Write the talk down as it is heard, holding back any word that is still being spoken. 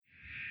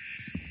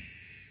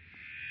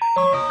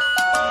I'm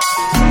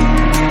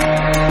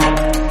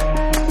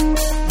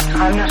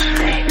not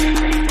afraid.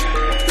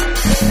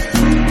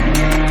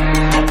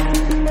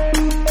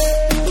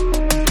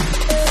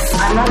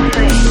 I'm not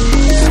afraid.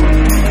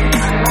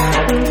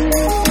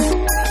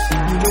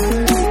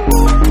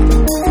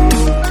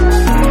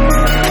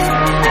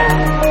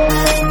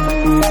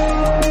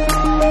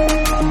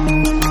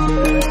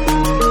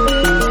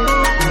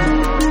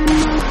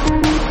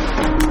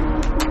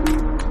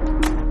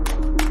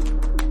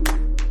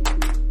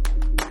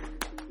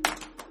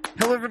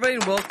 Hello, everybody,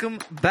 and welcome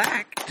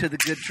back to the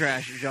Good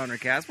Trash Genre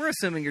Cast. We're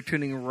assuming you're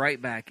tuning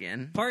right back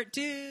in. Part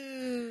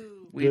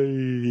 2!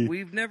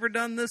 We've never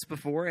done this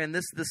before, and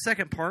this is the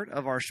second part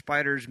of our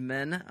Spider's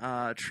Men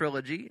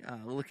trilogy,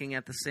 looking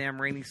at the Sam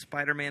Raimi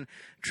Spider-Man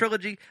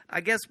trilogy.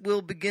 I guess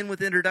we'll begin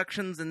with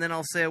introductions, and then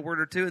I'll say a word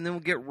or two, and then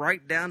we'll get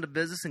right down to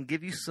business and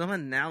give you some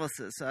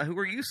analysis. Who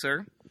are you,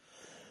 sir?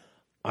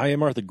 I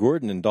am Arthur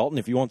Gordon, and Dalton,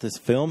 if you want this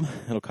film,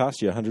 it'll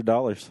cost you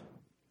 $100.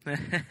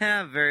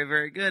 Very,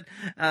 very good.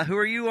 Who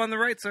are you on the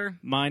right, sir?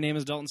 My name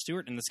is Dalton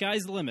Stewart, and the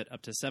sky's the limit,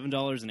 up to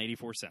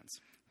 $7.84.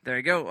 There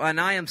you go. And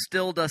I am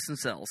still Dustin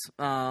Sells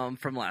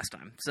from last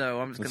time.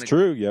 So I'm just going to... It's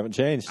true. You haven't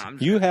changed.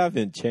 You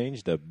haven't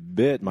changed a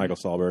bit, Michael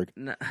Sahlberg.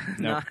 Nope.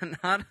 Not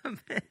a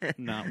bit.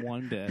 Not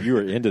one bit. You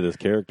were into this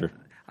character.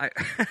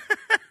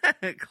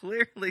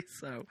 Clearly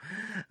so.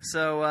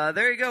 So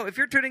there you go. If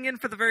you're tuning in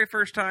for the very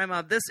first time,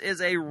 this is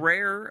a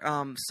rare,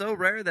 so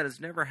rare that has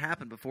never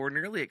happened before,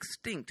 nearly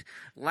extinct,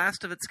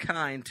 last of its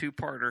kind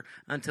two-parter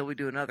until we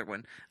do another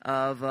one,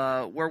 of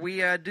where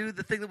we do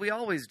the thing that we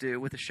always do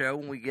with the show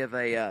when we give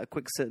a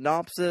quick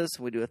synopsis,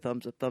 we do a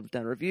thumbs-up,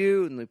 thumbs-down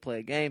review, and we play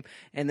a game,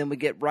 and then we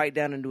get right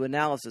down into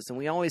analysis. And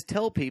we always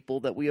tell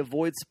people that we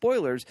avoid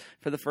spoilers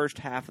for the first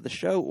half of the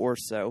show or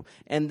so.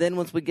 And then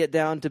once we get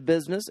down to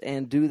business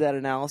and do that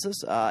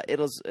analysis,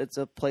 it's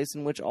a place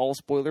in which all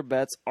spoiler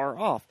bets are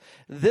off.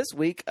 This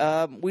week,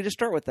 we just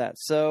start with that.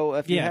 So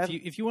if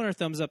you want our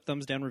thumbs up,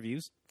 thumbs down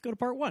reviews, go to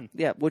part 1.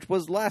 Yeah, which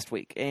was last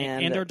week,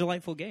 and our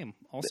delightful game,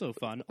 also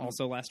fun,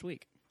 also last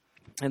week.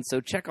 And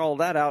so check all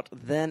that out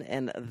then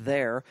and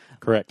there.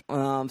 Correct.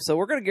 So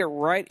we're going to get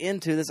right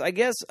into this. I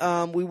guess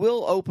we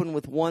will open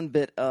with one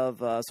bit of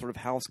sort of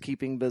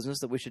housekeeping business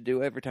that we should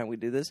do every time we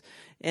do this,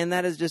 and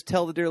that is just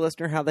tell the dear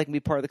listener how they can be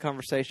part of the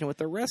conversation with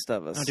the rest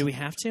of us. Oh, do we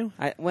have to?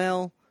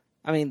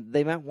 I mean,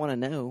 they might want to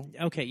know.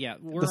 Okay, yeah.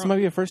 This might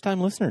be a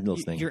first-time listener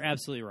listening. You're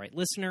absolutely right.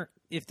 Listener,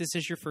 if this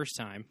is your first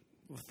time,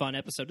 fun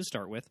episode to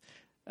start with.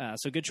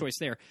 So good choice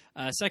there.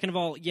 Second of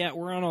all, yeah,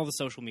 we're on all the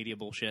social media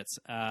bullshits.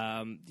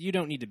 You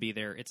don't need to be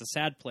there. It's a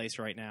sad place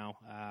right now.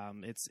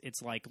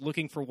 It's like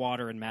looking for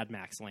water in Mad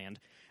Max land.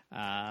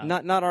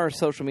 Not our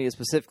social media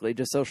specifically,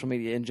 just social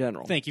media in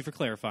general. Thank you for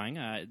clarifying,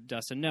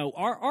 Dustin. No,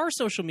 our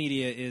social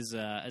media is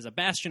a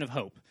bastion of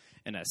hope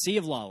and a sea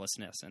of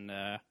lawlessness. And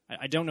I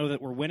don't know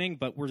that we're winning,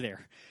 but we're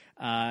there.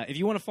 If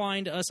you want to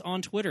find us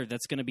on Twitter,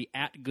 that's going to be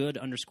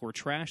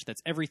 @good_trash.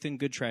 That's everything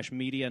Good Trash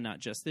Media, not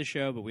just this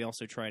show, but we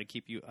also try to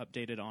keep you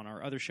updated on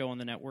our other show on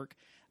the network,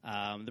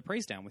 The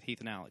Praise Down with Heath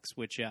and Alex,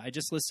 which I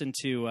just listened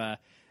to.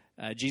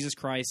 Jesus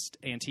Christ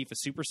Antifa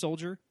Super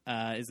Soldier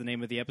is the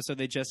name of the episode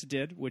they just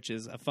did, which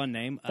is a fun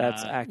name.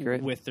 That's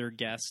accurate. With their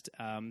guest,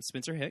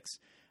 Spencer Hicks.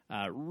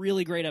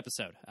 Really great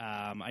episode.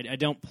 I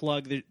don't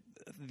plug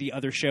the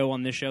other show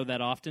on this show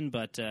that often,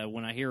 but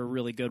when I hear a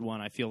really good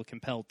one, I feel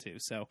compelled to.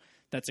 So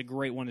that's a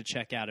great one to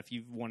check out if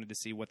you've wanted to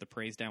see what the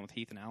Praise Down with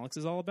Heath and Alex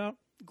is all about.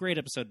 Great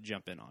episode to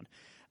jump in on.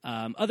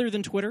 Other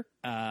than Twitter,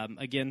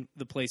 again,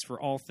 the place for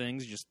all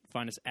things. Just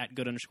find us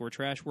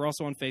 @good_trash. We're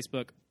also on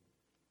Facebook.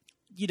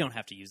 You don't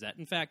have to use that.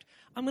 In fact,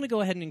 I'm going to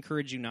go ahead and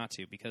encourage you not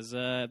to because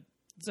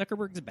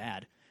Zuckerberg's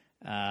bad.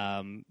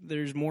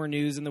 There's more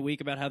news in the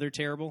week about how they're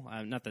terrible.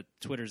 Not that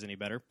Twitter's any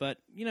better, but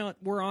you know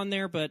we're on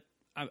there. But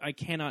I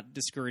cannot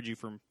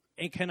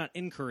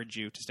encourage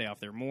you to stay off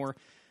there more.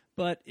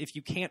 But if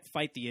you can't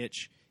fight the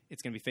itch,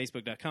 it's going to be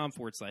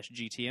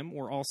facebook.com/GTM.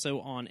 We're also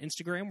on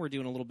Instagram. We're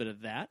doing a little bit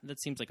of that. That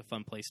seems like a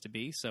fun place to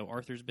be. So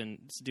Arthur's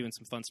been doing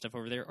some fun stuff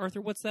over there. Arthur,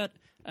 what's that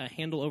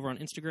handle over on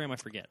Instagram? I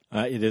forget.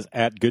 It is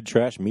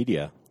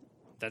 @GoodTrashMedia.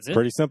 That's it.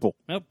 Pretty simple.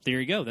 Oh, there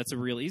you go. That's a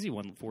real easy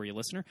one for you,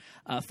 listener.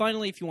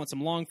 Finally, if you want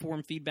some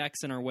long-form feedback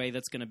sent our way,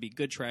 that's going to be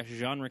Good Trash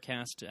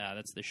GenreCast.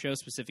 That's the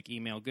show-specific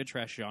email,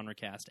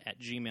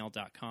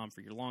 goodtrashgenrecast@gmail.com for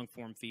your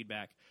long-form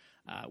feedback.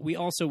 We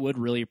also would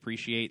really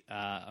appreciate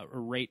a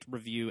rate,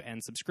 review,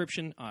 and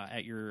subscription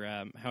at your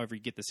however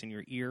you get this in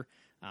your ear.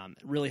 It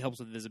really helps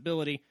with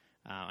visibility.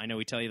 I know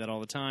we tell you that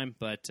all the time,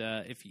 but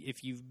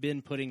if you've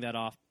been putting that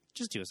off,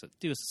 just do us a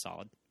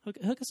solid.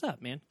 Hook us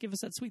up, man. Give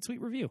us that sweet,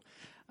 sweet review.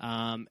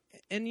 And,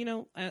 you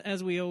know,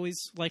 as we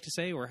always like to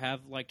say or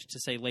have liked to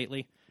say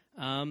lately,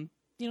 you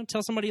know,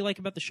 tell somebody you like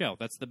about the show.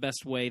 That's the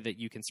best way that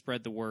you can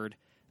spread the word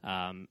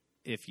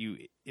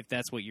if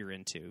that's what you're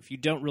into. If you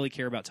don't really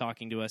care about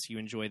talking to us, you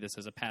enjoy this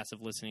as a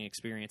passive listening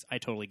experience, I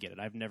totally get it.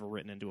 I've never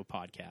written into a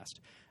podcast.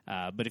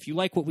 But if you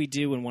like what we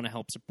do and want to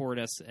help support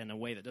us in a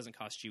way that doesn't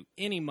cost you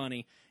any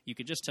money, you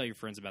could just tell your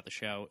friends about the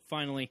show.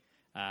 Finally,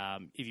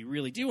 if you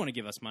really do want to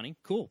give us money,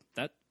 cool.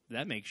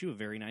 that makes you a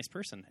very nice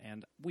person,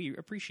 and we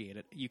appreciate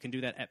it. You can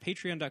do that at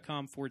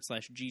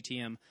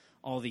patreon.com/GTM.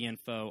 All the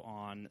info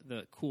on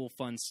the cool,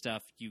 fun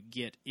stuff you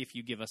get if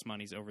you give us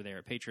monies over there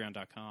at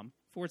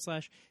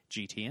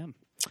patreon.com/GTM.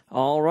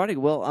 Alrighty,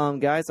 well,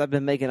 guys, I've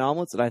been making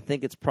omelets, and I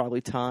think it's probably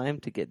time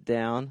to get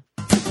down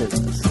to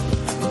business.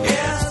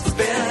 It's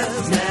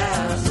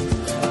business.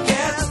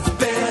 It's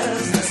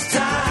business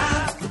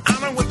time. I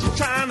know what you're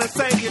trying to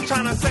say. You're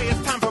trying to say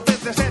it's time for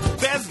business. It's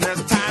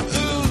business time.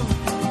 Ooh,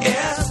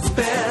 it's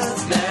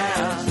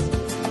business.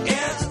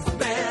 It's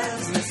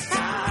business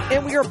time.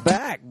 And we are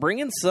back,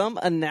 bringing some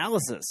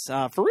analysis,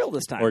 for real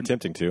this time. Or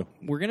attempting to.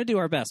 We're going to do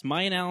our best.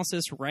 My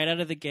analysis right out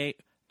of the gate,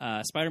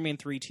 Spider-Man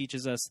 3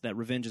 teaches us that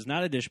revenge is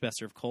not a dish best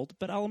served cold,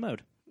 but a la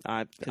mode.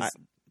 Because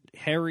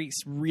Harry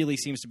really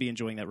seems to be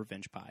enjoying that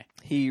revenge pie.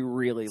 He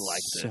really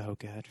likes it. So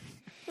good.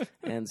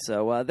 And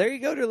so there you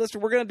go, dear listener.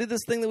 We're going to do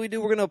this thing that we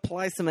do. We're going to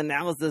apply some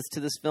analysis to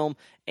this film.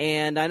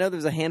 And I know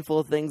there's a handful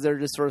of things that are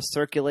just sort of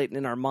circulating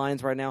in our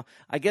minds right now.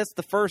 I guess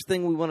the first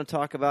thing we want to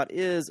talk about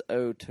is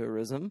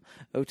auteurism.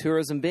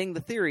 Auteurism being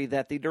the theory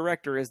that the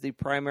director is the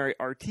primary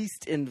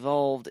artiste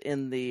involved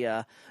in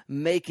the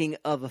making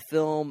of a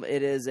film.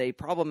 It is a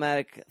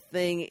problematic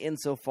thing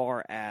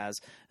insofar as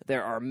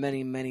there are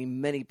many, many,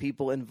 many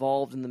people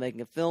involved in the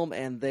making of film,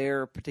 and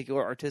their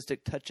particular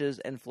artistic touches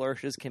and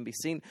flourishes can be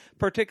seen,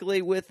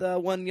 particularly with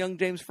one young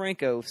James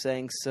Franco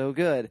saying so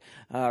good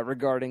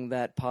regarding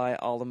that pie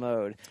a la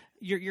mode.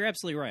 You're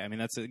absolutely right. I mean,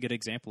 that's a good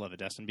example of it,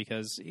 Destin,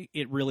 because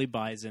it really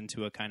buys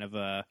into a kind of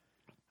a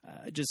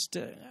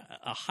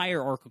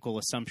hierarchical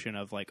assumption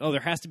of like, oh,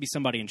 there has to be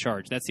somebody in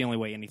charge. That's the only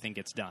way anything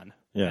gets done.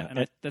 Yeah.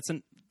 And that's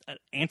an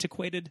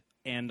antiquated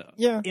and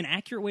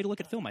inaccurate way to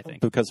look at film, I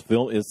think. Because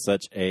film is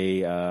such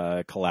a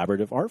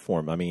collaborative art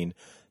form. I mean,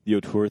 the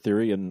auteur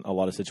theory in a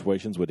lot of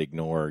situations would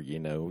ignore,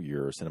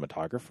 your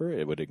cinematographer.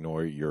 It would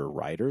ignore your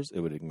writers. It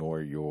would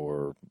ignore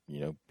your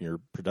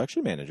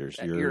production managers,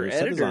 your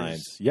set editors.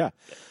 designs. Yeah.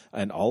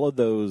 And all of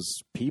those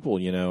people,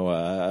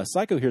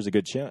 Psycho here's a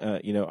good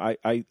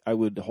I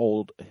would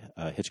hold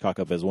Hitchcock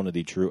up as one of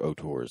the true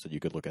auteurs that you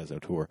could look at as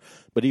auteur.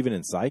 But even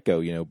in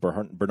Psycho,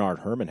 Bernard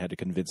Herrmann had to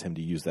convince him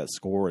to use that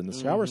score in the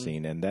shower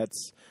scene, and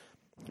that's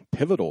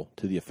pivotal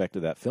to the effect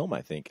of that film,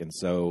 I think. And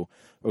so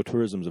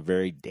auteurism is a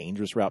very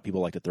dangerous route.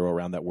 People like to throw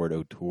around that word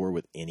auteur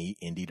with any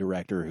indie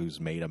director who's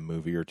made a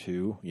movie or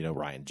two,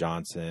 Rian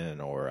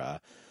Johnson or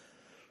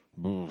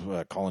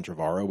Colin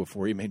Trevorrow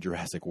before he made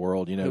Jurassic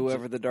World,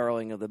 Whoever the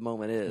darling of the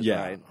moment is,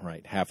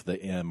 right? Half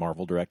the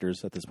Marvel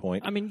directors at this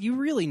point. I mean, you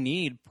really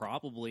need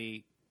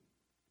probably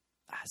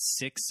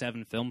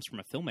 6-7 films from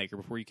a filmmaker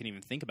before you can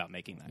even think about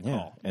making that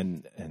call.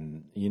 And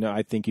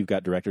I think you've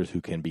got directors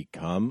who can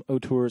become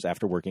auteurs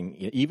after working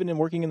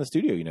in the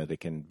studio. They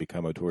can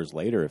become auteurs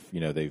later if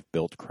they've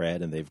built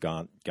cred and they've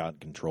got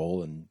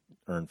control and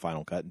earned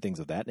Final Cut and things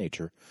of that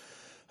nature.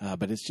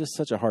 But it's just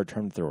such a hard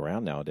term to throw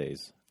around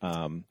nowadays.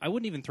 I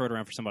wouldn't even throw it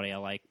around for somebody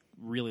I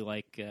really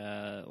like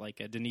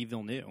Denis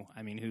Villeneuve.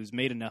 I mean, who's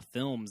made enough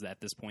films at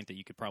this point that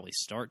you could probably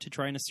start to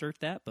try and assert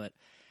that, but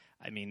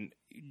I mean,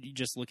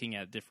 just looking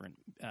at different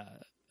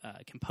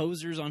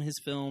composers on his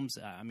films,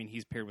 I mean,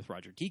 he's paired with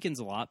Roger Deakins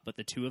a lot, but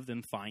the two of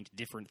them find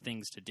different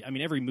things to do. I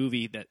mean, every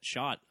movie that's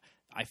shot,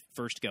 I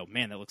first go,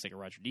 man, that looks like a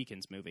Roger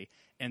Deakins movie,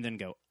 and then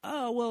go,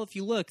 oh, well, if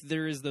you look,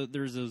 there's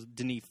those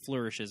Denis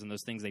flourishes and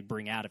those things they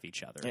bring out of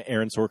each other.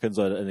 Aaron Sorkin's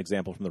an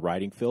example from the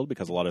writing field,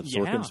 because a lot of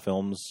Sorkin's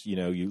films,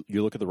 you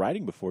look at the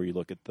writing before you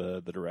look at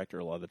the director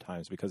a lot of the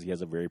times, because he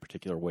has a very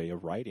particular way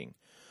of writing.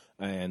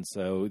 And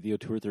so the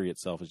auteur theory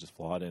itself is just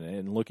flawed.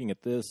 And looking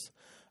at this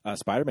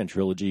Spider-Man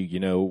trilogy,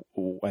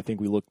 I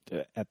think we looked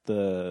at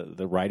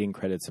the writing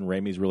credits, and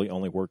Raimi's really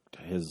only worked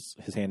his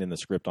hand in the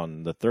script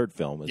on the third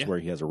film, is where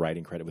he has a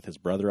writing credit with his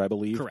brother, I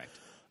believe. Correct.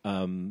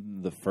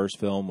 The first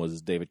film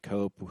was David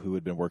Cope, who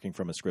had been working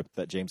from a script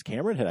that James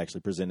Cameron had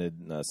actually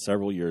presented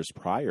several years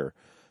prior.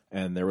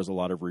 And there was a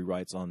lot of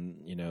rewrites on,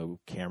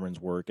 Cameron's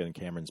work and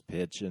Cameron's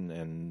pitch,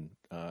 and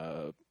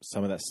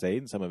some of that stayed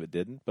and some of it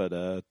didn't. But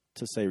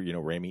to say,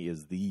 Raimi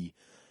is the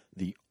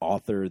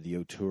author, the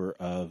auteur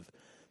of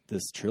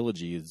this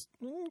trilogy is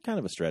kind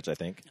of a stretch, I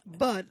think.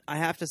 But I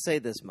have to say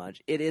this much.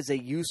 It is a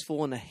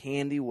useful and a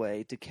handy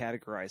way to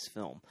categorize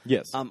film.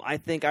 Yes.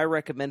 I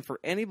recommend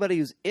for anybody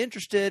who's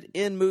interested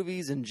in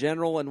movies in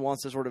general and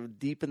wants to sort of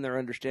deepen their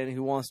understanding,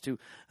 who wants to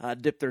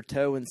dip their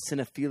toe in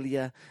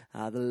cinephilia,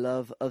 the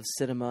love of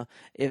cinema,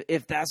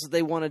 if that's what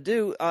they want to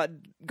do,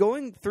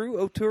 going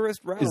through auteurist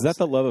routes. Is that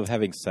the love of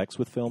having sex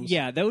with films?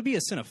 Yeah, that would be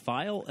a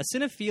cinephile. A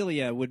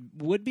cinephilia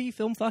would be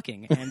film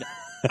fucking. And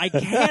I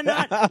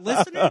cannot,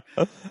 listener,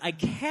 I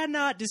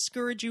cannot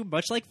discourage you,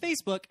 much like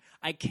Facebook,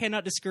 I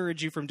cannot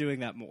discourage you from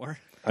doing that more.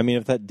 I mean,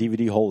 if that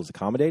DVD hole is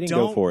accommodating,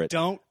 go for it.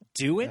 Don't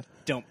do it.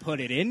 Don't put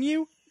it in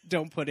you.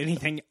 Don't put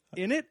anything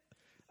in it.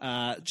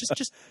 I'm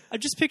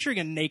just picturing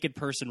a naked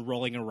person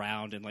rolling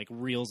around in like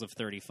reels of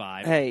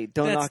 35. Hey,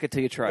 don't knock it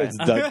till you try it.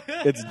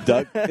 It's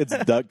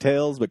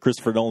DuckTales, but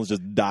Christopher Nolan's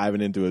just diving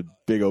into a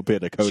big old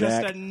pit of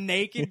Kodak. Just a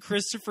naked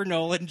Christopher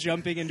Nolan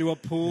jumping into a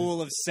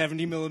pool of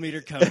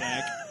 70mm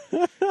Kodak.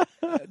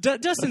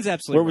 Dustin's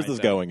absolutely Where was right, this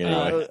though. going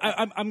anyway?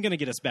 I'm going to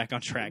get us back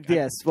on track.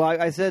 Yes, well,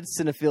 I said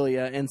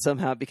cinephilia, and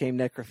somehow it became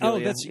necrophilia. Oh,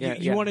 that's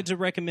you wanted to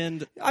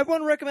recommend. I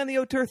want to recommend the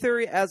auteur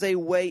theory as a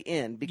way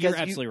in because You're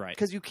absolutely right.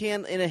 Because you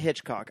can, in a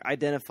Hitchcock,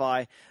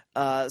 identify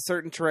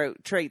certain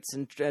traits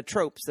and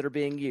tropes that are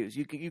being used.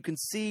 You can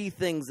see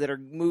things that are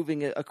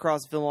moving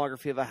across the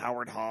filmography of a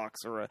Howard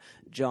Hawks or a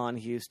John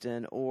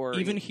Huston or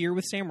Even here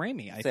with Sam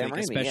Raimi, I think, Raimi,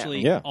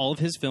 especially yeah. all of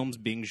his films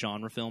being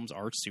genre films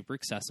are super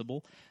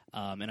accessible.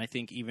 And I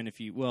think even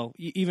if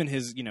even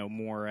his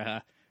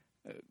more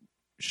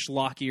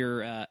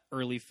schlockier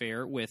early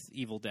fare with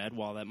Evil Dead,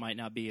 while that might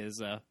not be as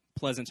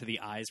pleasant to the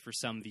eyes for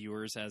some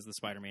viewers as the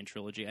Spider-Man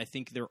trilogy, I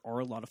think there are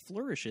a lot of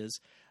flourishes.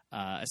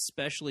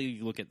 Especially if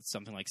you look at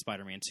something like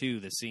Spider-Man 2,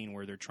 the scene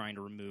where they're trying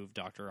to remove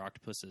Dr.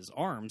 Octopus's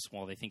arms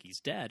while they think he's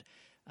dead.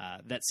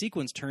 That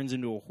sequence turns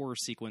into a horror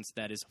sequence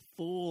that is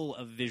full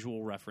of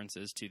visual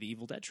references to the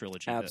Evil Dead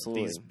trilogy.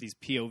 Absolutely. These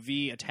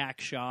POV attack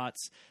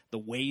shots, the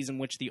ways in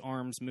which the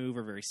arms move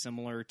are very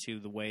similar to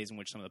the ways in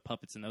which some of the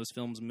puppets in those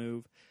films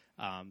move.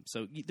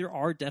 So there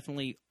are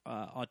definitely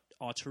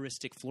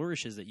auteuristic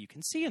flourishes that you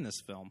can see in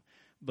this film.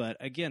 But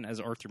again, as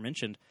Arthur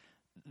mentioned,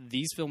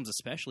 these films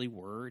especially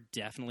were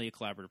definitely a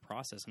collaborative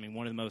process. I mean,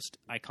 one of the most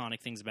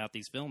iconic things about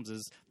these films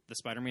is the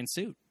Spider-Man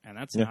suit, and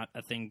that's not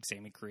a thing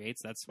Sammy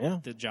creates. That's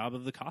the job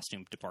of the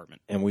costume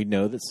department. And we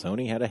know that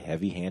Sony had a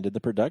heavy hand in the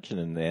production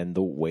and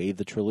the way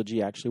the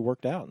trilogy actually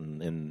worked out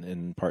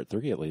in part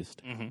 3, at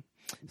least. Mm-hmm.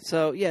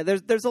 So yeah,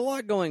 there's a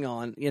lot going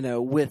on,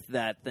 with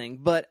that thing.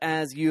 But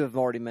as you have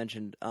already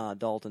mentioned,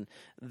 Dalton,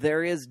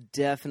 there is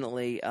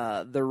definitely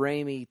the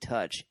Raimi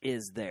touch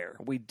is there.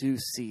 We do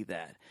see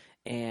that.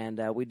 And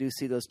we do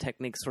see those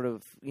techniques sort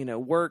of,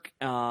 work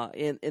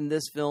in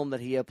this film that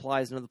he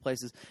applies in other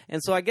places.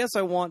 And so I guess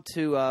I want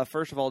to,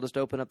 first of all, just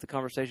open up the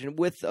conversation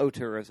with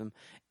auteurism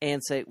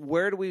and say,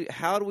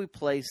 how do we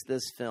place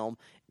this film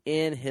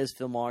in his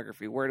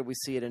filmography? Where do we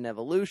see it in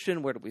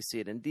evolution? Where do we see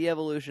it in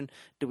de-evolution?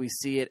 Do we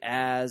see it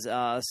as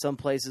some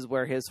places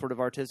where his sort of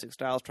artistic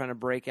style is trying to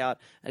break out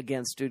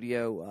against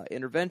studio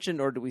intervention?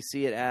 Or do we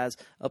see it as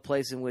a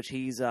place in which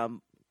he's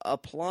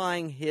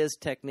applying his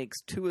techniques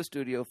to a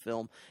studio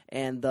film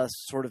and thus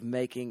sort of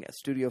making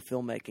studio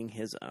filmmaking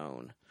his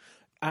own?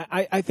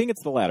 I think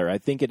it's the latter. I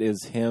think it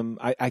is him.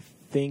 I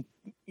think,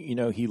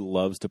 he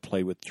loves to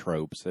play with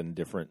tropes and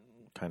different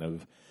kind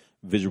of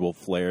visual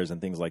flares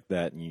and things like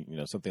that.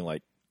 And, something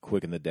like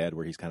Quick and the Dead,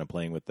 where he's kind of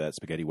playing with that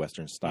spaghetti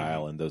Western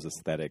style and those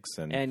aesthetics.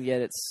 And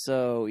yet it's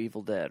so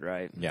Evil Dead,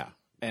 right? Yeah.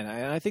 And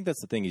I think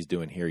that's the thing he's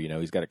doing here.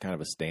 He's got a kind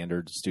of a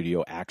standard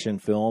studio action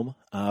film,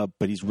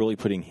 but he's really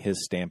putting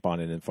his stamp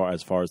on it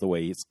as far as the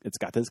way it's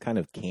got this kind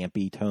of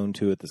campy tone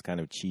to it, this kind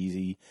of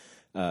cheesy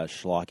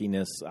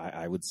schlockiness,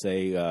 I would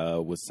say,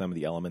 with some of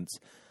the elements.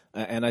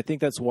 And I think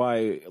that's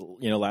why,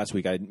 last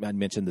week I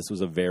mentioned this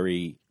was a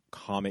very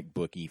comic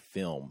booky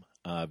film,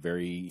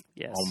 very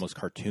almost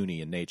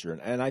cartoony in nature.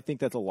 And I think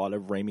that's a lot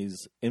of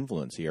Raimi's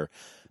influence here.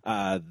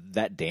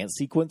 That dance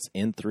sequence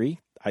in 3,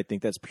 I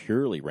think that's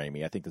purely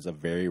Raimi. I think that's a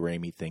very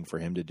Raimi thing for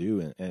him to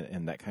do,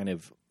 and that kind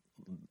of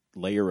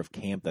layer of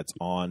camp that's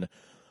on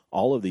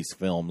all of these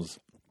films.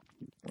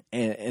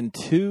 And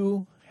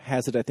 2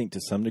 has it, I think, to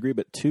some degree,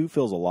 but 2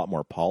 feels a lot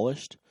more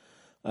polished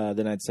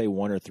than I'd say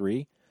 1 or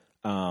 3.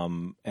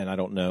 And I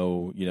don't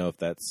know, if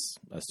that's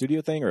a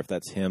studio thing or if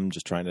that's him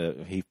just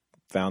he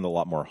found a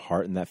lot more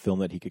heart in that film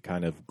that he could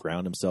kind of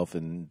ground himself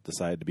and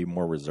decided to be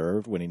more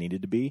reserved when he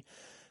needed to be.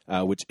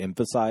 Which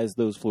emphasized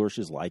those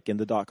flourishes, like in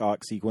the Doc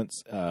Ock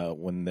sequence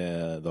when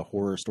the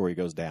horror story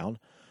goes down.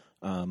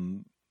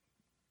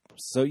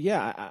 So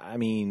yeah, I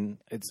mean,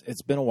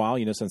 it's been a while,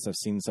 since I've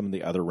seen some of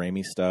the other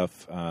Raimi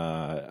stuff,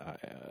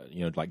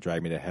 like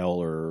Drag Me to Hell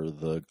or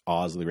the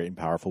Oz, the Great and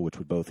Powerful, which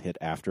would both hit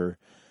after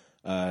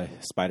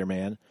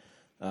Spider-Man.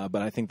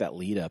 But I think that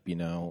lead up,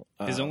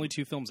 There's only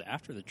 2 films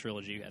after the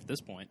trilogy at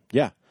this point.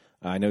 Yeah,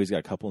 I know he's got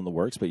a couple in the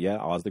works, but yeah,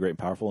 Oz, the Great and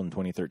Powerful in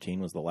 2013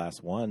 was the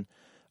last one.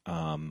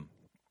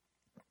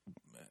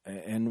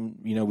 And,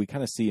 we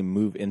kind of see him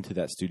move into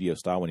that studio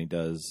style when he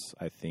does,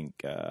 I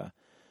think, A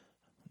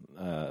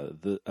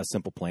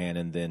Simple Plan,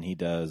 and then he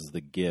does The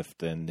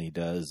Gift, and he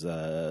does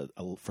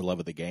For Love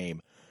of the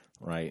Game,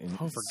 right? And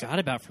Forgot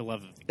about For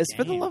Love of the Game. Is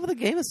For the Love of the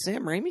Game a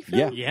Sam Raimi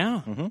film?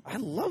 Yeah. Mm-hmm. I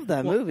love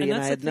that movie,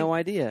 and I had no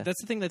idea.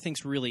 That's the thing that I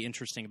think's really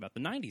interesting about the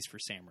 90s for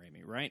Sam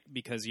Raimi, right?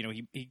 Because,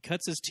 he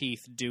cuts his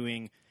teeth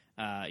doing,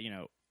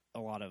 a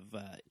lot of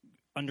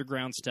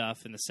underground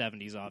stuff in the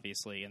 70s,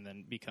 obviously, and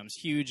then becomes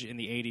huge in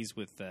the 80s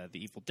with the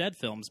Evil Dead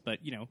films, but,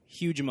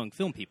 huge among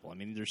film people. I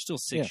mean, there's still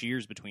 6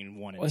 years between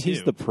 1 and 2.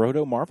 He's the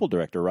proto-Marvel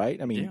director,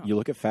 right? I mean, you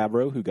look at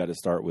Favreau, who got to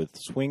start with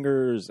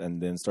Swingers and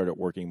then started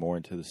working more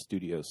into the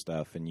studio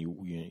stuff, and you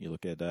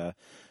look at,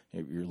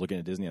 you're looking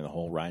at Disney on the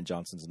whole. Rian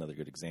Johnson's another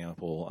good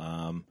example.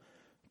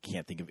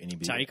 Can't think of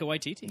anybody. Taika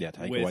Waititi. Yeah,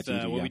 Taika with,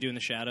 Waititi. What We Do in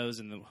the Shadows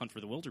and The Hunt for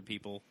the Wilder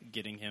People,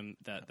 getting him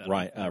that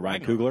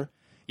Ryan Coogler.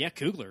 Yeah,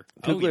 Coogler.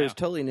 Coogler is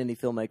totally an indie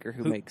filmmaker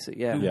who makes it.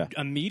 Who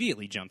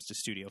immediately jumps to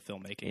studio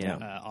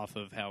filmmaking off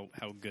of how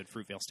good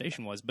Fruitvale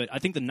Station was. But I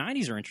think the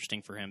 90s are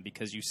interesting for him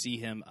because you see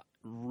him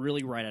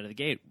really right out of the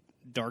gate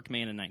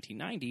Darkman in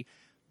 1990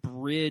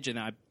 bridge, and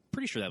I'm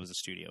pretty sure that was a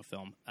studio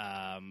film,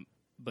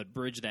 but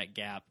bridge that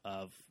gap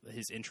of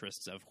his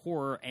interests of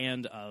horror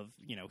and of,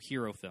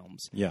 hero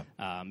films. Yeah.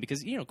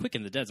 Because, Quick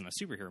and the Dead's not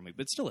a superhero movie,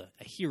 but it's still a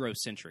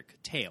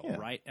hero-centric tale,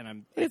 right?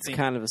 And It's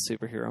kind of a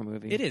superhero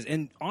movie. It is.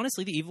 And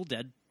honestly, the Evil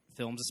Dead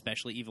films,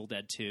 especially Evil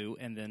Dead 2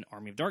 and then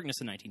Army of Darkness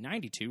in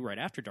 1992, right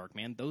after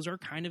Darkman, those are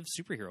kind of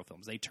superhero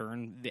films. They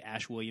turn the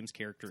Ash Williams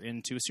character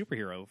into a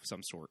superhero of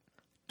some sort.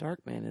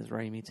 Darkman is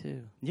Raimi,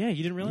 too. Yeah,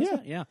 you didn't realize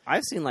that? Yeah.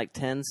 I've seen like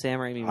 10 Sam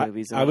Raimi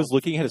movies. I was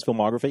looking at his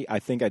filmography. I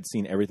think I'd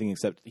seen everything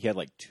except he had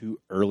like 2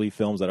 early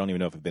films I don't even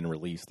know if have been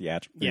released.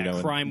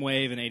 Crime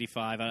Wave in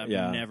 85. I've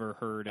never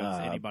heard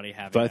of anybody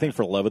having But I think that.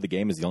 For Love of the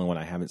Game is the only one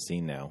I haven't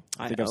seen now.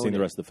 I think I've seen the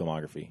rest of the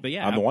filmography. But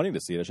yeah, I'm wanting to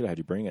see it. I should have had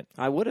you bring it.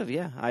 I would have,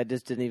 yeah. I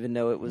just didn't even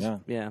know it was,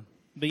 yeah.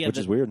 But yeah, which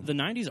is weird. The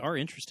 90s are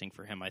interesting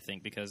for him, I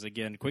think, because,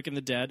 again, Quick and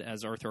the Dead,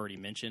 as Arthur already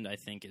mentioned, I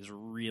think is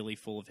really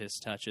full of his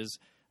touches.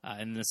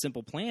 And The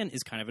Simple Plan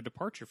is kind of a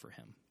departure for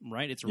him,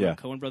 right? It's a real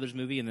Coen Brothers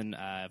movie, and then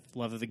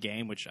Love of the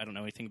Game, which I don't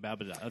know anything about,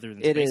 but other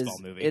than the baseball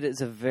movie. It is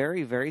a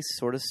very, very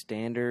sort of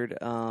standard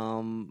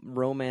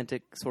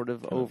romantic, sort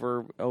of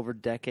over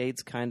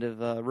decades kind of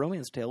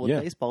romance tale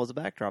with baseball as a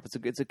backdrop.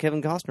 It's a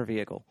Kevin Costner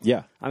vehicle.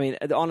 Yeah. I mean,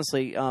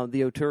 honestly,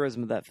 the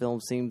auteurism of that film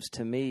seems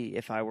to me,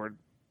 if I were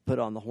put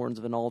on the horns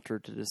of an altar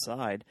to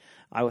decide,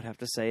 I would have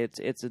to say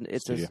it's a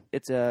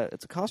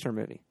Costner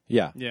movie.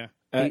 Yeah. Yeah.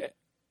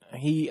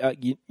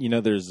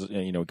 There's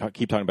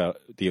keep talking about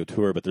the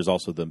auteur, but there's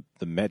also the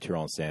metteur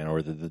en scène,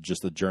 or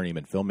just the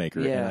journeyman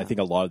filmmaker. Yeah. And I think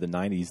a lot of the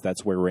 '90s,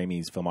 that's where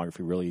Raimi's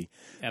filmography really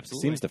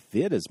seems to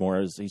fit, as more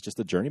as he's just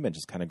a journeyman,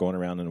 just kind of going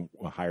around in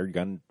a hired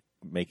gun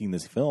making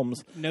these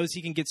films. Knows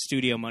he can get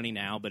studio money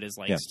now, but is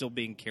still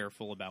being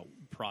careful about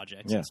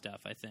projects and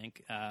stuff, I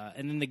think.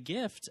 And then The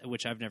Gift,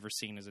 which I've never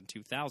seen, is in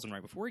 2000,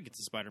 right before he gets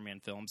to Spider-Man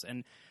films.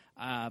 And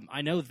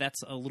I know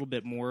that's a little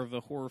bit more of a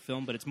horror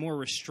film, but it's more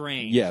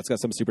restrained. Yeah, it's got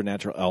some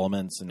supernatural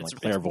elements and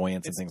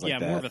clairvoyance and things like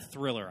that. Yeah, more of a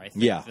thriller, I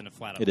think, than a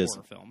flat-out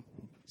horror film.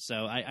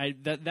 So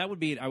that would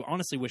be. I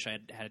honestly wish I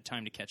had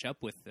time to catch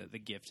up with the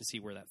Gift to see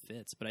where that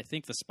fits. But I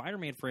think the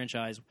Spider-Man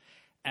franchise,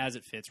 as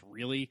it fits,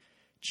 really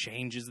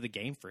changes the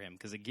game for him.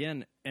 Because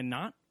again, and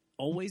not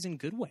always in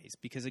good ways,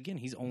 because again,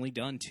 he's only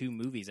done 2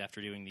 movies after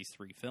doing these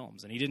 3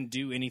 films, and he didn't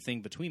do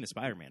anything between the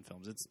Spider-Man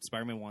films. It's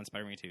Spider-Man 1,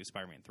 Spider-Man 2,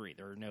 Spider-Man 3.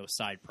 There are no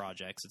side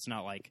projects. It's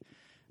not like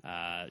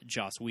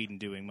Joss Whedon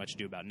doing Much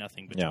Ado About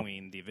Nothing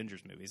between the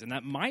Avengers movies. And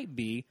that might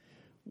be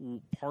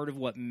part of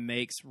what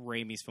makes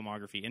Raimi's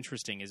filmography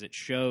interesting, is it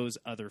shows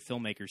other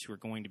filmmakers who are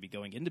going to be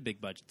going into big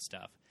budget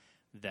stuff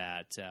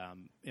that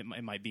it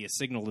might be a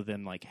signal to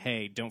them like,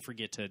 hey, don't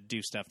forget to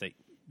do stuff that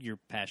you're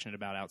passionate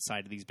about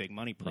outside of these big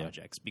money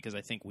projects, because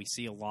I think we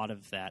see a lot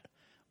of that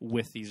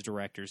with these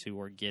directors who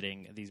are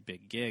getting these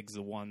big gigs.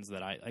 The ones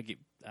that I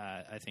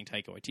think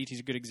Taika Waititi's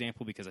a good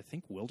example, because I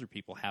think Wilder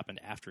People happened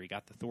after he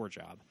got the Thor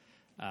job.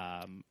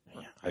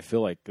 I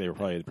feel like they were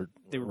probably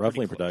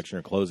roughly in production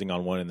or closing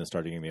on one and then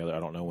starting the other. I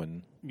don't know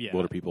when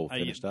Wilder People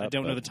finished up. I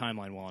don't know the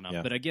timeline well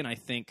enough, but again, I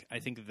think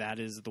that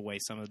is the way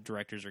some of the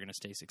directors are going to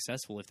stay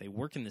successful if they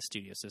work in the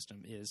studio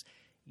system, is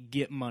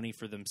get money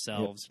for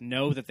themselves,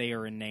 know that they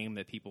are a name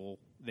that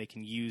they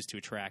can use to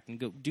attract, and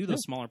go do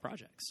those smaller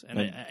projects.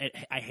 And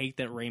I hate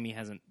that Raimi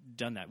hasn't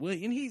done that. Well,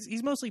 and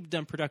he's mostly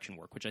done production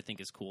work, which I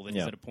think is cool. That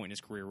he's at a point in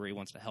his career where he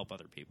wants to help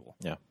other people.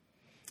 Yeah.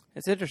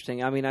 It's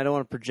interesting. I mean, I don't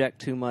want to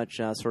project too much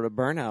sort of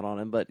burnout on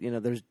him, but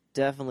there's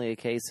definitely a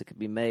case that could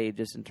be made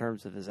just in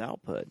terms of his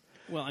output.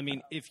 Well, I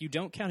mean, if you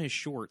don't count his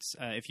shorts,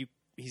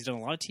 he's done a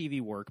lot of TV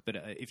work, but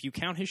if you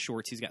count his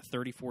shorts, he's got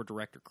 34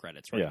 director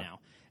credits right now,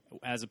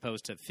 as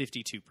opposed to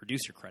 52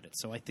 producer credits.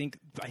 So I think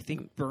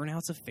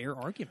burnout's a fair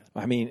argument.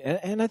 I mean,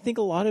 and I think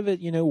a lot of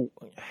it,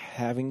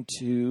 having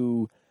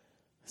to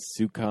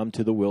succumb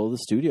to the will of the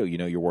studio.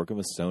 You're working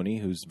with Sony,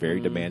 who's very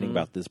demanding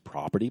about this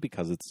property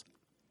because it's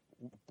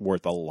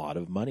worth a lot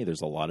of money.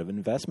 There's a lot of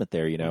investment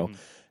there,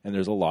 and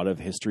there's a lot of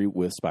history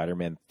with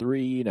Spider-Man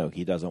 3.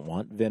 He doesn't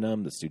want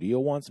Venom. The studio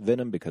wants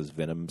Venom because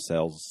Venom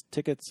sells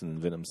tickets and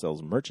Venom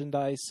sells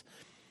merchandise.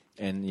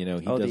 And, he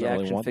doesn't really want that.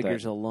 the action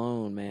figures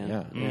alone, man.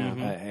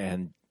 Yeah.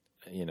 And,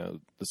 the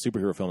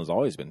superhero film has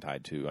always been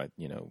tied to,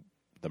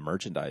 the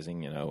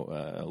merchandising.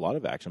 A lot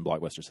of action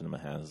blockbuster cinema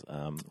has.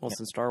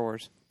 Also Star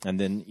Wars. And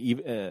then,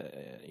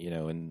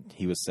 and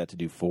he was set to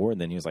do 4, and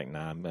then he was like,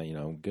 nah,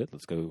 I'm good.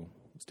 Let's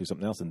do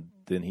something else. And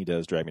then he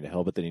does Drag Me to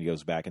Hell, but then he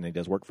goes back and he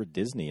does work for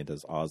Disney and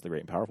does Oz the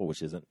Great and Powerful,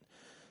 which isn't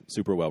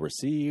super well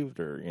received,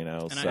 or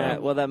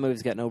well, that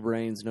movie's got no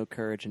brains, no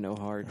courage, and no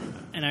heart.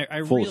 And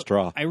I full of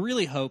straw. I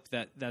really hope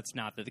that's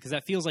not that, because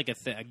that feels like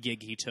a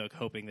gig he took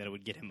hoping that it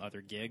would get him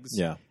other gigs.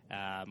 Yeah.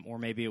 Or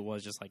maybe it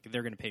was just like,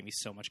 they're going to pay me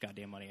so much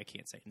goddamn money I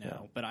can't say no.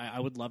 Yeah. But I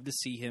would love to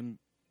see him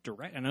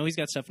direct. I know he's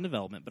got stuff in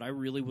development, but I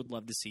really would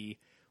love to see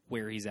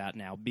where he's at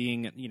now,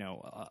 being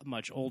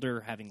much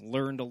older, having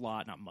learned a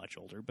lot. Not much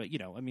older, but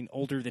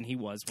older than he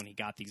was when he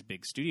got these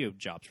big studio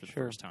jobs for the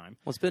first time.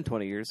 Well, it's been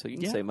 20 years, so you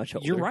can say much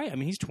older. You're right. I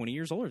mean, he's 20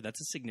 years older.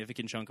 That's a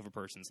significant chunk of a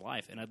person's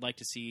life, and I'd like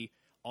to see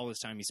all this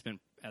time he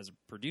spent as a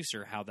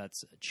producer, how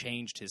that's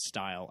changed his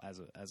style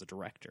as a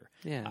director.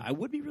 Yeah. I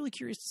would be really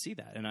curious to see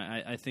that, and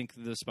I think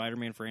the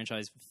Spider-Man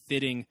franchise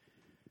fitting.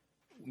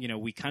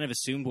 We kind of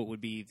assumed what would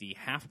be the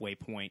halfway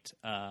point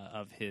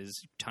of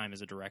his time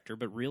as a director,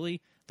 but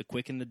really, The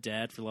Quick and the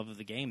Dead, For Love of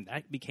the Game,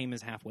 that became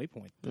his halfway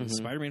point. The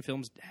Spider-Man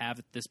films have,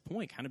 at this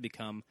point, kind of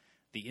become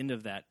the end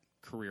of that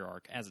career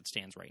arc as it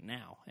stands right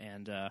now.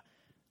 And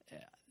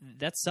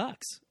that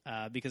sucks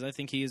because I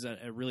think he is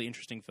a really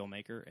interesting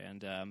filmmaker.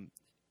 And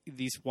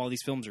while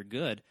these films are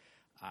good,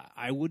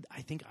 I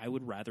think I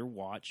would rather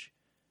watch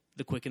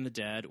The Quick and the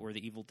Dead or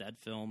the Evil Dead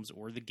films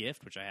or The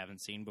Gift, which I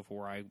haven't seen,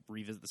 before I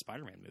revisit the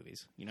Spider-Man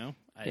movies.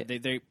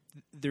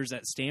 There's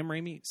that Sam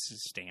Raimi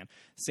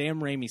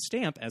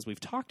stamp, as we've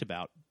talked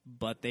about,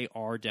 but they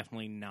are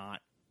definitely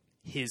not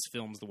his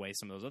films the way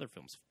some of those other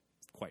films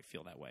quite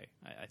feel that way,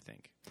 I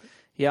think.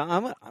 Yeah,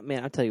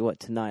 I'll tell you what,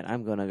 tonight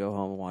I'm going to go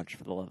home and watch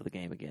For the Love of the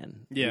Game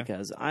again. Yeah.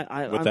 Because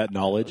With that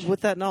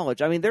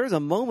knowledge? I mean, there's a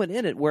moment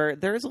in it where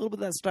there's a little bit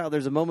of that style.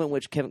 There's a moment in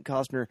which Kevin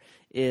Costner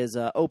is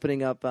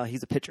opening up,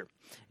 he's a pitcher,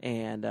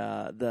 and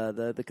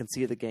the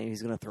conceit of the game,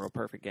 he's going to throw a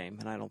perfect game,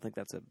 and I don't think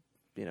that's a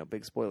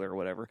big spoiler or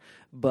whatever.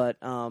 But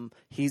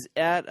he's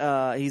at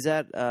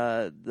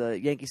the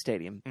Yankee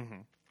Stadium,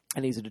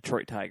 and he's a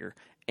Detroit Tiger.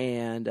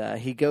 And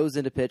he goes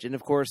into pitch. And,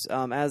 of course,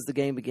 as the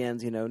game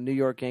begins, New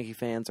York Yankee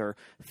fans are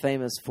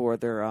famous for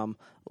their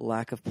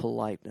lack of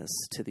politeness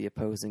to the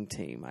opposing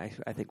team,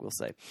 I think we'll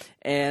say.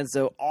 And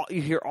so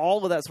you hear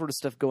all of that sort of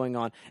stuff going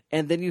on.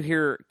 And then you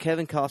hear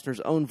Kevin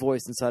Costner's own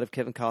voice inside of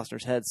Kevin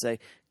Costner's head say,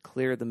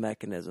 "Clear the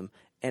mechanism."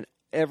 And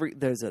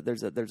there's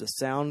a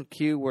sound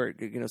cue where,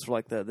 sort of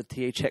like the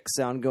THX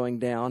sound going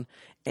down.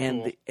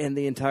 And Cool.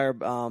 the entire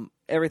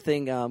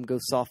everything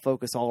goes soft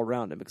focus all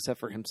around him except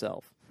for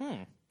himself.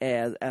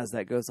 As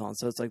that goes on.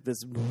 So it's like this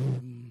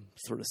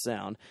sort of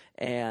sound,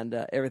 and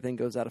everything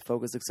goes out of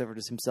focus except for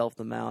just himself,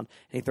 the mound,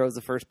 and he throws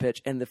the first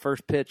pitch, and the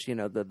first pitch,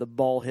 the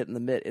ball hitting the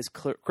mitt is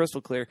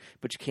crystal clear,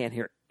 but you can't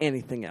hear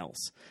anything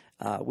else,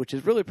 which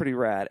is really pretty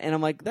rad. And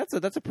I'm like, that's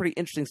a pretty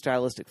interesting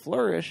stylistic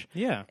flourish.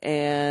 Yeah.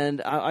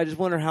 And I just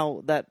wonder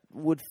how that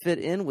would fit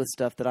in with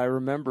stuff that I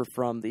remember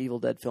from the Evil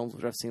Dead films,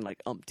 which I've seen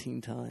like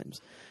umpteen times.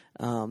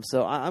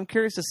 So I'm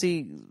curious to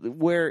see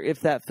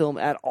if that film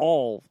at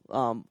all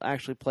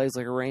actually plays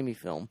like a Raimi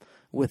film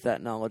with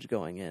that knowledge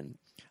going in.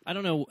 I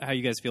don't know how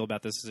you guys feel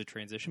about this as a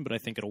transition, but I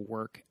think it'll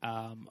work.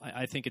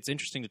 I think it's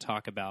interesting to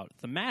talk about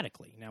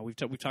thematically. Now, we've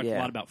talked a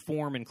lot about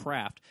form and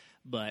craft,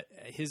 but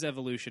his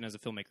evolution as a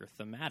filmmaker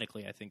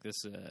thematically, I think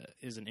this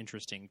is an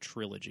interesting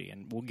trilogy,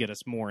 and we'll get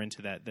us more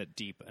into that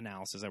deep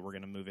analysis that we're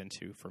going to move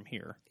into from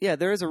here. Yeah,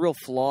 there is a real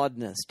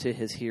flawedness to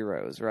his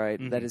heroes, right?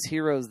 Mm-hmm. That his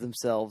heroes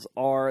themselves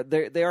are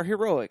they are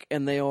heroic,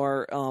 and they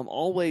are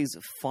always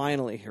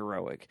finally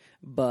heroic.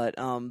 But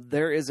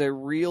there is a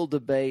real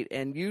debate,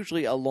 and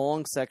usually a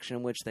long section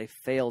in which they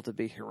fail to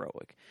be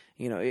heroic.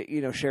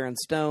 Sharon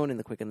Stone in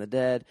The Quick and the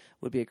Dead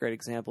would be a great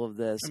example of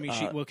this. I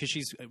mean, because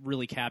she's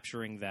really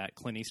capturing that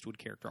Clint Eastwood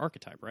character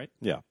archetype, right?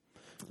 Yeah.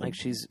 Like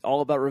she's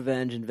all about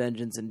revenge and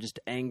vengeance and just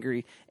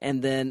angry,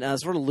 and then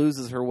sort of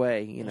loses her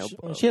way.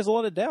 She has a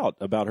lot of doubt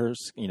about her,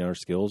 her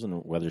skills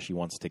and whether she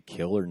wants to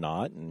kill or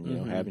not,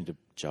 and having to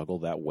juggle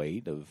that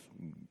weight of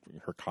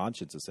her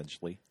conscience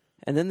essentially.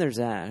 And then there's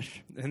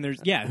Ash, and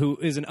who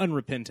is an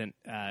unrepentant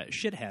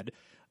shithead,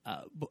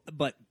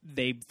 but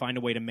they find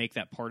a way to make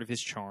that part of his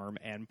charm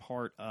and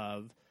part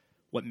of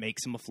what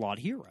makes him a flawed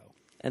hero.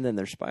 And then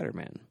there's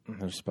Spider-Man.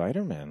 There's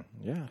Spider-Man,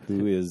 yeah,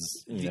 who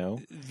is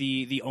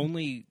the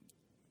only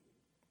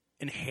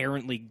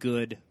inherently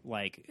good,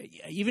 like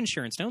even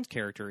Sharon Stone's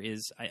character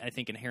is, I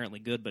think, inherently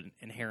good but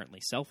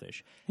inherently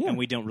selfish. Yeah. And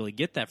we don't really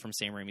get that from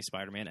Sam Raimi's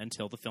Spider-Man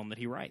until the film that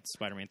he writes,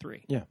 Spider-Man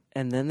 3. Yeah.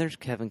 And then there's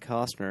Kevin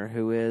Costner,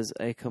 who is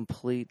a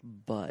complete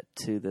butt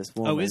to this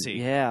woman. Oh, is he?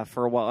 Yeah,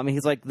 for a while. I mean,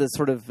 he's like the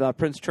sort of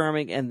Prince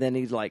Charming, and then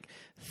he's like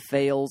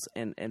fails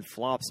and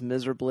flops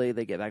miserably.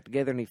 They get back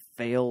together, and he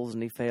fails,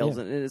 and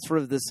it's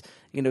sort of this,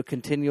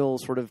 continual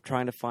sort of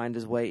trying to find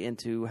his way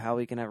into how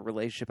he can have a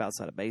relationship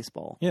outside of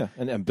baseball. Yeah,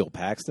 and Bill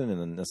Paxton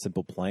and A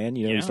Simple Plan.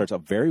 He starts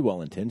out very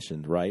well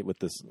intentioned, right, with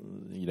this,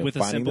 with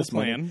finding this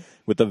plan,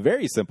 with a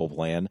very simple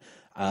plan,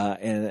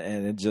 and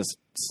it just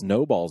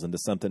snowballs into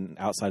something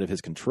outside of his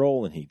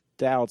control, and he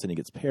doubts and he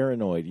gets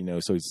paranoid.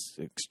 So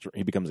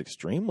he becomes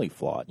extremely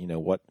flawed.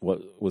 What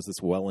was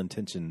this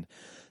well-intentioned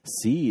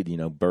seed?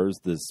 Births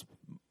this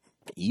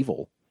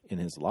evil in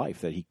his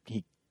life that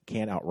he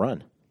can't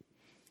outrun.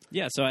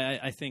 Yeah, so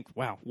I think,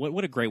 wow,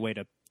 what a great way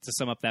to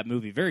sum up that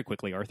movie very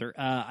quickly, Arthur.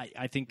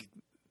 I think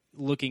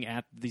looking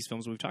at these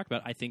films we've talked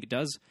about, I think it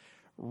does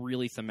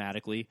really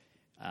thematically,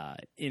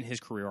 in his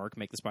career arc,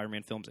 make the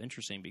Spider-Man films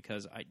interesting,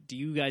 because do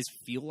you guys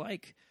feel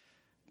like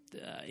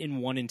in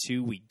 1 and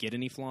 2 we get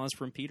any flaws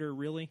from Peter,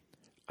 really?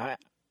 I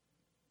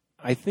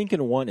think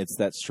in 1 it's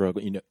that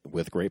struggle,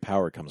 with great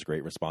power comes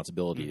great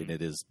responsibility, and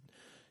it is,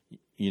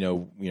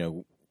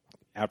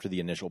 after the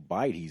initial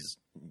bite, he's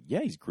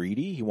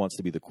greedy. He wants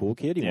to be the cool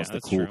kid. He wants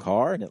the cool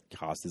car, and it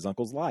cost his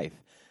uncle's life.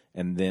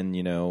 And then,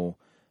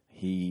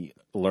 he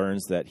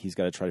learns that he's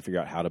got to try to figure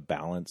out how to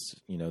balance,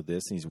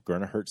 this, and he's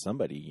going to hurt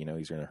somebody.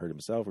 He's going to hurt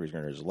himself, or he's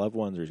going to hurt his loved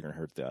ones, or he's going to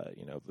hurt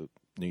the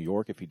New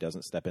York if he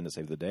doesn't step in to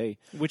save the day.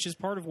 Which is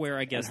part of where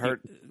I guess Go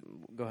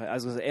ahead. I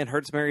was going to say, and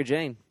hurts Mary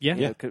Jane.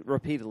 Yeah.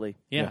 Repeatedly.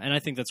 Yeah, and I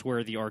think that's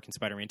where the arc in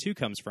Spider-Man 2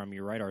 comes from.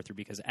 You're right, Arthur,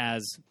 because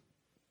as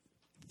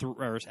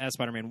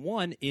Spider-Man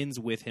 1 ends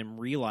with him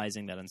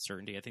realizing that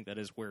uncertainty, I think that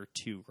is where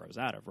 2 grows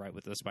out of, right,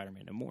 with the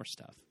Spider-Man No More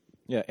stuff.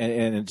 Yeah,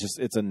 and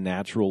it's a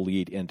natural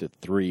lead into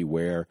 3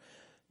 where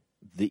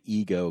the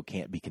ego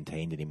can't be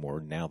contained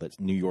anymore now that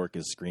New York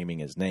is screaming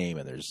his name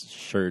and there's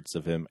shirts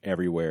of him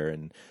everywhere,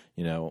 and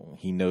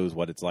he knows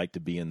what it's like to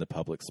be in the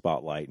public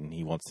spotlight, and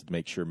he wants to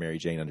make sure Mary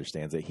Jane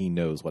understands that he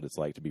knows what it's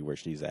like to be where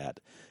she's at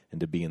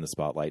and to be in the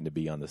spotlight and to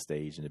be on the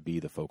stage and to be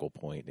the focal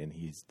point, and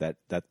he's that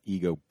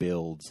ego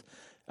builds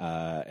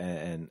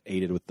and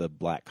aided with the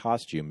black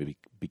costume, it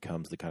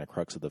becomes the kind of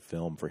crux of the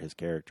film for his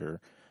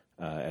character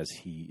as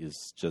he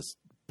is just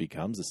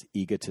becomes this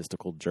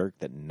egotistical jerk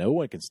that no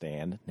one can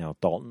stand. Now,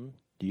 Dalton,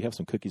 do you have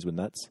some cookies with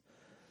nuts?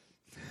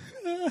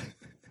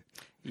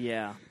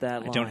 Yeah,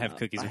 that I don't have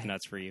cookies with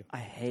nuts for you. I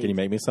hate. Can you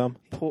make me some?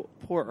 Poor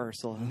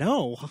Ursula.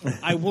 No,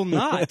 I will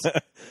not.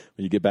 When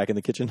you get back in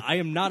the kitchen? I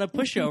am not a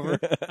pushover.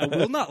 I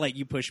will not let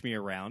you push me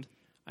around.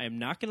 I am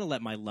not going to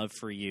let my love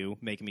for you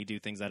make me do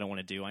things I don't want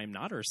to do. I am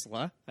not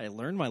Ursula. I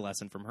learned my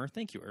lesson from her.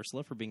 Thank you,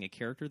 Ursula, for being a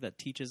character that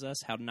teaches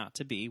us how not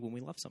to be when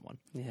we love someone.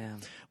 Yeah.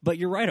 But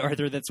you're right,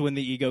 Arthur. That's when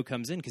the ego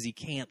comes in, because he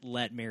can't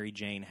let Mary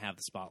Jane have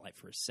the spotlight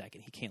for a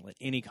second. He can't let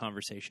any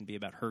conversation be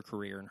about her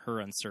career and her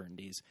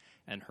uncertainties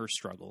and her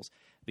struggles,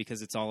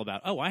 because it's all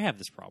about, oh, I have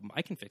this problem.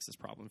 I can fix this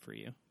problem for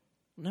you.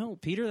 No,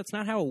 Peter, that's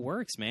not how it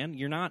works, man.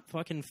 You're not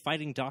fucking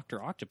fighting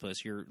Dr.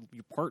 Octopus. Your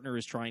partner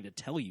is trying to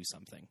tell you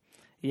something.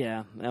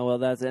 Yeah, well,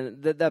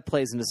 that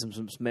plays into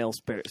some male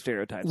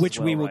stereotypes, which as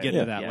well, we will right? get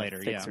into that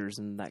later. Fixers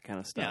and that kind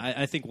of stuff. Yeah,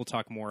 I think we'll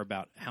talk more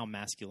about how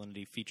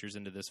masculinity features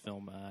into this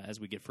film as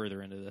we get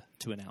further into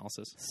the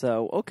analysis.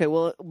 So, okay,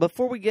 well,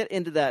 before we get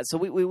into that, so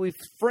we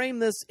frame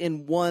this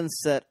in one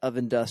set of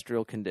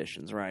industrial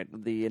conditions, right?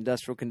 The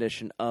industrial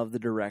condition of the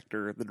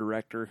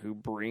director who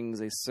brings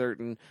a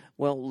certain,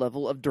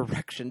 level of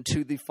direction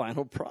to the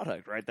final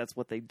product, right? That's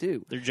what they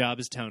do. Their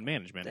job is tone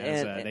management,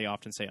 as they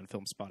often say on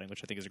Film Spotting,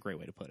 which I think is a great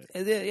way to put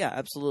it. Yeah,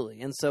 absolutely.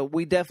 And so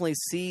we definitely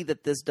see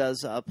that this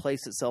does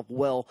place itself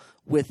well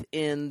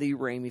within the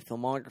Raimi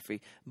filmography.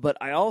 But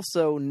I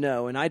also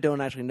know, and I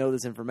don't actually know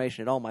this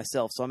information at all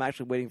myself, so I'm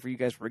actually waiting for you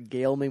guys to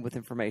regale me with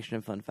information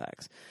and fun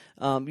facts.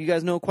 You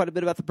guys know quite a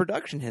bit about the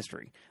production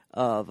history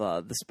of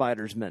the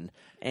Spidersman.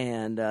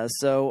 And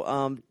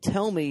so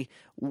tell me,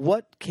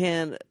 what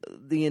can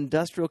the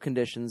industrial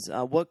conditions,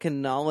 what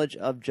can knowledge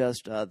of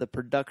just the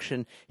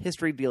production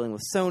history, dealing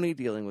with Sony,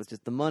 dealing with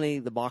just the money,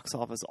 the box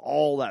office,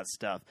 all that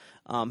stuff,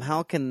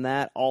 how can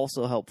that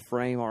also help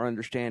frame our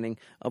understanding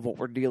of what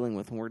we're dealing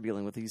with when we're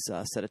dealing with these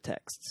set of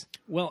texts?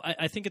 Well,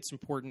 I think it's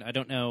important. I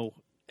don't know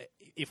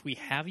if we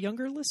have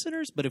younger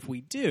listeners, but if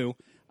we do,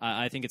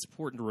 I think it's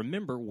important to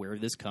remember where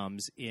this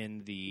comes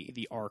in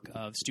the arc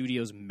of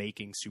studios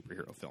making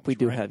superhero films. We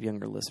do have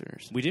younger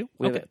listeners. We do?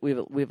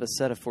 We have a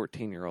set of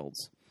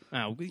 14-year-olds.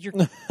 Oh,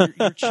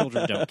 your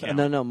children don't count.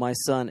 No, my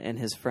son and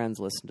his friends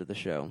listen to the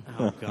show.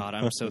 Oh, God,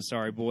 I'm so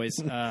sorry, boys.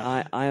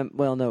 I am,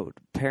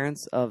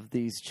 parents of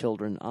these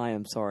children, I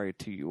am sorry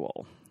to you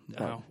all.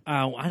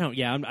 I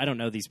don't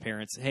know these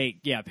parents. Hey,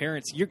 yeah,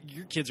 parents, your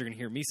kids are going to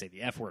hear me say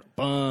the F word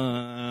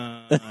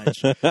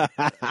bunch.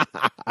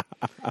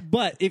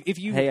 But if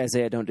you... Hey,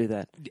 Isaiah, don't do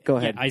that. Go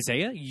ahead. Yeah,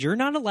 Isaiah, you're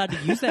not allowed to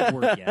use that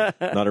word yet.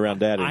 Not around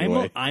Dad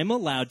anyway. I'm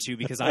allowed to,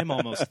 because I'm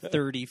almost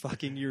 30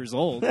 fucking years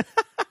old.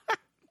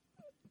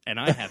 And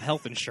I have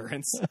health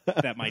insurance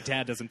that my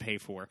dad doesn't pay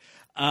for.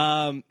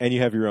 And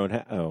you have your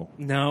own...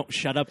 No,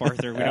 shut up,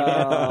 Arthur. We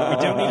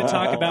don't need to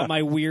talk about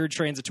my weird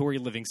transitory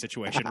living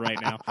situation right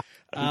now.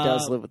 He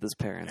does live with his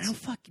parents. Oh,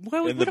 fuck.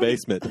 In the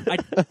basement.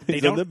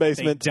 He's in the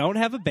basement. They don't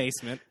have a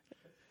basement.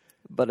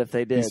 But if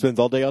they did... He spends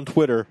all day on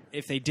Twitter.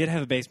 If they did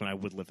have a basement, I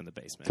would live in the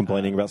basement.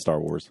 Complaining about Star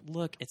Wars.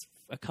 Look, it's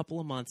a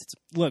couple of months.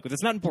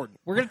 It's not important.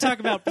 We're going to talk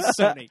about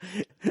Sony.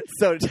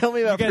 So tell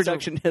me about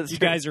production history. You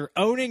guys are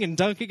owning and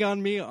dunking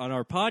on me on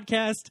our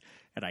podcast,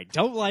 and I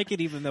don't like it,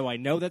 even though I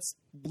know that's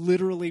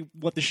literally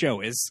what the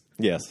show is.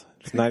 Yes.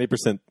 It's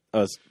 90%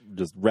 us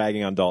just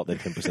ragging on Dalton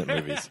and 10%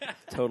 movies.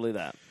 Totally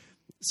that.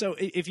 So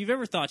if you've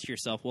ever thought to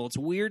yourself, well, it's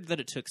weird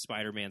that it took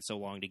Spider-Man so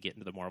long to get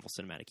into the Marvel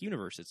Cinematic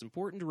Universe, it's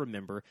important to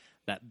remember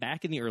that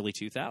back in the early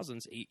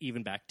 2000s,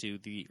 even back to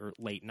the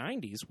late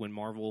 90s, when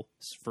Marvel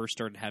first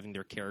started having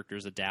their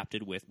characters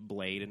adapted with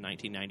Blade in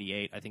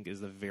 1998, I think is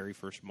the very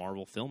first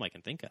Marvel film I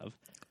can think of.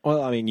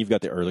 Well, I mean, you've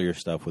got the earlier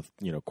stuff with,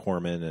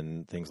 Corman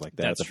and things like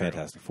that. That's the true.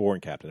 Fantastic Four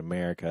and Captain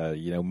America.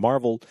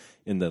 Marvel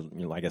in the,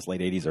 I guess,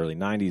 late 80s, early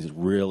 90s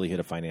really hit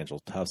a financial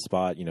tough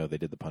spot. They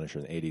did the Punisher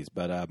in the 80s,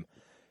 but...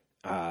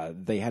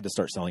 they had to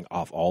start selling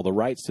off all the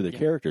rights to their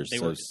characters. They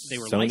were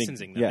Sony,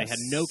 licensing them. Yes, they had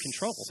no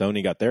control.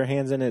 Sony got their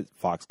hands in it.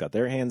 Fox got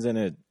their hands in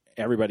it.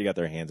 Everybody got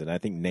their hands in it. I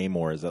think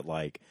Namor is at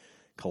like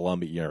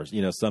Columbia,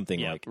 something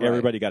like right.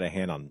 everybody got a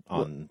hand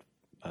on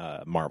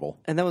Marvel.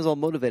 And that was all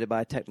motivated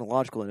by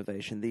technological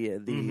innovation,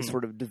 the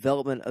sort of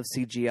development of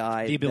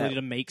CGI, The ability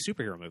to make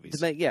superhero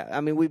movies.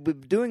 I mean, we've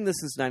been doing this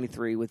since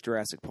 '93 with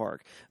Jurassic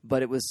Park,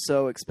 but it was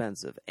so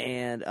expensive.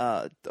 And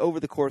over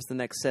the course of the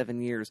next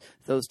 7 years,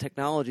 those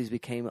technologies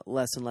became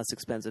less and less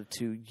expensive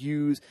to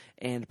use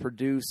and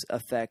produce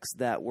effects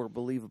that were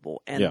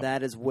believable. And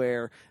that is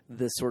where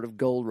this sort of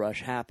gold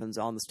rush happens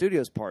on the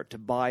studio's part, to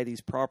buy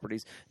these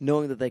properties,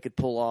 knowing that they could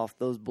pull off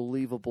those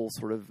believable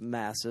sort of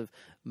massive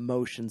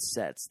motion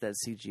sets that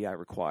CGI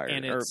require,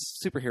 And or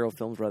it's- superhero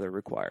films rather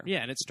require. Yeah,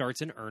 and it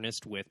starts in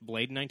earnest with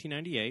Blade in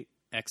 1998,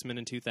 X-Men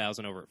in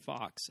 2000 over at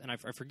Fox, and I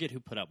forget who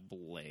put out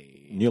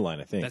Blade. New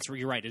Line, I think.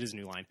 You're right. It is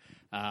New Line.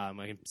 I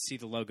can see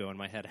the logo in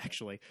my head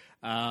actually.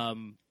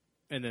 And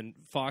then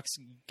Fox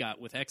got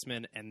with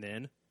X-Men, and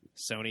then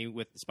Sony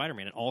with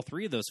Spider-Man. And all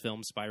three of those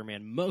films,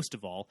 Spider-Man most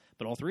of all,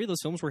 but all three of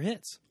those films were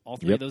hits. All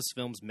three of those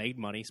films made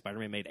money.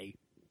 Spider-Man made a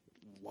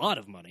lot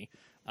of money.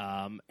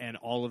 And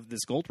all of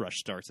this gold rush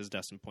starts, as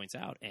Dustin points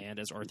out. And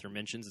as Arthur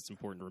mentions, it's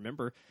important to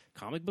remember,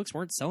 comic books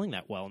weren't selling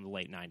that well in the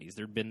late 90s.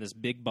 There'd been this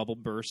big bubble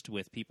burst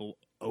with people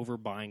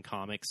overbuying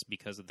comics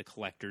because of the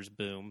collector's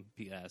boom,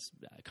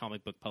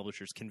 comic book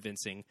publishers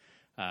convincing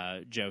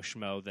Joe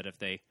Schmo that if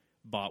they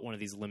bought one of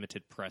these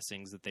limited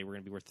pressings that they were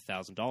going to be worth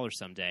 $1,000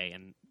 someday.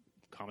 And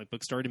comic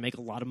books started to make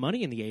a lot of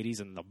money in the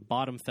 80s, and the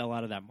bottom fell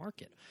out of that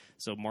market.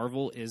 So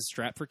Marvel is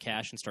strapped for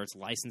cash and starts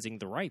licensing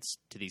the rights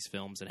to these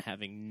films and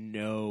having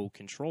no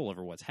control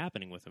over what's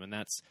happening with them. And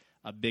that's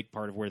a big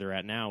part of where they're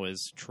at now,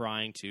 is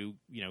trying to,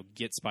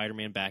 get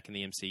Spider-Man back in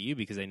the MCU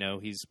because they know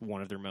he's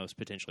one of their most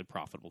potentially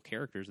profitable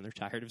characters, and they're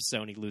tired of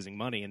Sony losing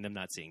money and them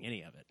not seeing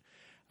any of it.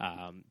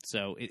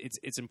 So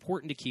it's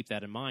important to keep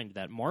that in mind,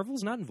 that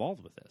Marvel's not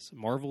involved with this.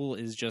 Marvel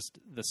is just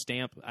the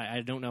stamp.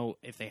 I don't know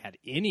if they had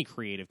any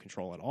creative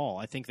control at all.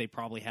 I think they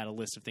probably had a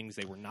list of things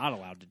they were not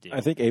allowed to do.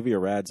 I think Avi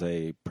Arad's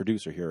a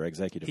producer here,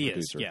 executive He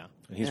producer. is, yeah.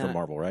 And he's from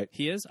Marvel, right?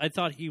 He is? I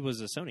thought he was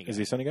a Sony guy. Is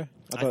he a Sony guy?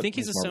 I think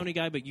he's a Marvel. Sony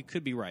guy, but you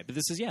could be right. But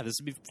this is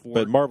before.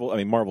 But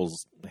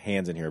Marvel's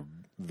hands in here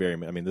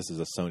this is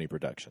a Sony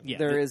production. Yeah.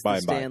 There is By the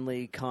and by.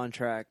 Stanley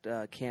contract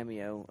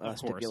cameo Of course.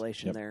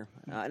 stipulation Yep. there,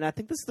 and I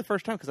think this is the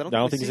first time because I I don't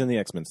think we've he's seen- in the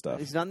X-Men stuff.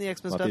 He's not in the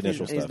X-Men Not the stuff.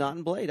 initial He's stuff. not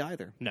in Blade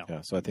either. No.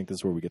 Yeah, so I think this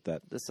is where we get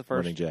that This is the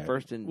running first, jack.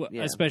 first and Well,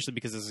 yeah. especially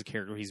because this is a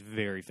character he's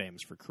very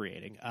famous for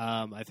creating.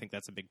 I think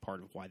that's a big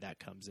part of why that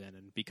comes in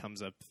and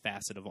becomes a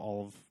facet of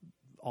all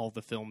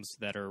the films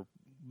that are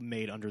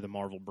made under the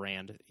Marvel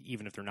brand,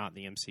 even if they're not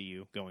in the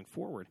MCU going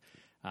forward.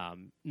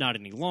 Not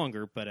any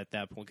longer, but at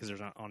that point, because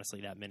there's not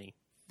honestly that many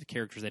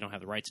characters they don't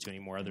have the rights to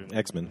anymore, other than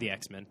X-Men. the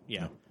X-Men.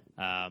 Yeah.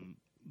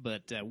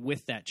 But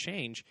with that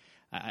change,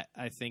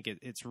 I think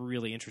it's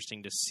really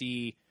interesting to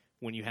see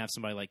when you have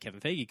somebody like Kevin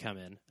Feige come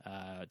in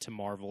to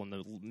Marvel in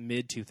the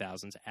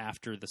mid-2000s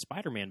after the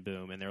Spider-Man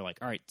boom, and they're like,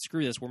 all right,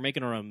 screw this, we're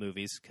making our own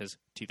movies, because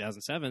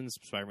 2007's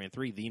Spider-Man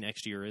 3, the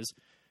next year is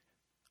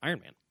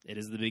Iron Man. It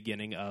is the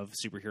beginning of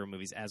superhero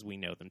movies as we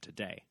know them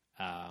today.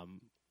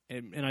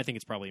 And I think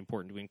it's probably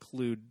important to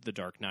include The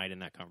Dark Knight in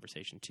that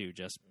conversation, too,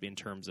 just in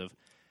terms of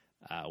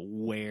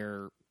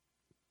where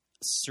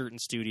certain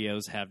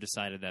studios have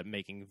decided that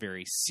making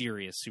very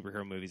serious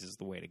superhero movies is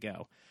the way to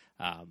go.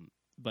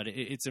 But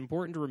it's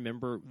important to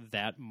remember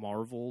that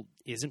Marvel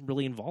isn't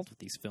really involved with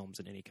these films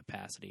in any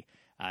capacity.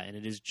 And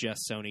it is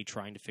just Sony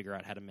trying to figure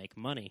out how to make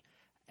money.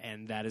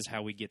 And that is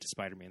how we get to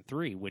Spider-Man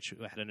 3, which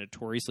had a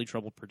notoriously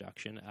troubled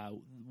production.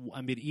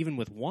 Even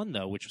with 1,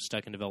 though, which was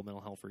stuck in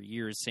developmental hell for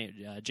years,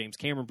 James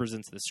Cameron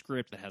presents the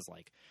script that has,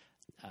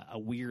 a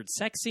weird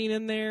sex scene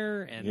in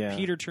there, and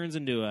Peter turns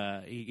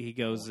into he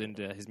goes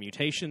into his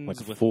mutations. Like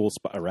a with full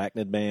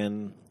arachnid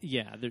man.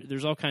 Yeah,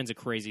 there's all kinds of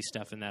crazy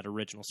stuff in that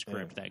original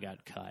script that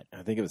got cut.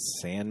 I think it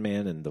was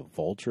Sandman and the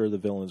Vulture are the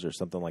villains or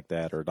something like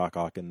that, or Doc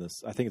Ock and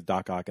this. I think it's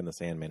Doc Ock and the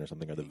Sandman or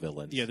something are the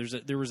villains. Yeah,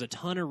 there was a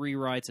ton of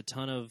rewrites, a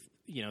ton of,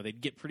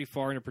 they'd get pretty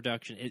far into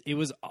production. It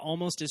was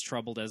almost as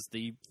troubled as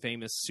the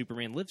famous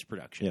Superman Lives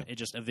production. Yeah. It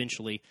just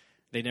eventually,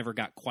 they never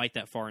got quite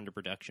that far into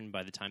production.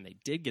 By the time they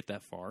did get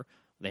that far,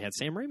 they had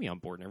Sam Raimi on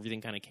board, and everything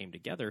kind of came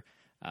together.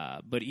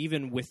 But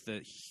even with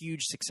the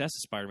huge success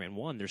of Spider-Man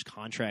 1, there's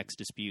contract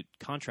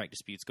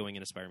disputes going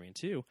into Spider-Man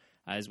 2.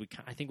 As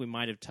I think we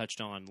might have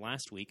touched on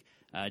last week,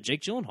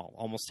 Jake Gyllenhaal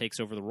almost takes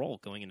over the role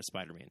going into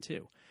Spider-Man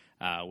 2,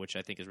 which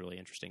I think is really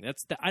interesting.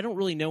 I don't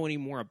really know any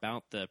more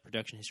about the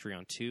production history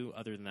on 2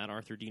 other than that.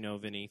 Arthur, do you know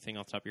of anything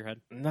off the top of your head?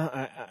 No,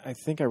 I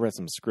think I read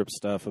some script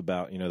stuff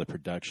about the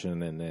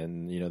production, and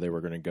then they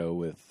were going to go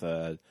with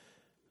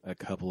a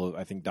couple of,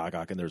 I think Doc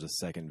Ock, and there's a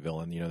second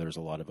villain. There's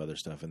a lot of other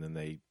stuff, and then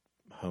they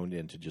honed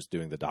into just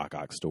doing the Doc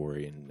Ock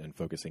story and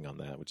focusing on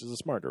that, which is a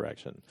smart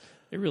direction.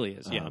 It really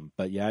is, yeah.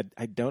 But yeah,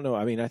 I don't know.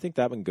 I mean, I think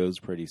that one goes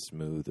pretty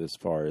smooth as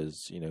far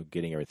as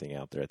getting everything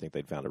out there. I think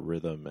they'd found a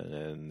rhythm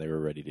and they were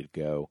ready to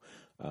go.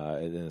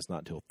 And then it's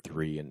not till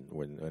 3 and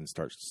when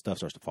stuff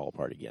starts to fall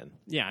apart again.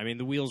 Yeah, I mean,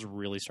 the wheels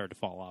really start to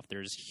fall off.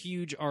 There's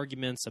huge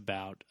arguments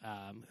about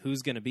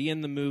who's going to be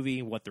in the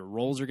movie, what their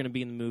roles are going to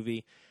be in the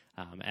movie.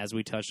 As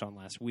we touched on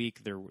last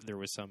week, there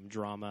was some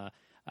drama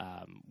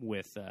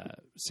with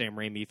Sam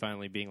Raimi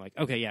finally being like,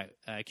 okay, yeah,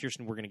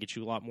 Kirsten, we're going to get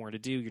you a lot more to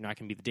do. You're not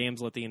going to be the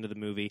damsel at the end of the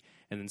movie.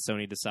 And then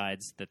Sony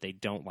decides that they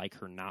don't like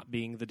her not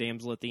being the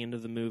damsel at the end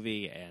of the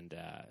movie. And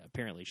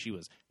apparently she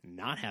was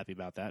not happy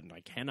about that. And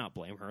I cannot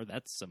blame her.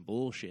 That's some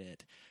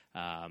bullshit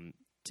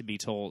to be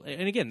told.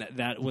 And again,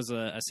 that was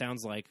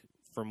sounds like,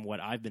 from what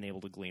I've been able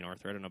to glean,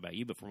 Arthur, I don't know about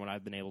you, but from what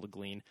I've been able to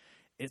glean,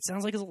 it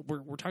sounds like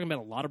we're talking about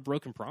a lot of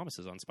broken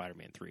promises on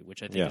Spider-Man 3,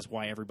 which I think is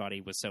why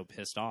everybody was so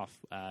pissed off.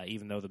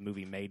 Even though the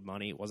movie made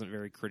money, it wasn't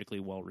very critically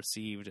well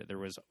received. There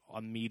was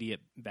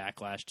immediate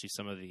backlash to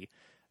some of the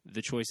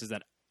choices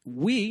that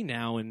we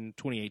now in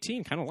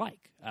 2018 kind of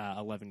like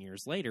 11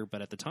 years later,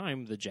 but at the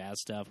time the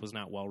jazz stuff was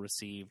not well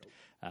received.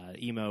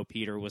 Emo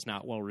Peter was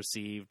not well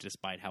received,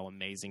 despite how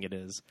amazing it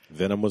is.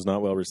 Venom was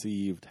not well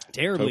received.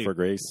 Terribly. Topher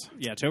Grace.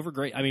 Yeah, Topher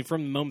Grace. I mean,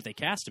 from the moment they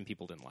cast him,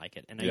 people didn't like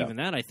it, and even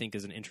that I think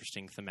is an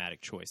interesting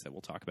thematic choice that we'll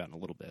talk about in a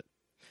little bit.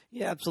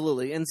 Yeah,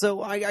 absolutely. And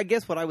so I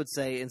guess what I would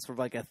say in sort of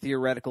like a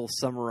theoretical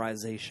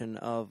summarization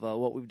of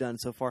what we've done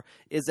so far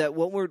is that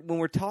when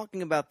we're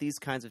talking about these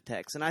kinds of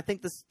texts, and I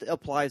think this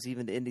applies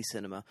even to indie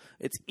cinema,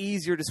 it's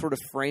easier to sort of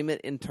frame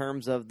it in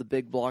terms of the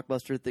big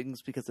blockbuster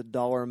things because the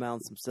dollar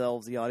amounts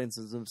themselves, the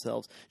audiences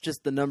themselves,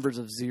 just the numbers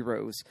of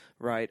zeros,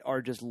 right,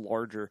 are just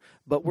larger.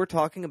 But we're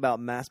talking about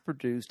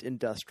mass-produced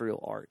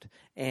industrial art,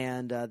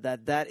 and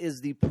that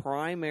is the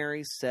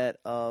primary set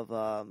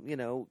of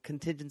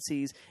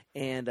contingencies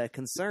and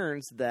concerns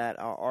that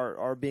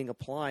are being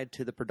applied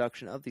to the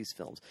production of these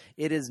films.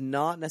 It is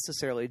not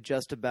necessarily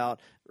just about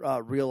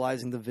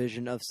realizing the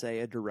vision of, say,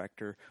 a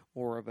director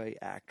or of a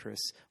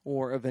actress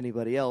or of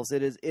anybody else.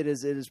 It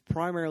is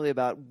primarily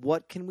about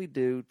what can we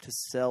do to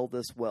sell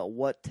this well,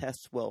 what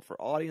tests well for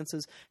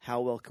audiences,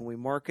 how well can we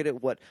market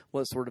it, what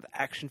sort of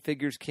action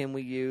figures can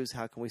we use,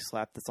 how can we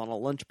slap this on a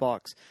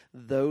lunchbox,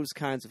 those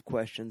kinds of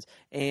questions,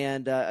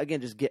 and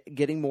again, just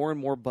getting more and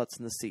more butts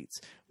in the seats.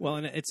 Well,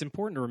 and it's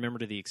important to remember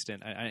to the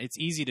extent, it's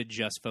easy to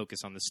just focus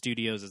on the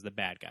studios as the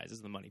bad guys,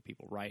 as the money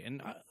people, right?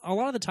 And a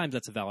lot of the times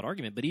that's a valid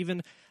argument, but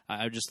even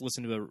I just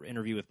listened to an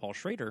interview with Paul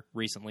Schrader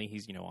recently.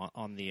 He's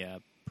on the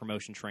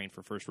promotion train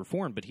for First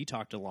Reformed, but he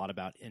talked a lot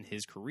about in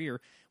his career,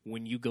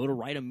 when you go to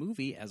write a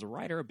movie as a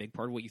writer, a big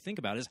part of what you think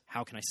about is,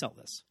 how can I sell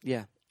this?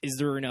 Yeah. Is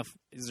there enough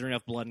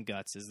blood and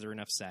guts? Is there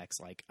enough sex?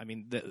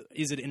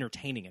 Is it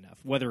entertaining enough?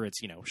 Whether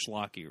it's,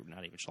 schlocky, or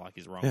not even schlocky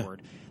is the wrong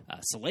word,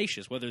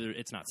 salacious, whether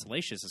it's not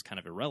salacious is kind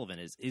of irrelevant.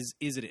 Is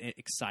it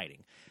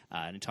exciting?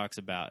 And it talks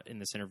about, in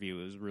this interview,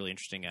 it was really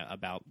interesting,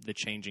 about the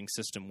changing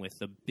system with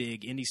the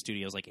big indie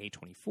studios like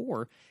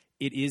A24.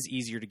 It is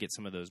easier to get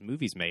some of those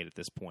movies made at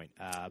this point.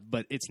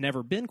 But it's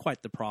never been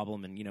quite the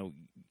problem. And,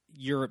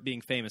 Europe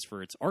being famous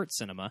for its art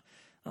cinema,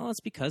 well,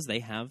 it's because they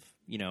have,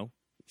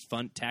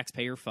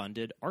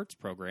 taxpayer-funded arts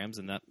programs,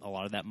 and that a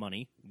lot of that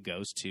money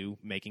goes to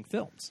making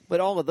films. But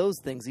all of those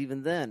things,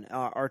 even then,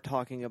 are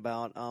talking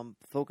about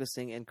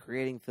focusing and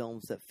creating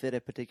films that fit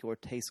a particular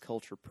taste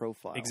culture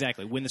profile.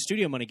 Exactly. When the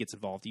studio money gets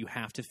involved, you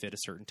have to fit a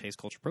certain taste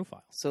culture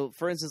profile. So,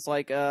 for instance,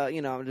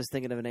 I'm just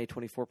thinking of an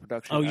A24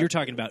 production. Oh, you're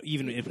talking about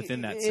even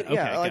within that. Okay,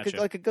 yeah, gotcha.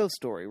 like a Ghost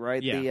Story,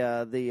 right?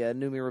 Yeah. The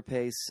Noomi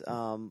Rapace,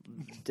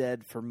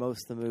 dead for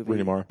most of the movie.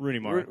 Rooney Mara.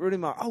 Rooney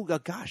Mara. Oh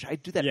gosh, I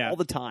do that all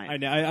the time. I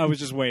know. I was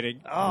just waiting.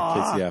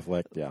 Casey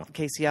Affleck, yeah.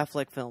 Casey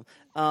Affleck film.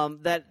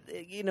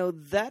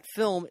 That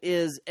film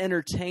is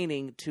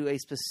entertaining to a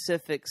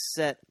specific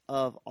set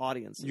of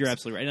audiences. You're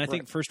absolutely right. And I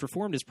think First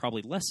Reformed is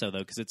probably less so, though,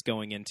 because it's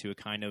going into a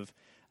kind of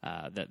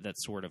that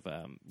sort of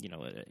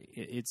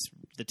it's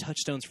the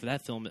touchstones for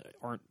that film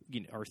are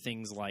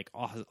things like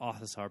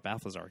Ahasar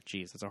Balthazar.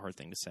 Jeez, that's a hard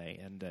thing to say,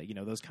 and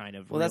those kind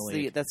of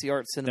that's the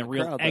art cinema that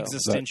real crowd,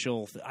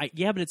 existential. But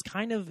it's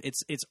kind of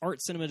it's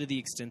art cinema to the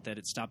extent that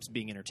it stops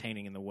being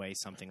entertaining in the way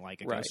something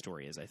like a Ghost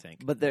Story is, I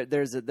think. But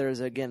there's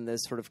again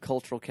this sort of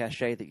cultural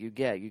cachet that you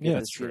get. You get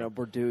this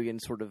Bourdieuian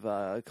sort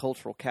of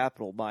cultural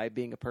capital by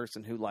being a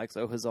person who likes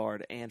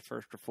Ohazard and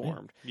First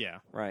Reformed. Yeah,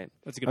 right.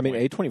 That's a good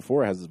point.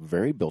 A24 has a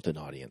very built-in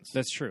audience.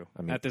 That's true.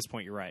 At this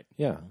point, you're right.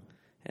 Yeah.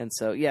 And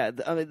so,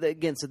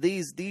 again, so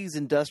these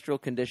industrial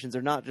conditions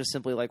are not just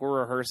simply like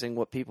we're rehearsing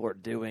what people are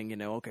doing.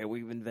 Okay,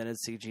 we've invented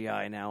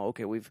CGI now.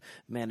 Okay, we've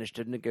managed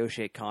to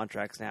negotiate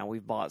contracts now.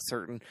 We've bought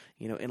certain,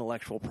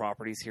 intellectual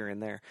properties here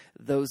and there.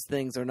 Those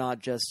things are not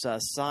just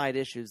side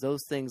issues.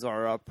 Those things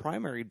are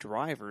primary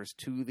drivers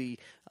to the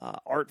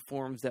art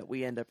forms that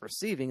we end up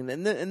receiving.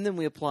 And then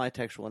we apply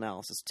textual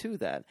analysis to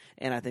that.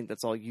 And I think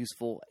that's all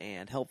useful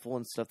and helpful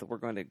and stuff that we're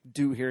going to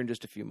do here in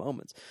just a few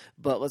moments.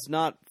 But let's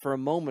not for a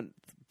moment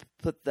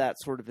put that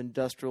sort of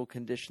industrial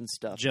condition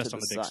stuff just to on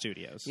the side. big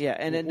studios, yeah,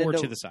 and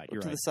to the side.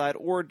 You're to right. the side,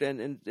 or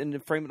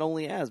and frame it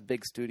only as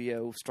big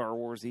studio, Star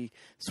Warsy,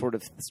 sort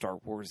of Star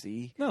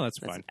Warsy. No,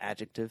 that's an fine.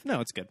 adjective.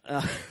 No, it's good.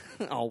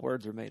 All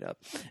words are made up.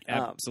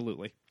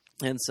 Absolutely.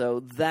 And so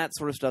that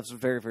sort of stuff is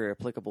very, very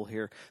applicable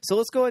here. So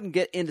let's go ahead and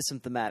get into some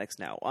thematics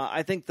now.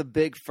 I think the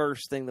big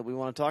first thing that we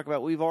want to talk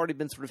about, we've already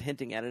been sort of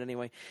hinting at it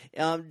anyway,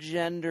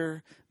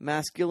 gender,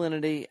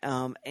 masculinity,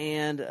 and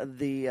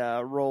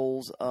the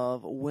roles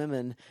of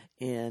women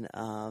in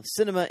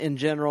cinema in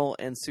general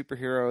and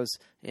superheroes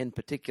in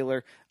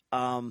particular.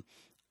 I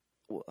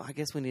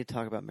guess we need to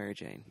talk about Mary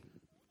Jane.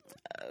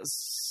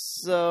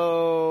 So,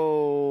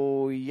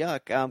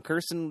 yuck.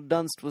 Kirsten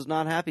Dunst was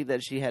not happy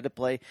that she had to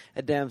play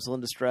a damsel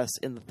in distress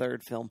in the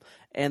third film.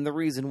 And the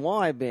reason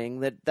why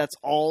being that that's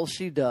all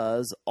she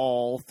does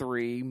all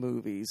 3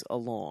 movies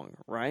along,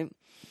 right?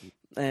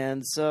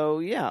 And so,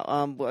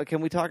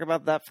 can we talk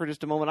about that for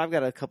just a moment? I've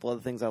got a couple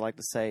other things I'd like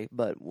to say,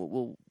 but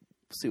we'll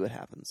see what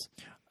happens.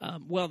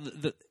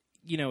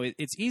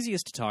 It's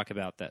easiest to talk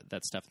about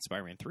that stuff in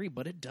Spider-Man 3,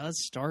 but it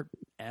does start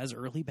as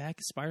early back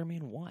as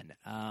Spider-Man 1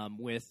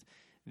 with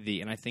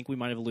and I think we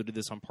might have alluded to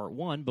this on part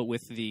 1, but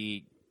with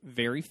the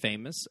very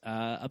famous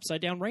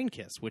Upside Down Rain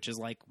Kiss, which is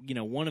like,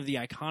 one of the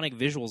iconic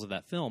visuals of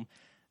that film.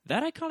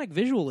 That iconic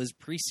visual is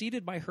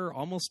preceded by her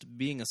almost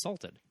being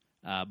assaulted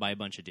by a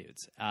bunch of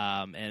dudes,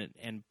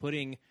 and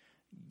putting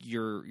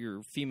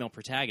your female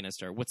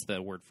protagonist, or what's the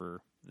word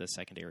for the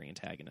secondary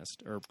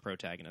antagonist or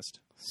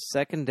protagonist?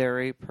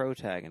 Secondary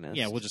protagonist.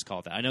 Yeah, we'll just call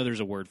it that. I know there's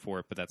a word for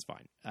it, but that's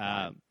fine.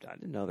 I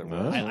didn't know there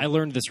was. I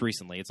learned this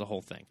recently. It's a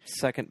whole thing.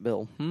 Second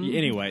bill.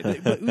 Anyway,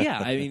 but yeah,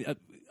 I mean,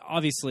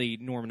 obviously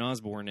Norman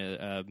Osborn,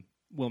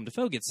 Willem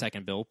Dafoe gets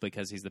second bill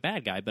because he's the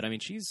bad guy, but I mean,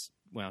 she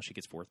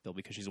gets fourth bill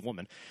because she's a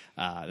woman.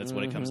 That's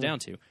what it comes down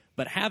to.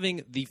 But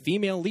having the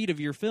female lead of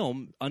your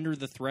film under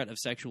the threat of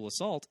sexual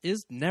assault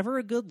is never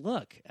a good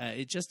look.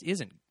 It just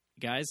isn't,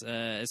 guys,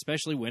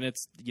 especially when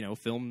it's,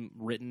 film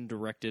written,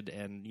 directed,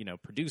 and,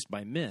 produced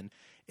by men.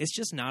 It's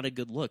just not a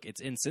good look.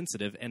 It's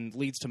insensitive and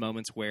leads to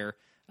moments where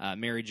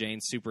Mary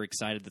Jane's super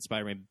excited that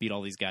Spider-Man beat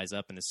all these guys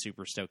up and is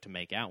super stoked to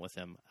make out with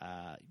him.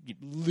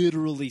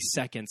 Literally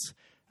seconds,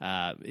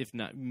 if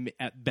not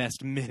at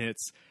best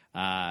minutes,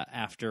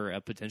 after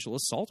a potential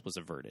assault was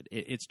averted.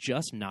 It's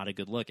just not a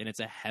good look, and it's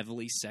a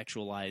heavily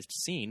sexualized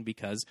scene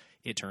because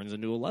it turns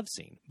into a love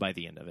scene by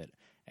the end of it.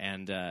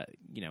 And,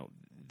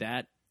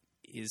 that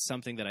is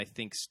something that I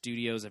think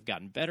studios have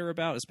gotten better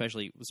about,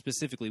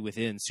 specifically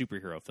within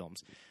superhero films,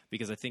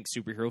 because I think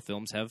superhero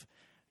films have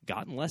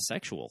gotten less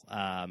sexual.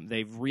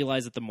 They've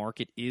realized that the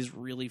market is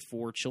really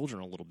for children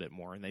a little bit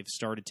more, and they've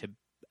started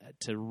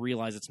to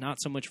realize it's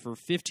not so much for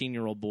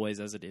 15-year-old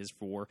boys as it is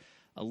for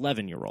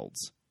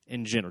 11-year-olds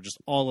in general, just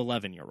all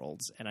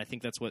 11-year-olds. And I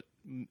think that's what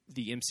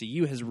the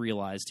MCU has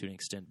realized to an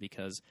extent,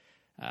 because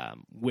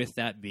with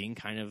that being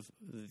kind of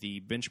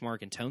the benchmark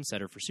and tone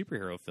setter for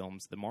superhero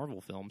films, the Marvel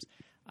films,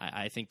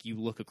 I think you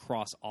look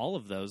across all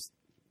of those,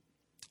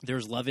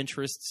 there's love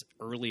interests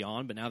early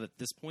on, but now at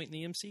this point in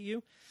the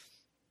MCU,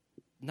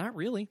 not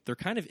really. They're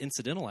kind of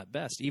incidental at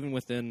best, even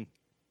within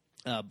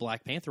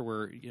Black Panther,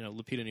 where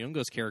Lupita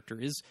Nyong'o's character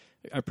is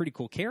a pretty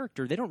cool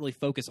character. They don't really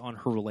focus on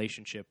her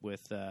relationship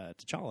with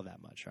T'Challa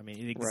that much. I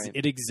mean,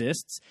 it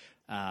exists.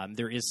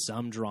 There is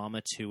some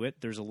drama to it.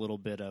 There's a little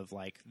bit of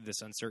like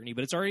this uncertainty,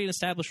 but it's already an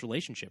established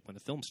relationship when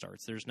the film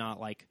starts. There's not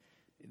like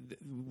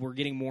we're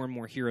getting more and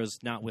more heroes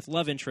not with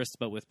love interests,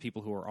 but with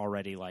people who are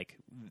already like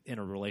in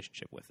a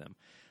relationship with them.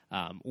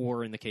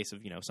 Or in the case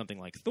of something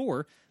like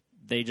Thor,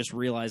 they just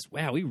realized,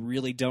 wow, we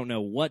really don't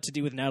know what to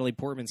do with Natalie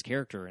Portman's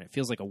character, and it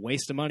feels like a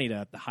waste of money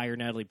to hire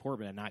Natalie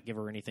Portman and not give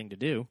her anything to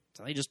do.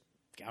 So they just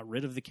got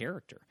rid of the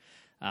character.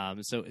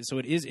 So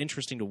it is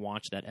interesting to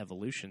watch that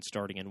evolution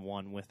starting in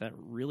 1 with that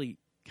really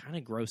kind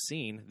of gross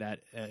scene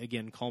that,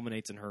 again,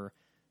 culminates in her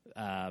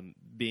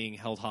being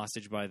held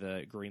hostage by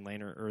the Green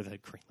Lantern, or the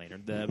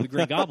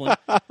Green Goblin,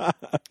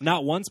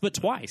 not once but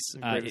twice.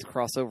 Greatest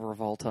crossover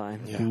of all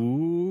time. Yeah.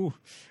 Ooh.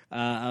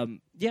 I'm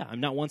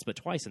not once but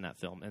twice in that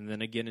film, and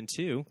then again in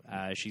 2,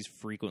 she's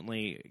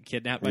frequently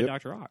kidnapped by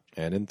Dr. Ock,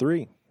 and in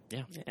 3.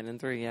 Yeah, and in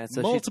 3, yeah,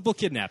 so multiple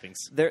kidnappings.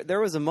 There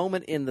was a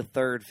moment in the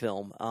third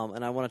film,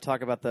 and I want to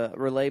talk about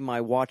relay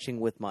my watching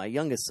with my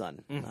youngest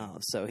son.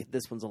 So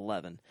this one's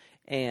 11,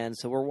 and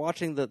so we're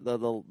watching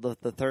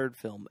the third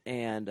film,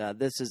 and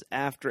this is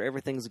after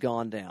everything's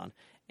gone down,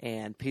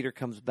 and Peter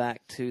comes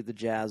back to the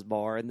jazz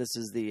bar, and this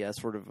is the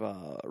sort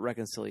of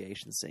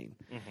reconciliation scene,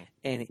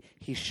 and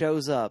he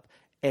shows up,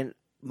 and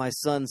my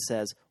son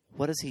says,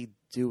 "What is he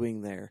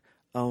doing there?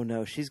 Oh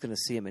no, she's going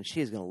to see him, and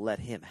she is going to let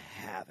him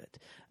have it."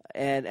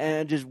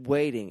 And just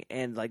waiting,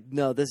 and like,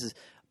 no, this is,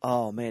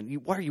 oh man,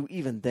 why are you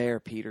even there,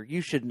 Peter?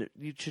 You shouldn't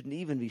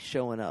even be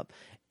showing up.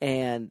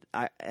 And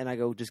I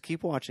go, just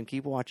keep watching.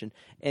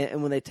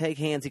 And when they take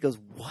hands, he goes,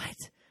 what?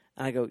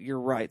 And I go,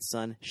 you're right,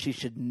 son. She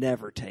should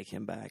never take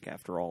him back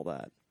after all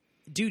that.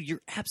 Dude,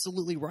 you're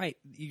absolutely right.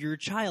 Your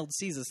child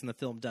sees this and the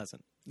film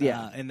doesn't.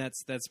 Yeah, and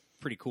that's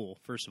pretty cool.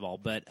 First of all,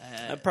 but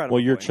I'm proud of well,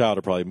 your boy.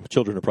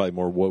 children are probably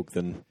more woke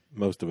than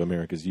most of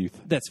America's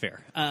youth. That's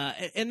fair,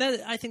 and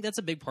I think that's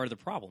a big part of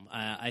the problem.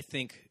 I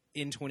think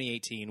in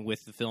 2018,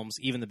 with the films,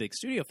 even the big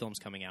studio films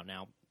coming out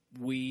now,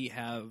 we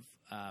have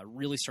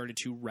really started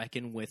to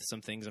reckon with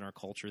some things in our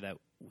culture that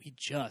we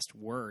just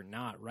were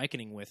not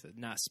reckoning with,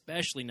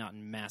 especially not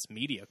in mass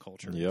media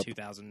culture in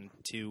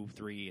 2002,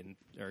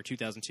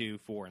 2002,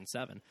 4, and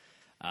 7.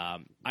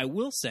 I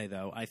will say,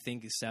 though, I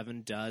think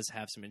 7 does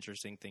have some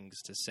interesting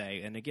things to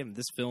say. And again,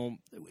 this film,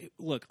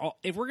 look,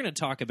 if we're going to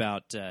talk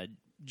about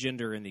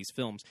gender in these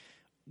films,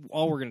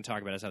 all we're going to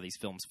talk about is how these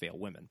films fail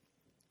women.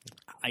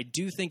 I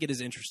do think it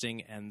is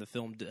interesting, and the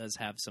film does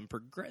have some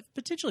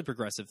potentially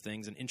progressive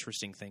things and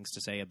interesting things to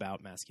say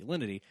about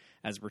masculinity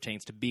as it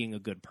pertains to being a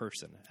good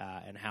person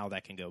and how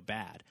that can go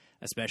bad,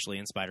 especially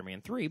in Spider-Man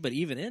 3, but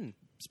even in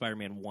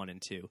Spider-Man 1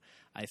 and 2.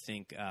 I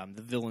think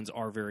the villains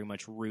are very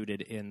much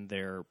rooted in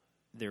their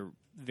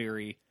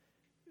very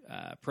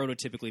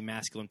prototypically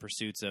masculine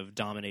pursuits of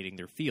dominating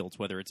their fields,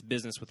 whether it's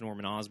business with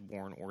Norman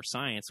Osborn or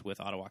science with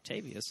Otto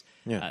Octavius.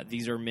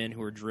 These are men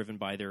who are driven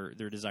by their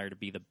desire to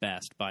be the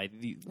best.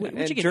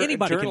 Which again,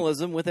 anybody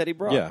journalism with Eddie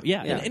Brock.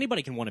 Yeah, and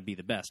anybody can want to be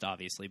the best,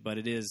 obviously, but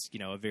it is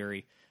a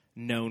very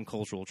known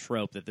cultural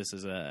trope that this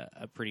is a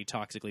pretty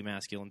toxically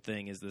masculine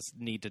thing, is this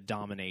need to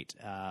dominate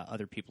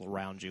other people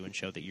around you and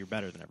show that you're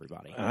better than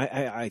everybody.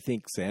 I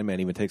think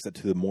Sandman even takes that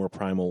to the more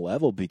primal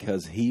level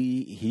because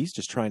he's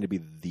just trying to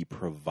be the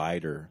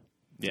provider,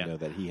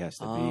 that he has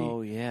to be.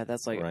 Oh, yeah,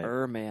 that's like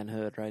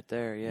manhood right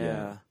there,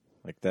 yeah.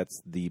 Like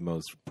that's the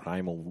most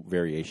primal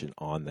variation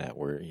on that,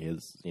 where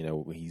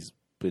he's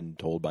been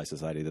told by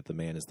society that the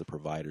man is the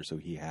provider, so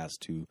he has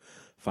to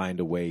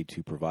find a way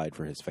to provide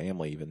for his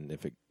family, even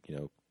if it,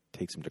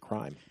 takes him to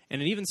crime.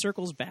 And it even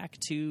circles back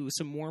to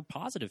some more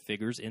positive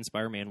figures in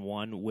Spider-Man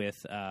 1 with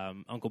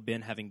Uncle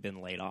Ben having been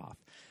laid off.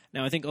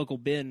 Now, I think Uncle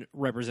Ben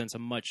represents a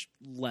much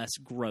less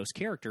gross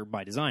character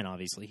by design,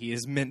 obviously. He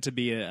is meant to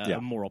be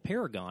a moral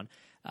paragon,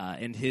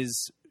 and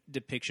his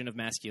depiction of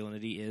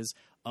masculinity is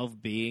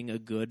of being a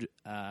good,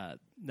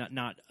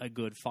 not a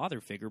good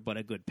father figure, but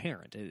a good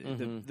parent.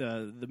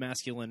 The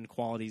masculine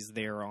qualities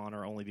thereon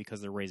are only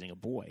because they're raising a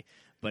boy,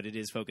 but it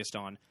is focused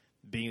on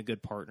being a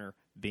good partner,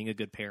 being a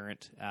good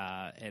parent,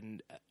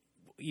 and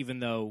even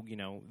though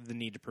the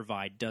need to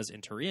provide does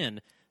enter in,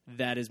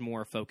 that is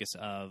more a focus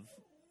of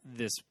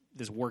this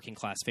working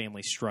class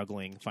family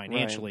struggling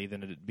financially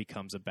than it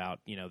becomes about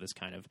this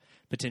kind of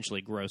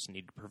potentially gross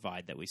need to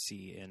provide that we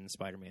see in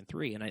Spider-Man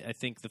 3. And I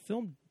think the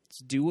films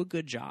do a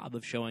good job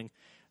of showing,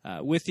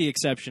 with the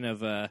exception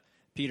of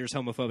Peter's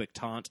homophobic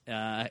taunt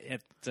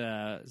at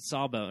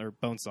Sawbone or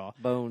Bonesaw.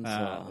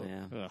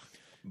 Bonesaw,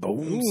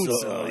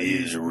 Bonesaw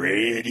is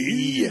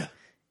ready.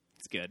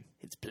 It's good.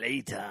 It's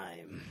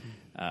playtime.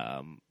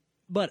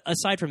 But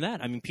aside from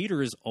that, I mean,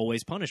 Peter is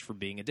always punished for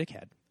being a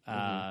dickhead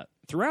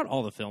throughout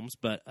all the films,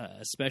 but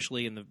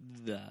especially in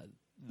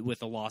with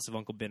the loss of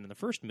Uncle Ben in the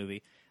first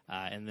movie,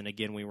 and then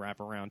again we wrap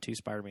around to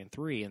Spider-Man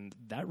 3, and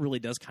that really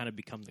does kind of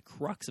become the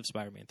crux of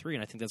Spider-Man 3,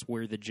 and I think that's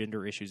where the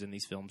gender issues in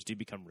these films do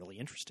become really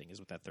interesting, is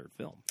with that third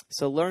film.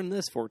 So learn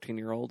this,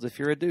 14-year-olds. If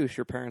you're a douche,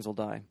 your parents will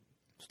die.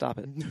 Stop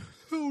it.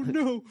 Oh,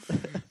 no.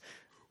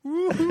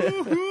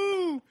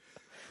 Oh,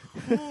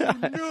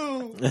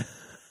 no.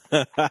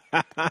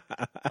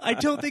 I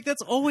don't think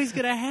that's always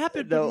going to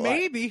happen, but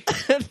maybe.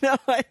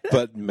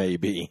 But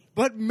maybe.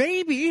 But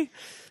maybe.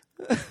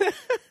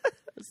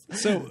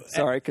 So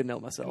sorry, I couldn't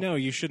help myself. No,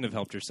 you shouldn't have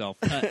helped yourself.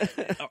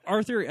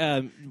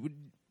 Arthur,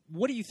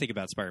 what do you think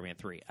about Spider-Man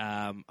 3?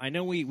 I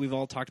know we've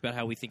all talked about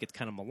how we think it's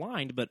kind of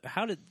maligned, but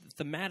how did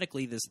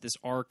thematically this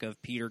arc of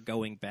Peter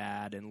going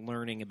bad and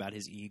learning about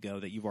his ego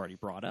that you've already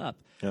brought up,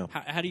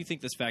 how do you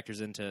think this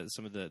factors into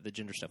some of the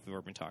gender stuff we've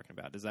already been talking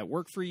about? Does that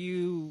work for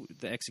you,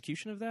 the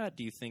execution of that?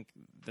 Do you think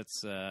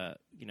that's, do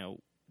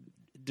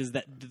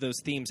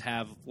those themes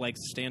have legs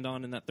to stand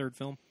on in that third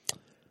film?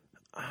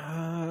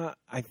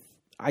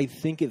 I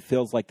think it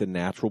feels like the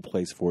natural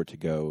place for it to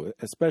go,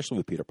 especially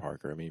with Peter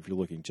Parker. I mean, if you're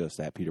looking just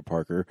at Peter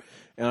Parker,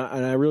 and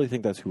I really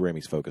think that's who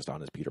Raimi's focused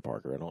on, is Peter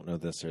Parker. I don't know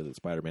necessarily that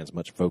Spider-Man's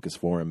much focus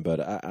for him, but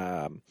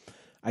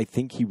I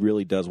think he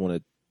really does want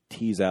to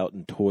tease out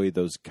and toy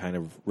those kind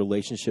of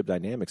relationship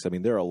dynamics. I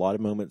mean, there are a lot of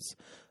moments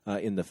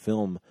in the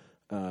film,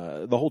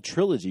 the whole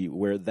trilogy,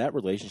 where that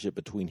relationship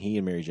between he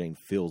and Mary Jane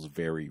feels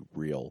very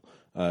real.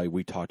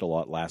 We talked a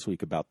lot last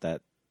week about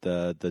that,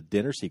 the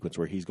dinner sequence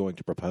where he's going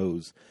to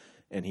propose,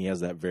 and he has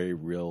that very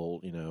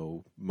real,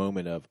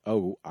 moment of,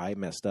 oh, I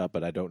messed up,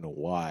 but I don't know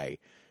why.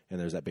 And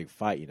there's that big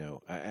fight,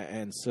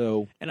 and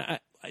so. And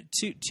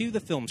to the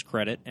film's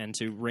credit, and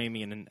to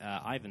Raimi and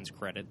Ivan's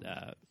credit,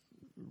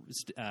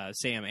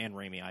 Sam and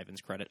Raimi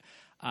Ivan's credit,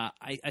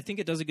 I think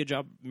it does a good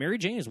job. Mary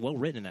Jane is well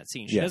written in that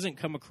scene. She doesn't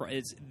come across.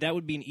 That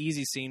would be an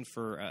easy scene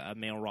for a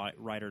male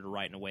writer to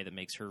write in a way that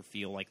makes her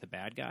feel like the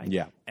bad guy.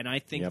 Yeah, and I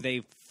think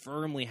they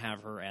firmly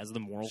have her as the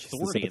moral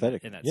authority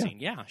in that scene.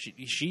 Yeah,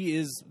 she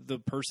is the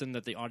person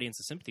that the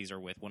audience's sympathies are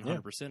with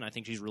 100%. I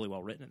think she's really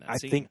well written in that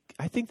scene.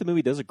 I think the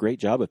movie does a great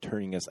job of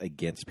turning us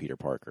against Peter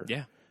Parker.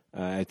 Yeah,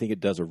 I think it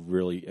does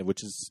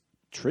which is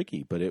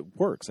tricky, but it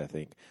works, I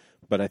think.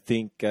 But I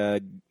think,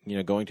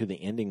 going to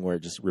the ending where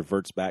it just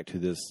reverts back to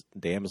this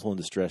damsel in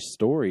distress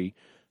story,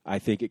 I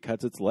think it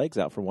cuts its legs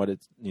out from what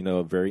it's,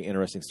 a very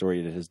interesting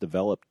story that has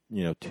developed,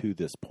 to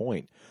this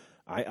point.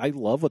 I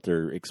love what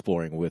they're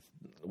exploring with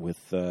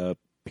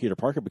Peter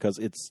Parker, because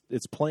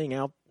it's playing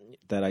out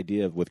that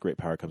idea of with great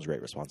power comes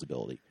great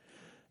responsibility.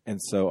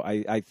 And so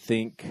I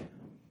think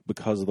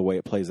because of the way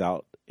it plays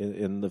out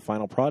in the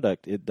final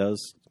product, it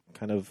does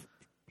kind of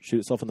shoot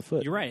itself in the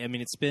foot. You're right. I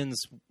mean, it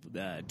spends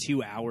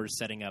 2 hours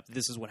setting up.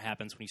 This is what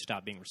happens when you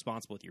stop being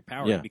responsible with your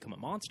power Yeah. and become a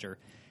monster.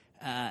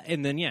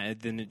 And then,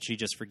 then she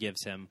just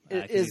forgives him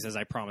because he says,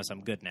 "I promise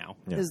I'm good now."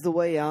 Yeah. Is the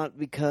way out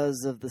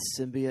because of the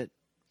symbiote?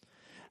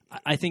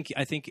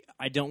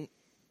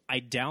 I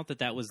doubt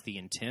that was the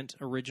intent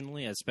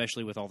originally,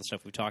 especially with all the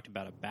stuff we talked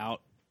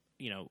about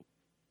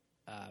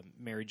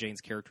Mary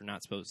Jane's character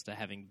not supposed to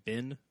having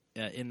been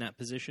in that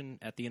position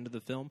at the end of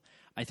the film.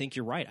 I think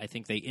you're right. I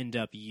think they end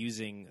up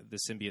using the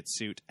symbiote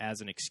suit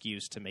as an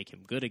excuse to make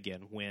him good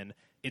again when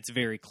it's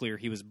very clear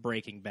he was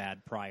Breaking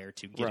Bad prior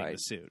to getting the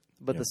suit.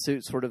 But the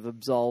suit sort of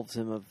absolves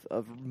him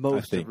of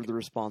most of the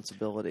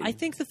responsibility. I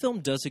think the film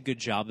does a good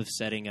job of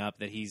setting up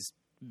that he's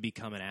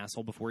become an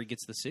asshole before he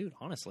gets the suit,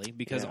 honestly,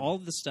 because all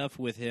of the stuff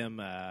with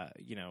him,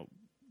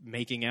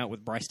 making out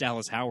with Bryce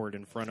Dallas Howard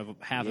in front of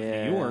half of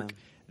New York,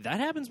 that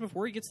happens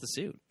before he gets the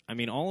suit. I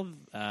mean,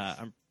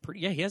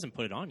 he hasn't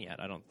put it on yet,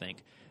 I don't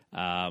think.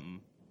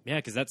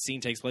 Because that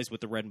scene takes place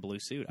with the red and blue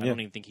suit. I don't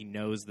even think he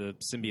knows the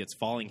symbiote's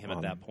following him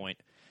at that point.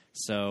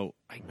 So,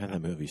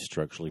 that movie's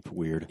structurally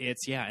weird.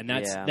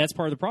 That's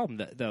part of the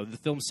problem. Though the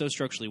film's so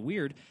structurally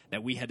weird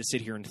that we had to sit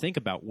here and think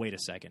about. Wait a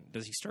second,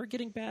 does he start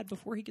getting bad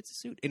before he gets a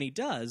suit? And he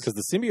does, Because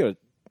the symbiote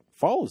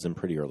follows him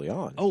pretty early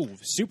on. Oh,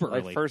 super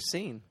like early. first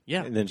scene.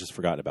 Yeah. And then just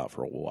forgotten about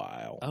for a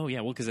while. Oh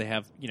yeah, well because they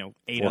have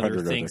 8 400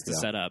 other things other- to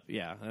set up.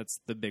 Yeah, that's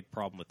the big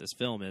problem with this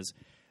film is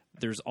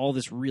there's all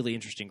this really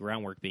interesting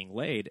groundwork being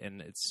laid, and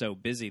it's so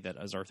busy that,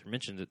 as Arthur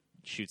mentioned, it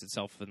shoots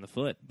itself in the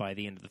foot by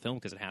the end of the film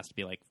because it has to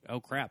be like, oh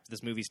crap,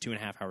 this movie's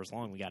 2.5 hours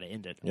long. We got to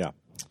end it. Yeah.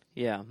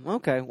 Yeah.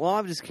 Okay. Well,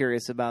 I'm just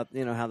curious about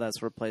how that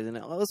sort of plays in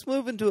it. Let's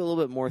move into a little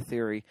bit more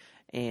theory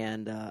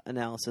and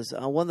analysis.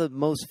 One of the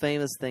most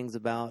famous things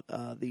about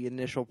the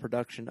initial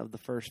production of the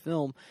first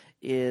film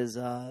is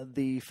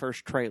the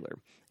first trailer,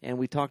 and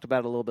we talked about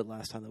it a little bit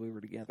last time that we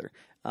were together.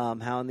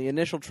 How in the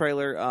initial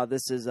trailer,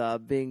 this is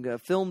being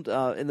filmed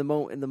in the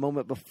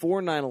moment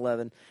before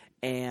 9/11.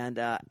 And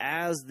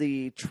as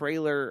the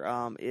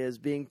trailer is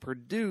being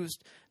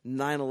produced,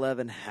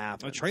 9/11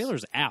 happens. The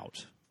trailer's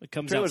out. It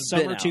comes Trailer's out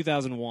been summer out.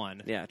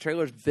 2001. Yeah,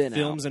 trailer's been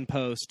Films out. and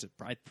post.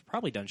 I'd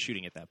probably done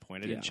shooting at that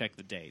point. I didn't check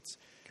the dates.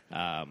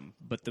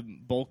 But the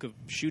bulk of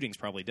shooting's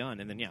probably done.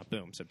 And then,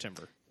 boom,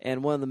 September.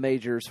 And one of the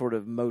major sort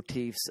of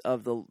motifs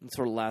of the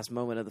sort of last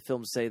moment of the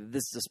film to say that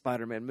this is a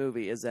Spider-Man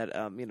movie is that,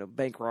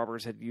 bank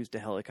robbers had used a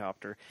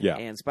helicopter. Yeah.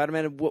 And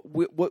Spider-Man had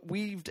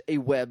weaved a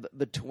web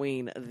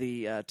between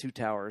the two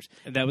towers.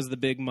 And that was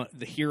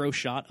the hero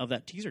shot of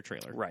that teaser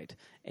trailer. Right.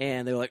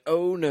 And they were like,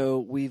 oh, no,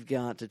 we've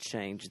got to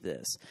change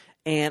this.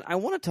 And I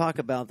want to talk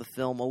about the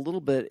film a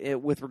little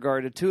bit with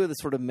regard to two of the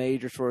sort of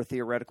major sort of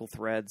theoretical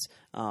threads,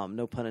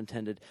 no pun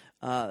intended,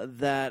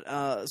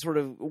 that sort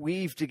of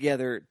weave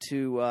together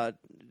to,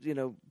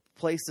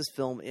 place this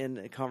film in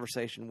a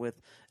conversation with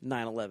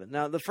 9/11.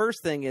 Now, the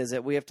first thing is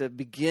that we have to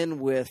begin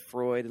with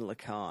Freud and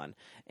Lacan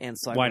and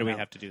psychoanalysis. Why do we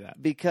have to do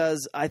that?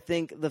 Because I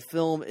think the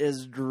film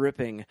is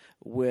dripping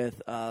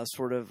with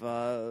sort of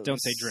Don't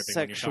say dripping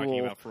when you're sexual, talking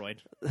about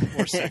Freud.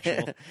 Or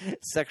sexual.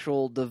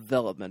 sexual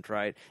development,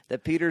 right?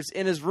 That Peter's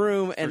in his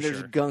room and there's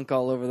sure. gunk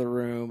all over the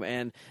room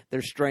and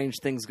there's strange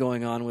things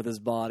going on with his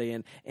body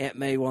and Aunt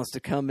May wants to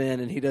come in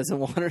and he doesn't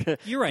want her to.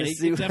 You're right. to It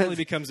see definitely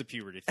becomes a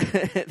puberty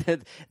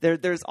thing.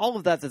 there's all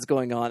of that's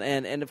going on,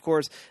 and of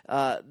course,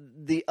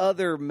 the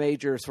other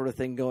major sort of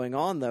thing going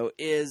on though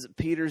is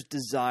Peter's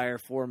desire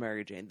for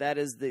Mary Jane. That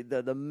is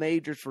the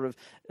major sort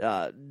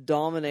of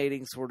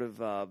dominating sort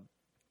of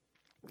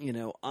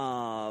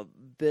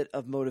bit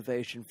of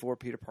motivation for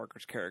Peter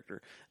Parker's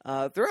character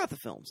throughout the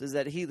films is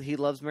that he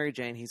loves Mary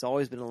Jane. He's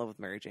always been in love with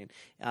Mary Jane.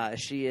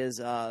 She is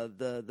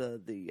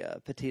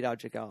the petite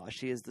object.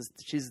 She's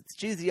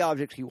the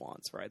object he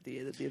wants, right?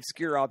 The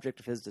obscure object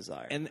of his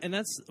desire. And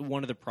that's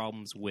one of the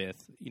problems with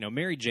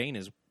Mary Jane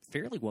is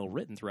fairly well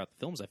written throughout the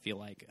films, I feel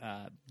like,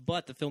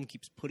 but the film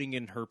keeps putting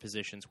in her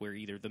positions where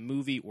either the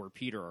movie or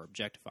Peter are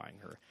objectifying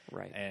her,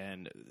 Right.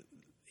 And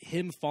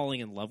him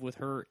falling in love with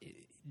her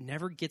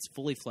never gets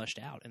fully fleshed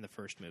out in the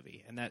first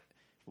movie, and that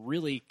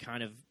really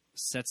kind of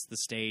sets the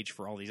stage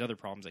for all these other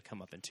problems that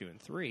come up in 2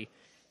 and 3.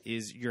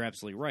 Is you're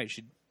absolutely right.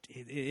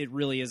 It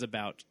really is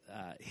about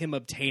him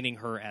obtaining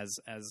her as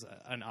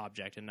an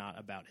object and not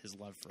about his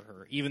love for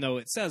her. Even though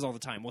it says all the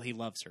time, well, he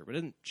loves her, but it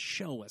doesn't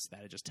show us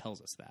that. It just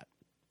tells us that.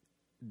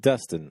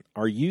 Dustin,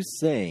 are you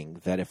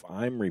saying that if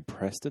I'm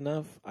repressed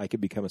enough, I could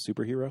become a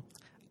superhero?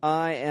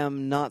 I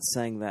am not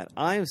saying that.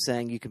 I am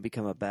saying you can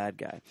become a bad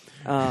guy.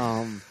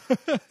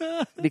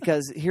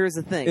 Because here's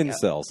the thing.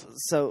 Incels.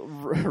 So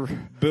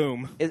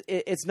Boom.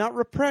 it's not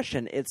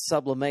repression, it's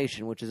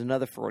sublimation, which is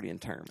another Freudian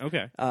term.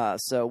 Okay.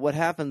 So what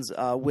happens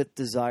with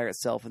desire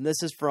itself, and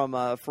this is from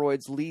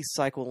Freud's least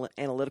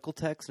psychoanalytical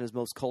text and his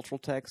most cultural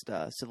text,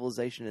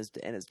 Civilization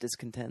and Its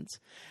Discontents,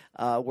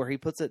 where he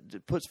puts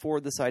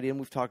forward this idea, and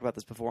we've talked about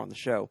this before on the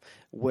show,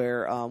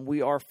 where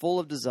we are full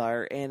of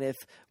desire, and if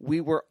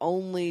we were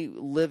only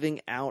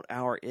living out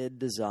our id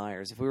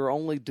desires, if we were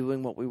only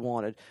doing what we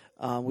wanted,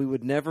 we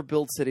would never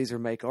build cities or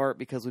make art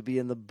because we'd be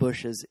in the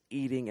bushes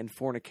eating and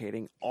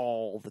fornicating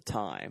all the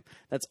time.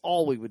 That's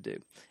all we would do.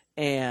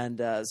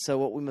 And so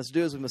what we must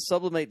do is we must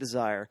sublimate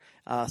desire,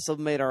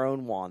 sublimate our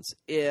own wants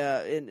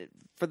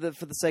for the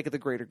sake of the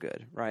greater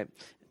good, right?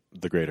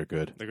 The greater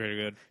good. The greater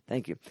good.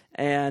 Thank you.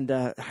 And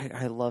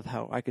I love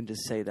how I can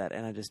just say that,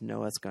 and I just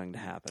know that's going to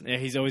happen. Yeah,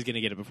 he's always going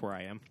to get it before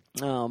I am.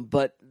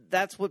 But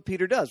that's what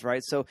Peter does,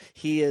 right? So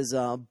he is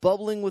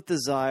bubbling with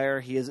desire.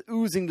 He is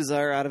oozing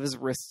desire out of his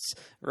wrists,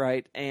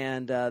 right?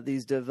 And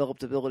these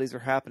developed abilities are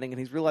happening, and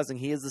he's realizing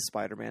he is the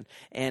Spider-Man.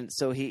 And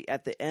so he,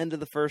 at the end of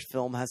the first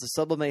film, has to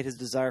sublimate his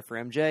desire for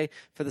MJ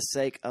for the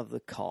sake of the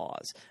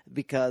cause,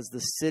 because the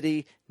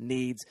city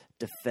needs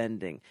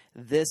defending.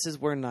 This is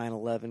where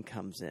 9/11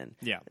 comes in.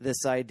 Yeah.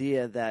 This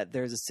idea that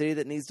there's a city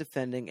that needs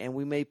defending, and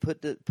we may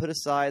put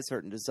aside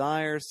certain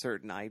desires,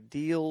 certain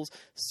ideals,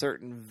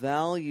 certain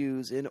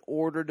values in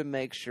order to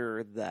make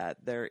sure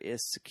that there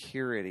is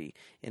security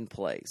in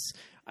place.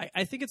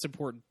 I think it's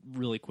important,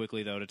 really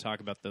quickly though, to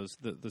talk about those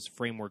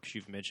frameworks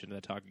you've mentioned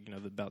that talk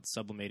about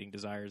sublimating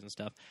desires and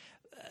stuff,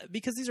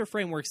 because these are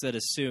frameworks that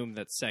assume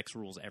that sex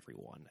rules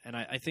everyone, and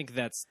I think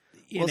that's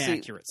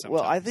inaccurate. Sometimes.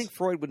 Well, I think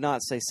Freud would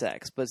not say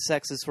sex, but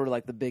sex is sort of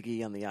like the big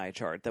E on the eye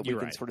chart that we You're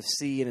can right. sort of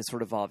see and it's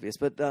sort of obvious.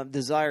 But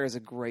desire is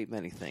a great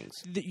many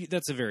things.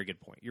 That's a very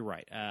good point. You're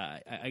right.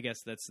 I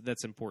guess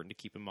that's important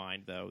to keep in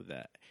mind, though,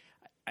 that.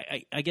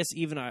 I guess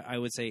even I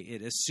would say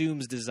it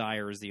assumes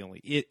desire is the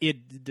only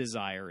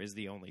desire is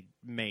the only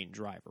main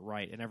driver,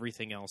 right? And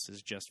everything else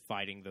is just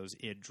fighting those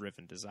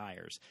id-driven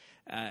desires.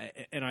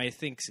 And I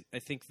think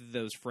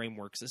those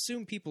frameworks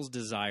assume people's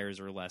desires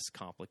are less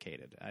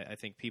complicated. I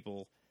think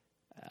people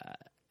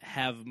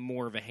have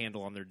more of a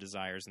handle on their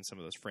desires than some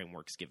of those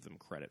frameworks give them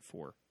credit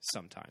for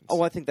sometimes.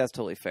 Oh, I think that's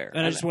totally fair.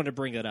 And I just wanted to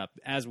bring that up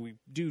as we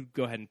do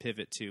go ahead and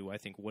pivot to, I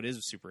think what is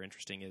super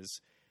interesting is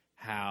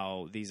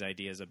how these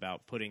ideas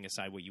about putting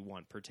aside what you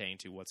want pertain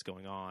to what's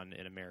going on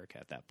in America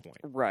at that point.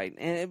 Right.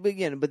 And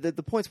again, but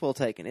the point's well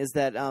taken, is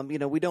that,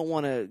 we don't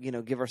want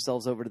to, give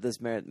ourselves over to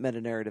this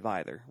meta-narrative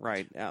either,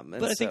 right?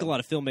 But I think a lot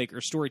of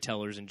filmmakers,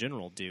 storytellers in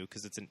general do,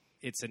 because it's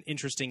an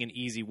interesting and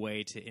easy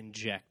way to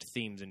inject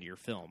themes into your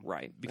film.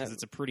 Right. Because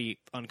it's a pretty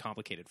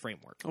uncomplicated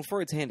framework. Well,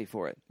 Freud's handy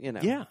for it,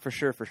 Yeah. For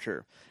sure.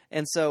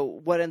 And so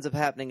what ends up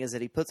happening is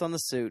that he puts on the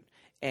suit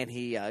and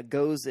he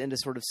goes into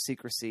sort of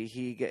secrecy.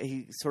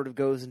 He sort of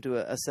goes into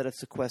a set of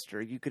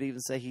sequester. You could even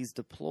say he's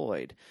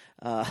deployed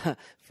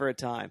for a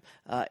time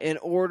in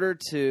order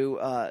to,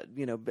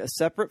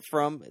 separate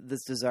from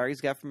this desire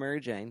he's got for Mary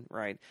Jane,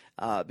 right?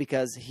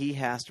 Because he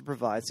has to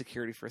provide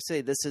security for a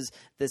city. This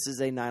is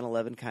a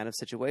 9/11 kind of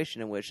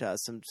situation in which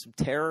some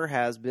terror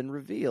has been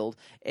revealed,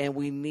 and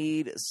we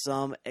need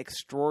some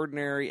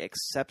extraordinary,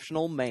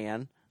 exceptional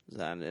man,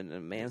 and a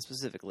man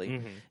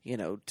specifically,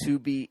 to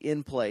be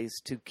in place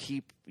to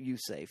keep you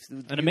safe.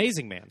 An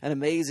amazing man. An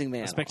amazing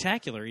man.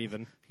 Spectacular,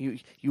 even.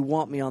 You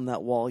want me on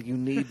that wall. You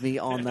need me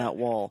on that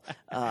wall.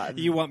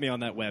 You want me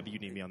on that web. You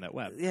need me on that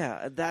web.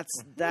 Yeah, that's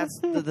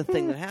the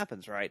thing that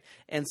happens, right?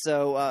 And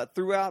so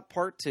throughout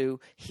part 2,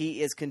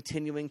 he is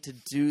continuing to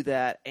do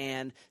that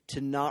and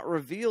to not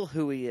reveal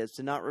who he is,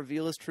 to not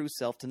reveal his true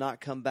self, to not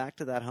come back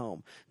to that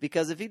home.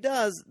 Because if he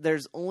does,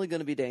 there's only going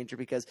to be danger,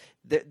 because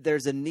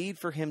there's a need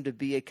for him to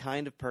be a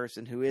kind of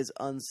person who is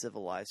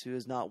uncivilized, who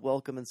is not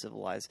welcome in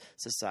civilized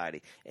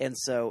society. And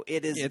so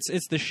it is...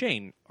 It's the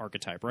Shane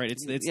archetype, right?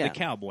 It's the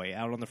cowboy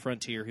out on the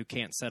frontier who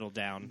can't settle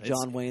down.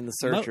 John Wayne, the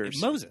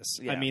Searchers. Moses.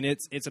 Yeah. I mean,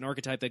 it's an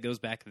archetype that goes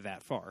back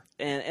that far.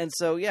 And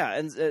so,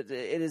 and it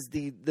is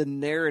the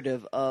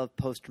narrative of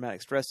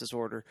post-traumatic stress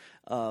disorder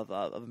of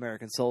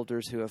American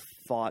soldiers who have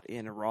fought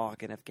in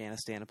Iraq and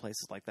Afghanistan and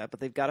places like that. But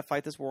they've got to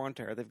fight this war on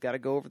terror. They've got to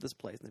go over this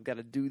place. And they've got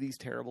to do these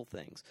terrible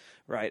things,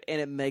 right?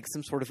 And it makes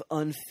them sort of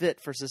unfit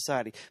for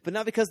society. But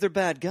not because they're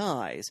bad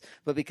guys,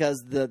 but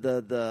because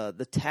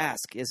the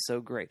task is so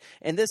great.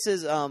 And this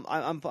is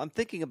I'm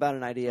thinking about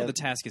an idea. Well, the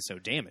task is so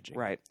damaging,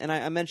 right? And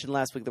I mentioned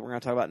last week that we're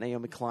going to talk about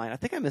Naomi Klein. I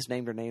think I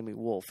misnamed her Naomi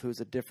Wolf, who's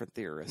a different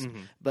theorist.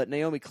 Mm-hmm. But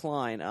Naomi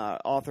Klein,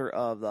 author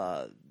of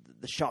the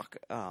Shock.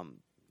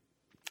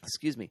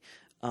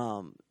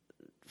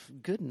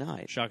 Good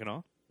Night. Shock and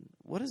awe.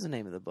 What is the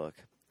name of the book?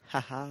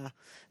 Haha,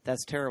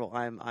 that's terrible.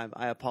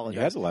 I apologize.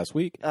 You had it last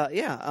week. But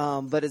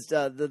it's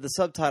the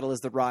subtitle is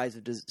The Rise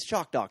of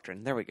Shock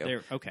Doctrine. There we go.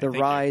 Okay, The thank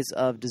you. Rise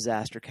of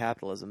Disaster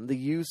Capitalism. The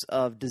use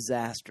of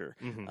disaster,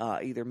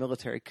 either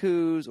military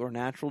coups or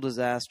natural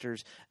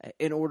disasters,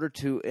 in order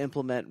to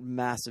implement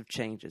massive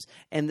changes.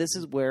 And this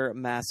is where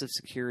massive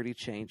security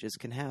changes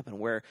can happen,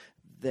 where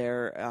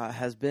there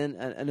has been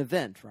an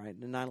event, right?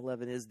 And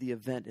 9/11 is the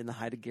event in the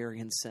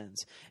Heideggerian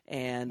sense.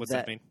 And What's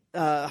that mean?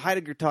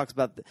 Heidegger talks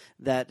about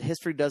that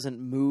history doesn't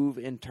move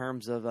in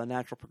terms of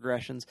natural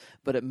progressions,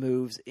 but it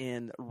moves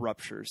in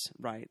ruptures,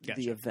 right? Gotcha.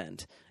 The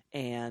event.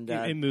 And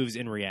It moves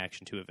in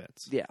reaction to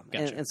events. yeah,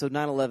 Gotcha. and so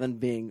 9/11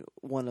 being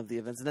one of the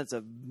events, and that's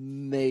a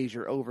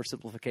major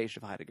oversimplification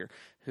of Heidegger,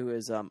 who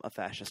is a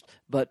fascist,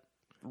 but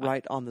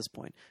right on this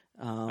point.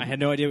 I had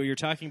no idea what you were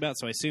talking about,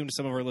 so I assumed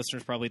some of our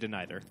listeners probably did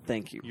neither.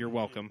 Thank you. You're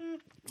welcome.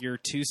 You're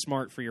too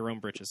smart for your own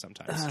britches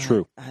sometimes.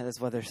 True.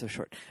 That's why they're so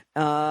short.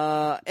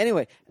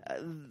 Anyway,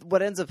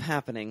 what ends up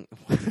happening...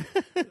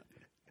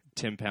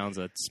 10 pounds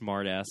of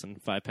smart ass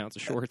and 5 pounds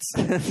of shorts.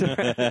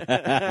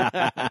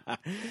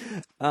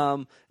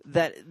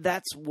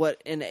 That's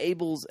what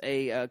enables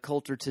a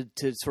culture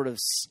to sort of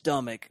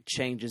stomach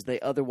changes they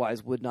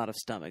otherwise would not have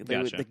stomached. They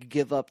Gotcha. would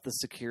give up the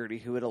security,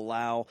 who would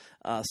allow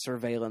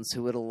surveillance,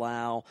 who would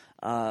allow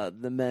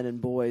the men and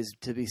boys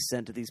to be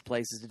sent to these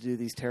places to do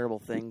these terrible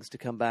things, to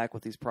come back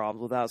with these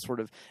problems without sort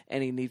of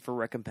any need for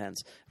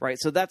recompense. Right.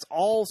 So that's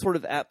all sort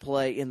of at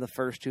play in the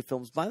first two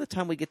films. By the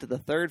time we get to the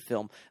third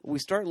film, we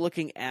start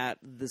looking at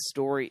the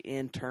story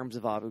in terms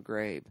of Abu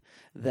Ghraib,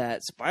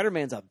 that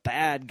Spider-Man's a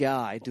bad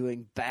guy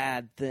doing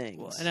bad things.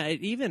 Well, and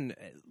it even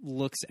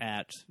looks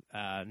at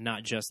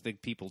not just the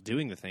people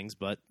doing the things,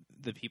 but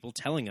the people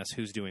telling us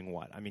who's doing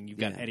what. I mean, you've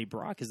got Yeah. Eddie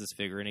Brock as this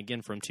figure, and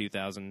again, from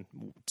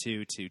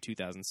 2002 to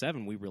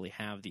 2007, we really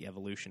have the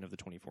evolution of the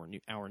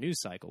 24-hour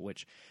news cycle,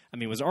 which, I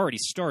mean, was already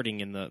starting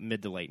in the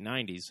mid to late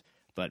 90s,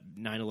 but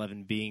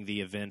 9/11 being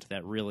the event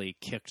that really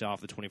kicked off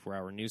the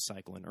 24-hour news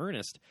cycle in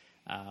earnest,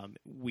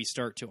 we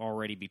start to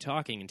already be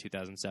talking in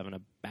 2007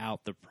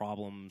 about the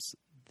problems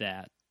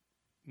that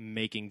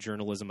making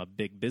journalism a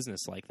big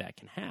business like that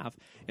can have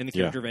in the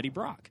character of Eddie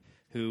Brock,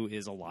 who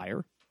is a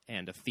liar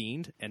and a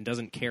fiend and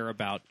doesn't care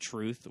about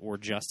truth or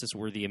justice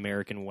or the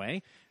American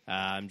way,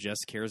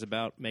 just cares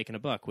about making a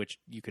buck, which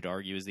you could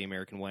argue is the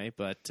American way,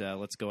 but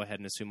let's go ahead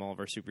and assume all of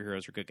our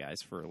superheroes are good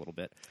guys for a little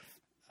bit.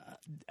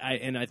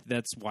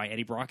 That's why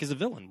Eddie Brock is a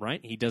villain,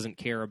 right? He doesn't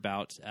care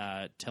about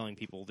telling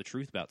people the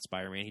truth about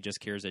Spider-Man. He just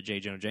cares that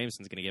J. Jonah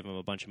Jameson's going to give him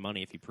a bunch of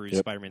money if he proves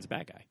Spider-Man's a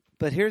bad guy.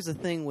 But here's the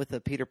thing with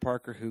Peter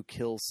Parker who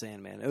kills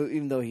Sandman,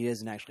 even though he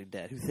isn't actually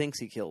dead, who thinks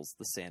he kills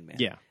the Sandman.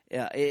 Yeah.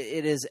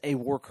 It is a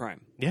war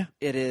crime. Yeah.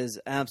 It is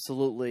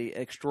absolutely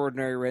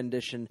extraordinary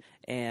rendition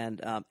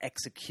and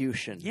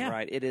execution. Yeah.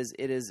 Right. It is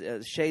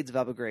shades of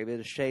Abu Ghraib.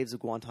 It is shades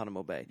of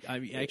Guantanamo Bay. I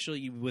mean,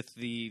 actually, with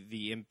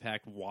the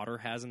impact Water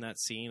has in that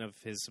scene of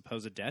his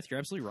supposed death, you're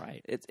absolutely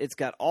right. It's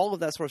got all of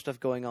that sort of stuff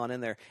going on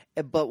in there.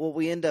 But what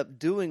we end up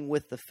doing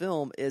with the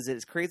film is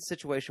it creates a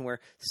situation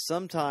where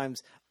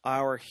sometimes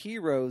our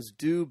heroes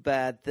do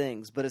bad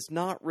things, but it's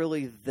not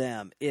really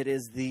them. It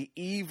is the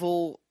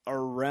evil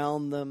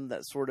around them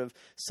that sort of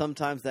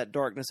sometimes that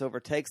darkness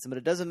overtakes them, but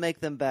it doesn't make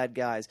them bad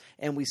guys,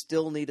 and we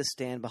still need to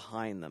stand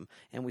behind them,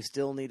 and we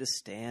still need to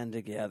stand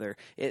together.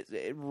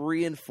 It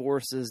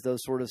reinforces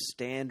those sort of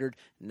standard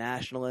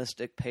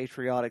nationalistic,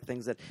 patriotic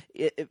things that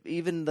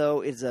even though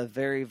it's a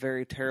very,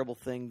 very terrible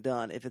thing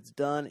done, if it's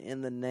done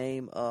in the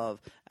name of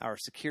our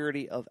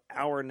security, of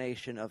our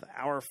nation, of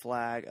our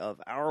flag,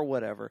 of our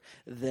whatever,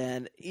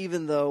 then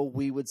even though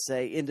we would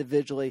say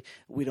individually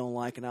we don't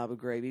like an Abu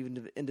Ghraib,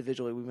 even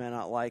individually we may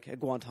not like a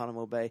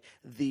Guantanamo Bay,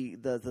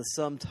 the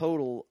sum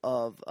total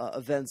of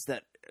events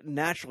that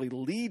naturally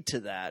lead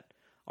to that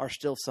are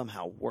still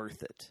somehow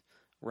worth it.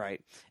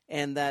 Right,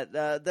 and that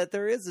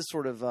there is this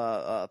sort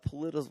of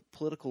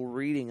political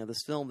reading of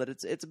this film that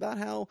it's about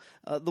how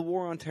the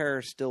war on terror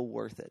is still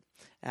worth it.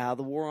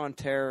 The war on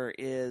terror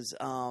is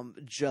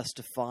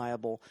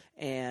justifiable,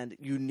 and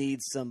you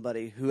need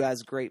somebody who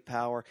has great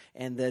power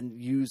and then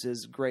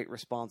uses great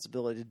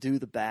responsibility to do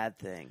the bad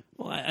thing.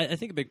 Well, I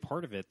think a big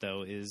part of it,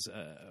 though, is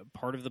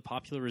part of the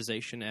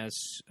popularization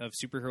of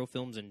superhero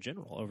films in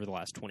general over the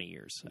last 20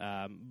 years.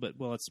 But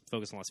let's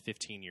focus on the last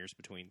 15 years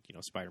between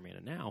Spider-Man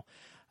and now.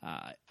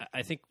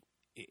 I think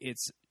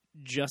it's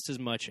just as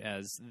much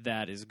as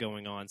that is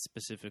going on,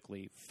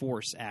 specifically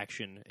force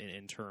action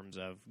in terms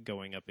of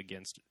going up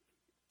against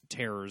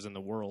terrors in the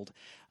world.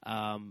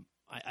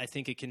 I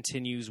think it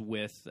continues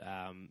with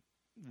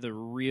the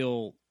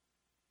real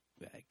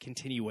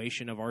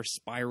continuation of our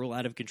spiral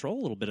out of control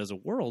a little bit as a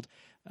world,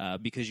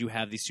 because you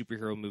have these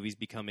superhero movies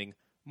becoming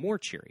more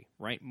cheery,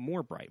 right?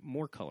 More bright,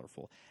 more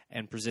colorful,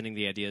 and presenting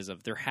the ideas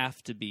of there has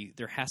to be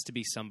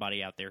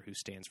somebody out there who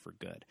stands for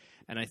good.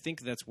 And I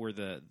think that's where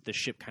the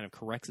ship kind of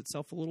corrects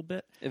itself a little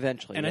bit.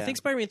 Eventually, And yeah. I think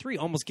Spider-Man 3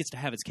 almost gets to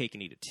have its cake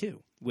and eat it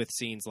too, with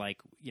scenes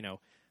like,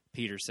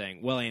 Peter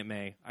saying, well, Aunt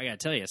May, I gotta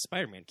tell you,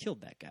 Spider-Man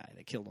killed that guy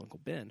that killed Uncle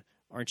Ben.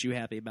 Aren't you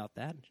happy about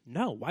that?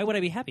 No. Why would I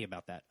be happy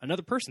about that?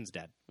 Another person's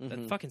dead.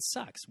 That fucking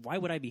sucks. Why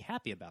would I be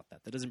happy about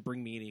that? That doesn't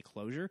bring me any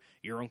closure.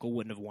 Your uncle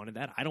wouldn't have wanted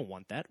that. I don't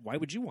want that. Why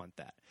would you want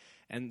that?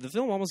 And the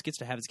film almost gets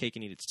to have its cake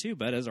and eat its too,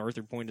 but as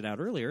Arthur pointed out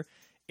earlier,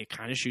 it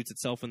kind of shoots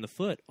itself in the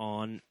foot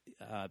on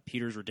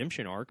Peter's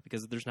redemption arc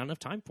because there's not enough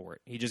time for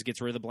it. He just gets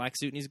rid of the black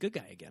suit and he's a good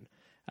guy again.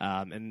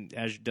 And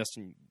as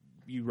Dustin,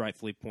 you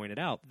rightfully pointed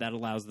out, that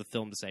allows the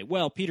film to say,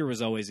 well, Peter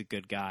was always a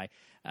good guy,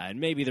 and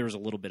maybe there was a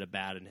little bit of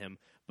bad in him,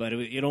 but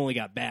it only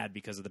got bad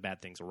because of the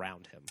bad things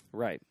around him.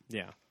 Right.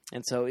 Yeah.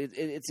 And so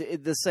it's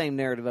the same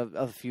narrative of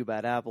a few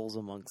bad apples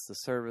amongst the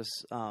service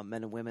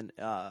men and women,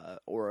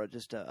 or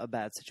just a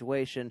bad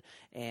situation.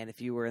 And if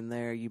you were in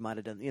there, you might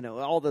have done,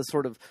 all the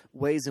sort of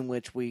ways in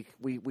which we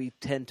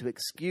tend to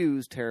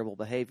excuse terrible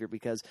behavior,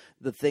 because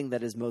the thing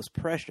that is most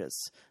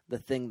precious, the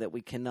thing that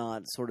we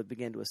cannot sort of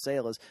begin to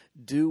assail is,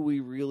 do we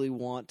really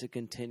want to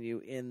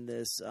continue in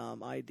this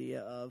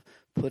idea of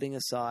putting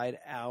aside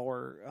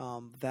our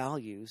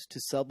values to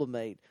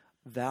sublimate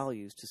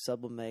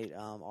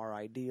our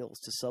ideals,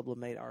 to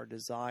sublimate our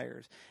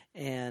desires,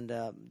 and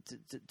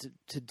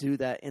to do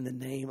that in the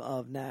name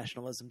of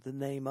nationalism, the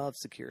name of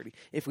security.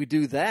 If we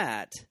do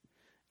that,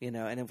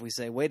 and if we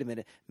say, wait a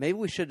minute, maybe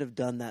we shouldn't have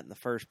done that in the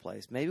first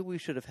place. Maybe we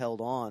should have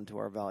held on to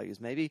our values.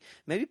 Maybe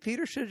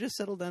Peter should have just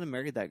settled down and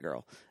married that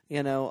girl.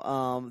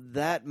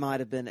 That might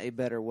have been a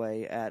better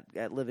way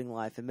at living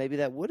life, and maybe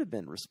that would have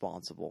been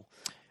responsible.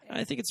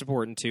 I think it's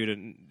important, too,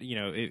 to,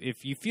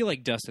 if you feel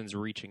like Dustin's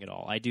reaching it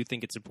all, I do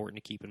think it's important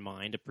to keep in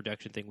mind a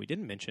production thing we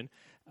didn't mention.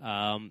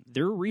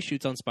 There are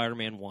reshoots on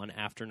Spider-Man 1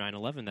 after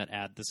 9/11 that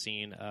add the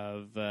scene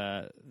of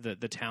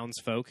the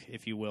townsfolk,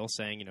 if you will,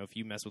 saying, if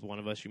you mess with one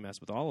of us, you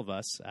mess with all of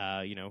us.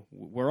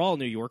 We're all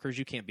New Yorkers.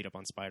 You can't beat up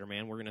on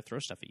Spider-Man. We're going to throw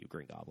stuff at you,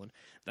 Green Goblin.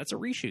 That's a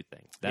reshoot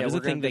thing. That is a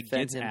thing that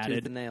gets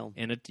added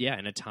in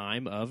a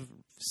time of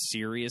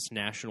serious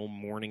national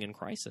mourning and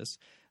crisis.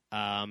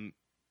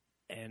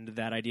 And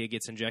that idea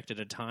gets injected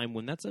at a time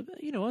when that's a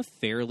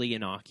fairly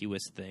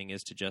innocuous thing,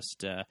 is to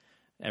just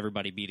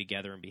everybody be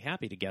together and be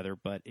happy together,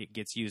 but it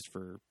gets used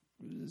for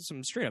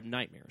some straight up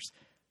nightmares.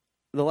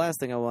 The last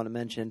thing I want to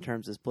mention in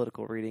terms of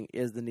political reading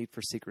is the need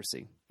for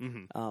secrecy.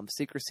 Mm-hmm.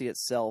 Secrecy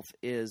itself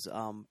is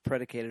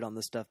predicated on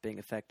the stuff being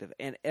effective,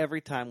 and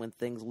every time when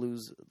things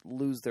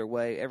lose their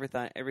way, every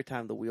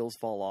time the wheels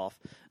fall off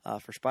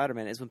for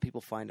Spider-Man is when people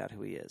find out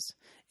who he is.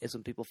 It's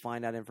when people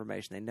find out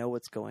information. They know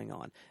what's going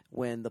on.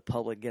 When the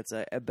public gets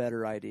a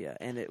better idea,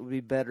 and it would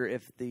be better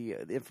if the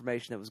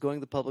information that was going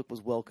to the public was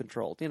well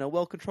controlled.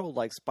 Well controlled,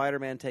 like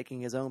Spider-Man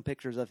taking his own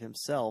pictures of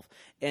himself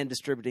and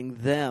distributing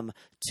them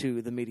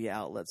to the media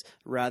outlets,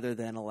 rather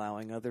than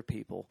allowing other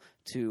people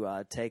to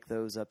take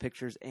those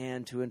pictures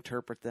and to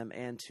interpret them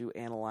and to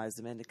analyze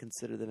them and to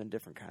consider them in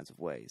different kinds of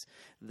ways.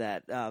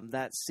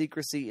 That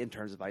secrecy in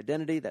terms of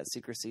identity, that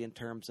secrecy in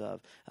terms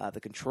of the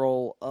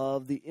control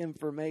of the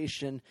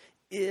information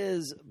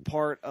is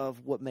part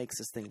of what makes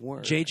this thing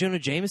work. J. Jonah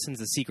Jameson's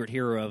the secret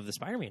hero of the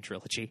Spider-Man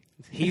trilogy.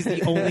 He's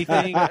the only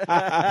thing. He's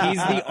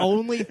the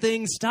only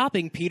thing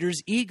stopping Peter's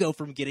ego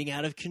from getting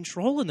out of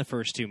control in the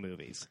first two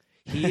movies.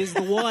 He is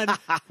the one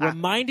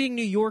reminding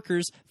New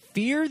Yorkers,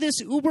 fear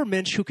this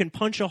Ubermensch who can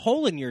punch a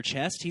hole in your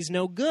chest. He's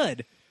no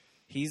good.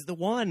 He's the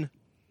one.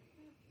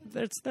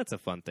 That's a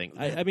fun thing.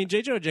 I mean,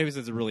 J. Jonah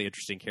Jameson's a really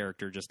interesting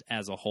character just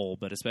as a whole,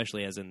 but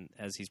especially as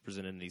he's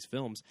presented in these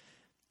films.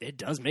 It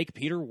does make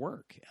Peter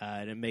work,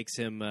 and it makes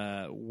him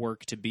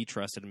work to be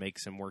trusted, and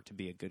makes him work to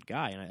be a good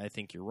guy. And I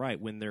think you're right.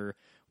 When there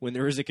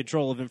is a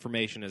control of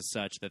information as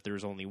such that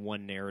there's only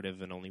one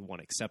narrative and only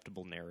one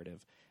acceptable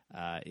narrative,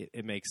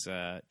 it makes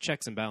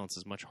checks and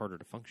balances much harder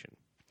to function.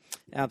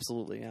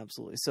 Absolutely.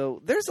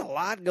 So there's a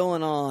lot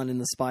going on in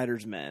the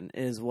Spider's Men,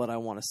 is what I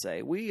want to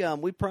say.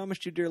 We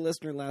promised you, dear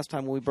listener, last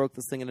time when we broke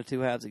this thing into two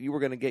halves, that you were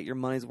going to get your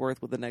money's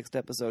worth with the next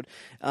episode.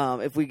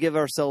 If we give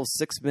ourselves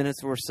 6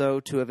 minutes or so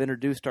to have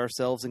introduced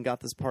ourselves and got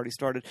this party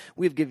started,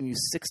 we've given you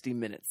 60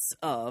 minutes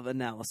of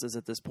analysis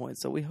at this point.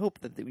 So we hope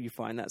that you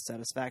find that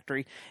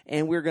satisfactory.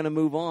 And we're going to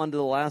move on to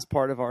the last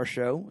part of our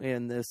show,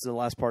 and this is the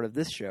last part of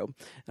this show,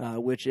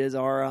 which is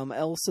our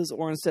else's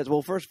or instead.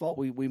 Well, first of all,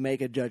 we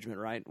make a judgment,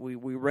 right? We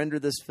render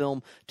this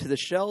film to the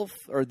shelf,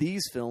 or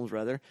these films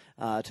rather,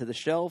 to the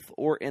shelf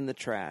or in the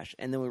trash,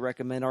 and then we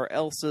recommend our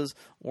else's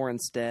or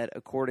instead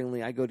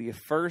accordingly. I go to you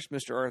first,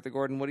 Mr. Arthur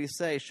Gordon. What do you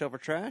say, shelf or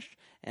trash,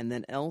 and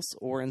then else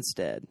or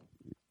instead?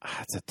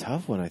 It's a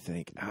tough one, I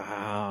think.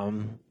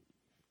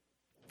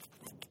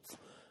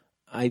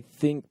 I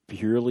think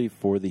purely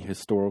for the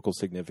historical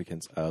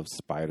significance of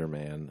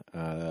Spider-Man,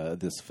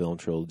 this film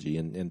trilogy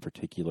in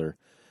particular,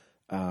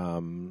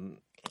 I'm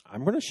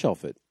going to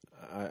shelf it.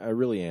 I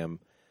really am.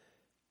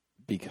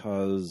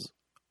 Because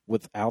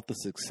without the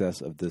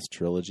success of this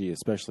trilogy,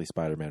 especially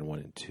Spider-Man 1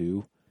 and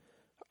 2,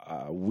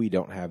 we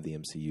don't have the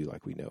MCU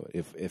like we know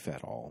it, if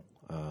at all.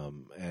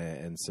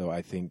 And so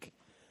I think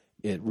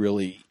it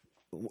really,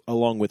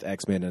 along with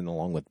X-Men and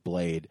along with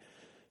Blade,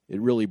 it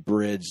really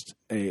bridged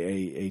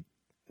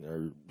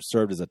or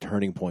served as a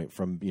turning point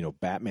from,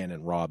 Batman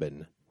and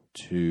Robin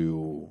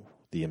to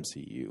the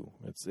MCU.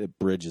 It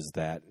bridges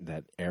that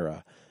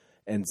era.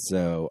 And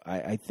so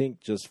I think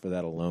just for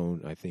that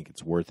alone, I think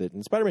it's worth it.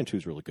 And Spider-Man 2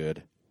 is really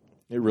good.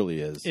 It really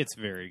is. It's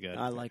very good.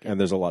 I like it. And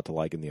there's a lot to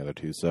like in the other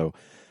two. So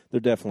they're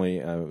definitely,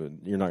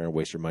 you're not going to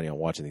waste your money on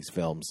watching these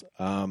films.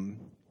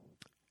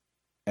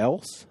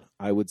 Else,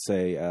 I would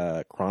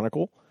say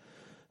Chronicle.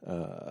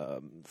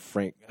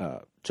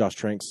 Josh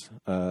Trank's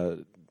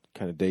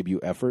kind of debut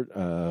effort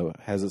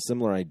has a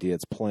similar idea.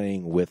 It's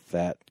playing with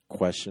that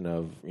question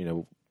of,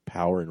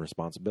 power and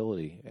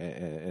responsibility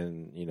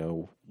and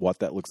what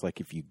that looks like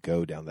if you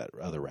go down that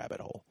other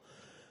rabbit hole.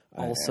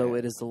 Also,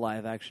 it is the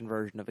live action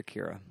version of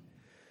Akira.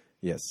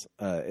 Yes,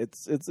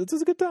 it's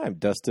a good time.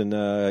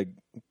 Dustin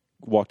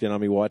walked in on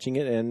me watching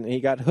it, and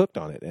he got hooked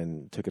on it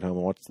and took it home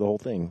and watched the whole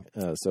thing.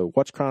 So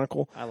watch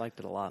Chronicle. I liked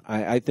it a lot.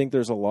 I think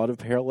there's a lot of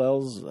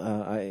parallels. A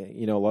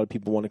lot of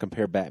people want to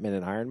compare Batman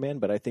and Iron Man,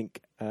 but I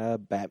think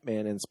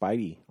Batman and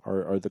Spidey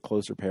are the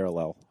closer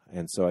parallel.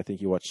 And so I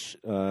think you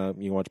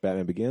can watch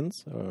Batman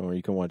Begins, or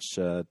you can watch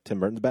Tim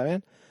Burton's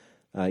Batman.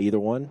 Either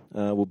one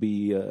will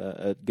be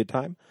a good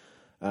time.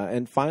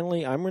 And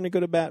finally, I'm going to go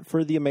to bat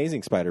for the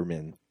Amazing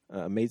Spider-Man.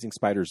 Amazing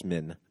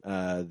Spider-Man,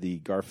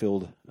 the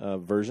Garfield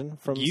version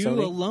from You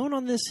Sony. alone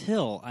on this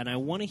hill, and I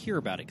want to hear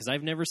about it because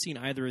I've never seen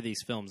either of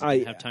these films. I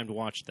didn't have time to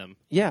watch them.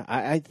 Yeah,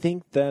 I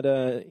think that,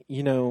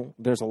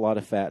 there's a lot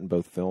of fat in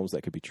both films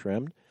that could be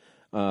trimmed.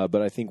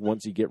 But I think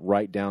once you get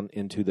right down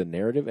into the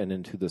narrative and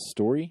into the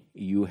story,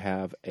 you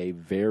have a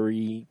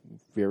very,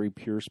 very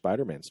pure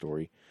Spider-Man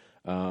story.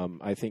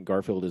 I think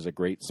Garfield is a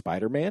great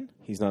Spider-Man.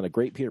 He's not a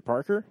great Peter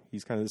Parker.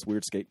 He's kind of this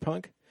weird skate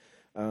punk.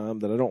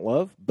 That I don't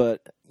love,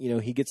 but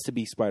he gets to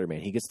be Spider-Man.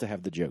 He gets to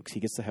have the jokes.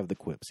 He gets to have the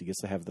quips. He gets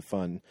to have the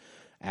fun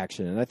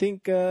action. And I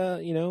think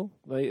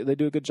they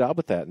do a good job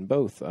with that in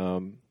both.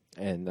 And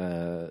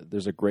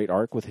there's a great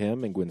arc with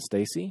him and Gwen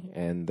Stacy,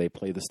 and they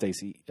play the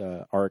Stacy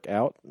arc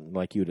out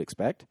like you'd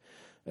expect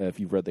if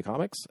you've read the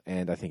comics.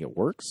 And I think it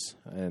works.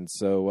 And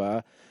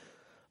so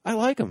I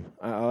like them.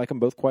 I like them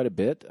both quite a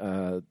bit.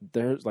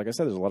 Like I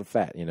said, there's a lot of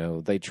fat.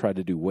 They tried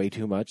to do way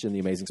too much in The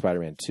Amazing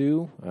Spider-Man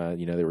 2.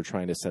 They were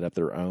trying to set up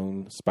their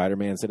own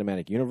Spider-Man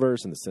cinematic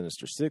universe and the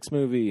Sinister Six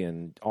movie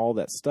and all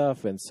that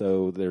stuff. And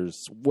so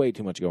there's way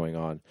too much going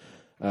on.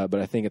 But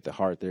I think at the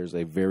heart, there's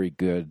a very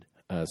good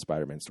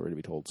Spider-Man story to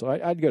be told. So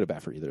I'd go to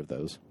bat for either of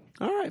those.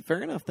 All right,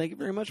 fair enough. Thank you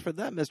very much for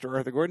that, Mr.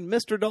 Arthur Gordon.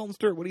 Mr. Dalton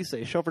Stewart, what do you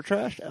say? Shelf or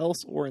trash,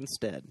 else or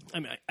instead?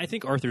 I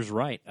think Arthur's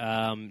right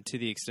to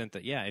the extent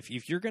that,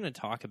 if you're going to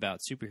talk about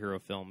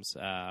superhero films,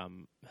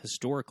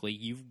 historically,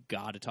 you've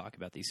got to talk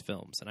about these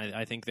films. And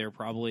I think they're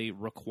probably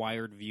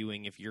required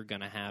viewing if you're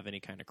going to have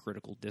any kind of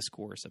critical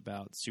discourse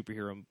about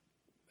superhero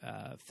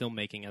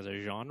filmmaking as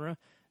a genre.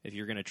 If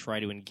you're going to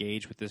try to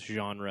engage with this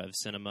genre of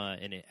cinema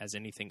in it as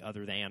anything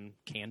other than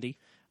candy,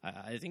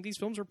 I think these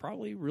films are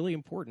probably really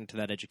important to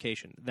that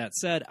education. That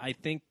said, I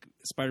think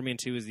Spider-Man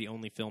 2 is the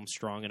only film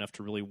strong enough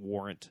to really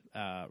warrant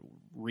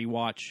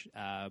rewatch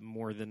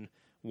more than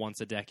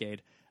once a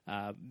decade.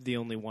 The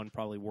only one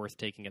probably worth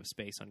taking up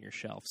space on your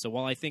shelf. So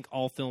while I think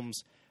all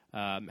films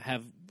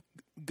have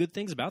good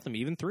things about them,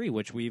 even 3,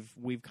 which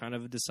we've kind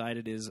of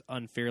decided is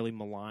unfairly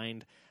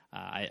maligned,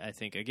 I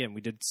think, again,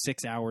 we did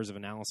 6 hours of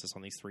analysis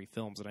on these 3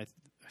 films, and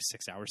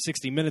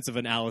 60 minutes of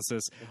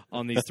analysis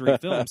on these 3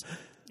 films.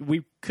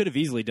 We could have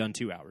easily done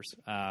 2 hours.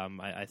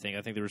 I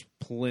think there was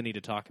plenty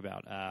to talk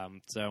about. I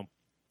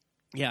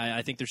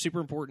think they're super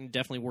important,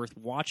 definitely worth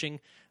watching.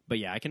 But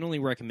I can only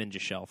recommend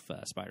you shelf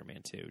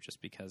Spider-Man 2, just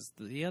because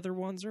the other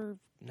ones are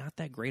not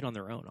that great on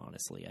their own,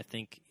 honestly. I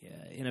think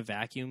in a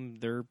vacuum,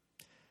 they're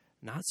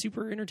not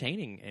super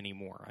entertaining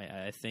anymore.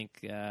 I think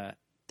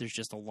there's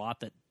just a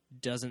lot that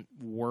doesn't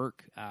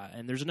work,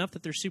 and there's enough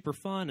that they're super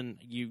fun, and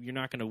you're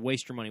not going to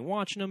waste your money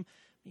watching them.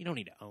 You don't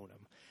need to own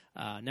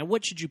them. Now,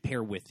 what should you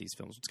pair with these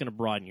films? What's going to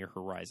broaden your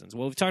horizons?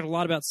 Well, we've talked a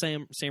lot about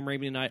Sam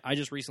Raimi tonight. I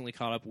just recently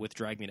caught up with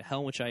Drag Me to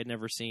Hell, which I had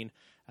never seen,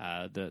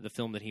 the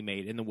film that he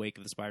made in the wake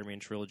of the Spider-Man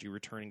trilogy,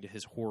 returning to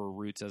his horror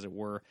roots, as it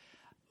were.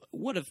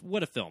 What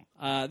a film.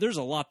 There's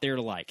a lot there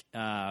to like.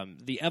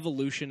 The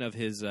evolution of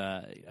his...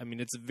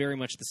 it's very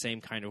much the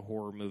same kind of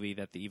horror movie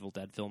that the Evil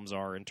Dead films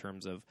are in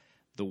terms of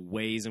the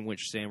ways in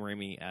which Sam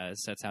Raimi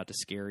sets out to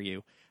scare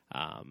you.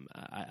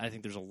 I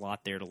think there's a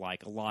lot there to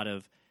like. A lot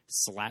of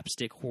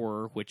slapstick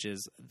horror, which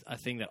is a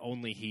thing that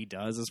only he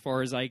does, as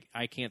far as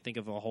I can't think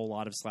of a whole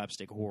lot of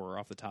slapstick horror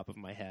off the top of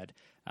my head.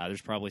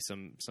 There's probably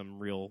some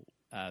real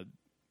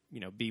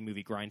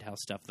B-movie grindhouse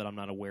stuff that I'm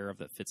not aware of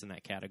that fits in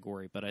that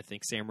category, but I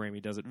think Sam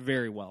Raimi does it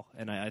very well,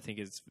 and I think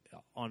it's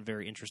on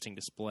very interesting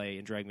display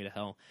in Drag Me to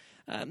Hell.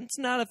 It's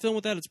not a film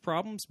without its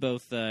problems,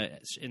 both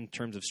in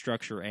terms of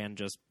structure and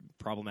just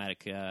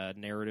problematic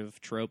narrative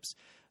tropes,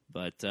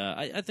 but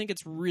I think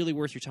it's really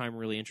worth your time,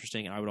 really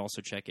interesting, and I would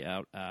also check it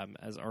out,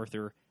 as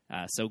Arthur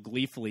so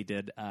gleefully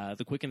did,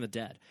 The Quick and the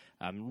Dead.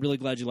 I'm really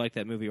glad you liked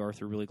that movie,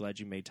 Arthur, really glad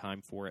you made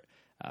time for it,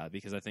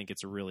 because I think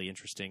it's a really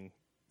interesting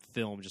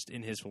film just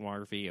in his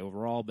filmography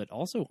overall, but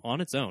also on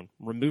its own,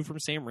 removed from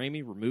Sam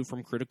Raimi, removed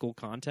from critical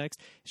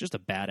context. It's just a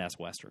badass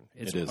Western.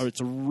 It is.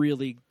 It's a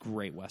really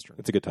great Western.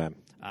 It's a good time.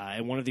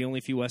 And one of the only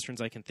few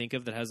Westerns I can think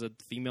of that has a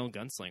female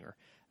gunslinger.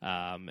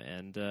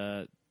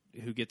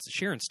 who gets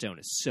Sharon Stone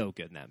is so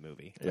good in that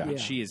movie. Yeah. Yeah.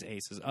 She is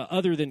aces.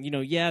 Other than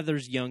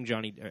there's young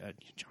Johnny Depp.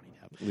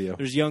 Leo.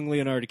 There's young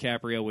Leonardo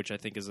DiCaprio, which I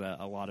think is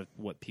a lot of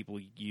what people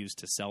use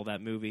to sell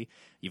that movie.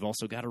 You've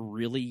also got a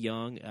really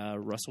young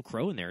Russell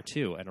Crowe in there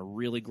too, and a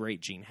really great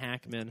Gene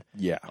Hackman.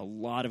 Yeah. A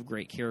lot of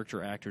great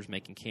character actors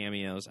making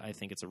cameos. I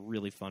think it's a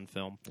really fun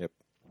film. Yep.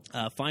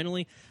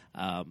 Finally,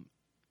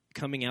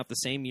 coming out the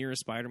same year as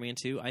Spider-Man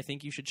 2, I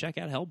think you should check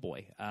out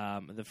Hellboy.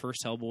 The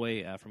first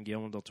Hellboy from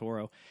Guillermo del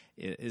Toro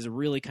is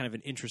really kind of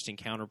an interesting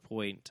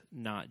counterpoint,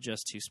 not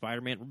just to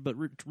Spider-Man, but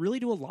really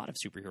to a lot of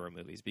superhero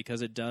movies,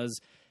 because it does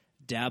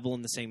dabble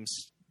in the same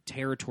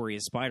territory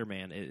as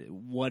Spider-Man.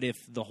 What if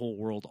the whole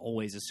world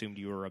always assumed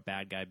you were a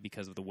bad guy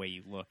because of the way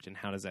you looked, and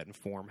how does that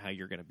inform how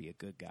you're going to be a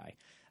good guy?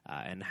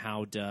 And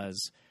how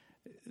does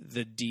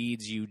the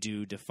deeds you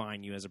do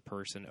define you as a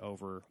person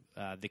over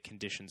the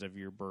conditions of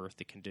your birth,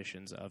 the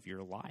conditions of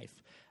your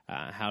life?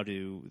 How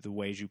do the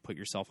ways you put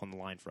yourself on the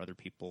line for other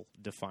people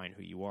define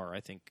who you are? I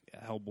think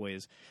Hellboy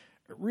is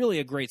really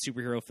a great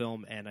superhero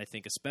film, and I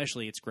think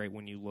especially it's great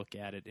when you look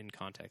at it in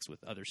context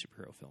with other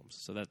superhero films.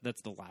 So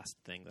that's the last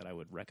thing that I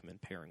would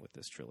recommend pairing with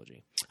this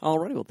trilogy.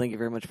 Alrighty, well, thank you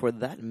very much for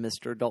that,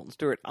 Mr. Dalton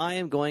Stewart. I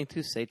am going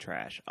to say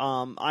trash.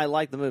 I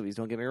like the movies,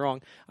 don't get me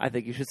wrong. I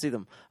think you should see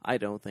them. I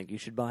don't think you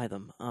should buy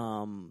them.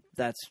 I mean,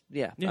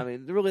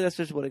 really, that's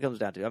just what it comes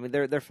down to. I mean,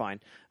 they're fine,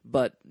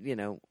 but,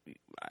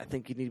 I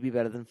think you need to be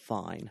better than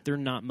fine. They're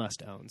not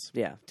must-owns.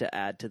 Yeah, to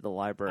add to the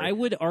library. I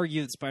would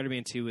argue that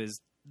Spider-Man 2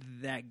 is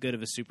that good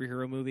of a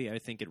superhero movie. I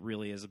think it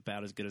really is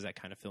about as good as that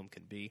kind of film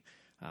can be.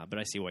 But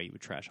I see why you would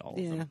trash all of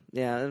them.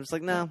 Yeah, it's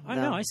like, no. I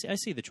know. I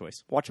see the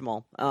choice. Watch them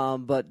all,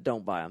 but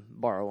don't buy them.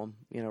 Borrow them,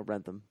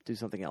 rent them, do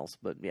something else.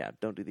 But yeah,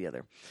 don't do the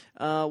other.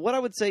 What I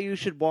would say you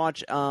should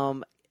watch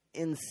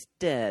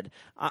instead,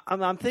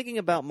 I'm thinking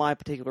about my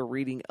particular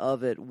reading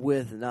of it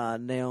with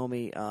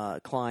Naomi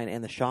Klein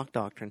and the Shock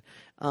Doctrine.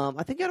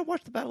 I think you got to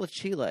watch The Battle of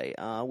Chile,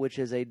 which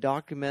is a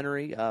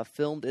documentary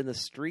filmed in the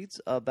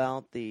streets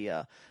about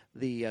the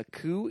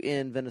coup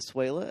in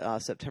Venezuela,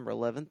 September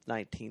 11th,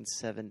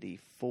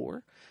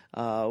 1974,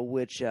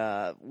 which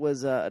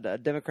was a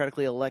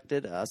democratically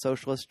elected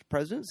socialist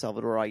president,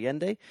 Salvador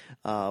Allende,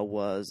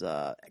 was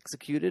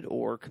executed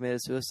or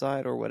committed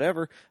suicide or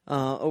whatever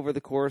over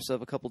the course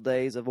of a couple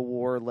days of a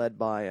war led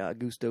by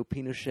Augusto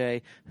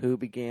Pinochet, who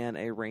began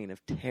a reign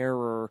of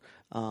terror,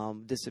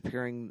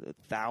 disappearing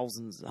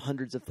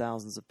hundreds of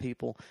thousands of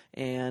people,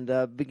 and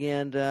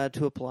began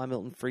to apply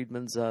Milton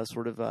Friedman's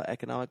sort of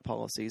economic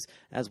policies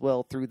as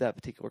well through that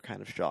particular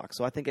kind of shock.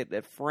 So I think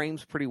it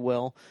frames pretty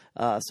well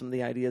some of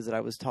the ideas that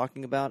I was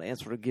talking about, and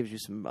sort of gives you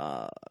some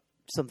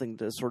something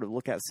to sort of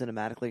look at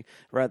cinematically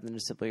rather than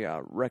just simply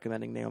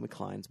recommending Naomi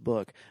Klein's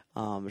book,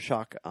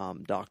 Shock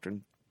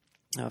Doctrine.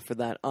 For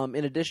that.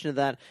 In addition to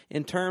that,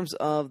 in terms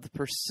of the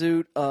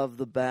pursuit of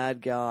the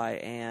bad guy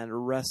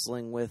and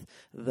wrestling with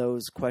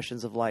those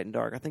questions of light and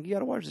dark, I think you got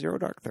to watch Zero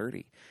Dark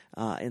 30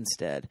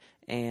 instead.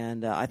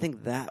 And I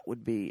think that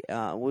would be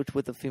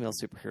with a female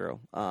superhero.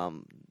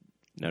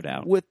 No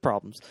doubt. With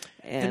problems.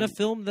 And a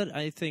film that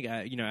I think,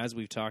 as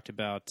we've talked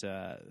about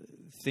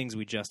things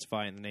we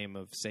justify in the name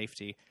of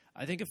safety,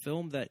 I think a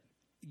film that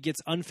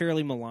gets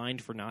unfairly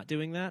maligned for not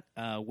doing that,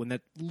 when that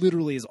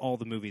literally is all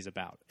the movie's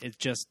about.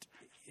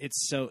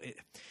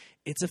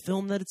 It's a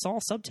film that it's all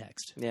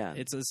subtext. Yeah.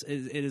 It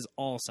is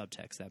all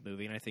subtext, that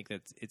movie, and I think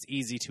that it's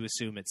easy to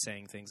assume it's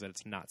saying things that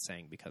it's not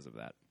saying because of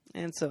that.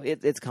 And so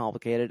it's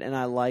complicated, and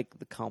I like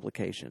the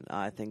complication.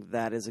 I think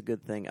that is a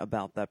good thing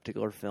about that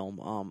particular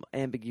film.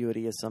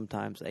 Ambiguity is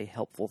sometimes a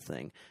helpful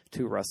thing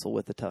to wrestle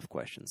with the tough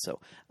questions. So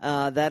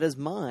that is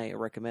my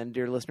recommend,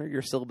 dear listener.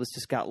 Your syllabus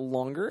just got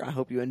longer. I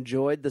hope you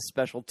enjoyed the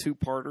special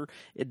two-parter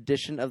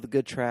edition of the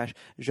Good Trash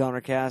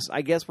Genre Cast.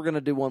 I guess we're going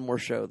to do one more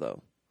show,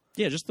 though.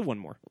 Yeah, just the one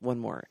more. One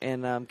more.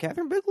 And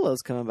Catherine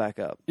Bigelow's coming back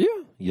up.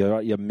 Yeah,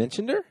 you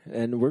mentioned her,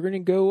 and we're going to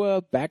go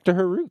back to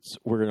her roots.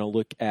 We're going to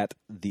look at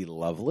The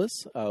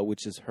Loveless,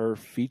 which is her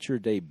feature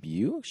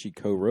debut. She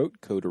co-wrote,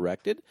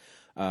 co-directed.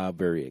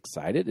 Very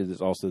excited. It is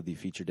also the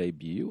feature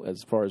debut,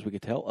 as far as we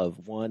could tell,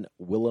 of one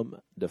Willem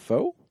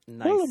Dafoe.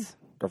 Nice. Willem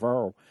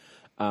Dafoe.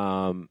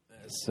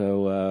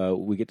 So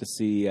we get to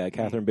see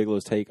Catherine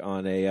Bigelow's take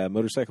on a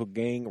motorcycle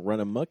gang run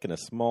amok in a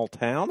small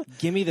town.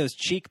 Give me those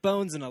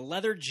cheekbones and a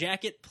leather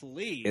jacket,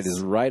 please. It is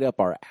right up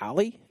our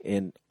alley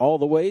in all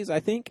the ways, I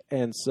think.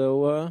 And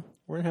so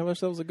we're going to have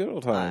ourselves a good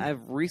old time.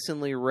 I've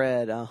recently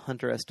read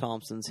Hunter S.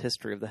 Thompson's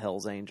History of the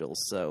Hells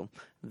Angels, so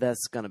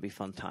that's going to be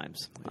fun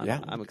times.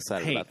 I'm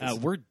excited about this.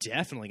 We're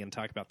definitely going to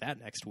talk about that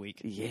next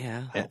week.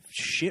 Yeah. Oh,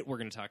 shit, we're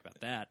going to talk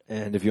about that.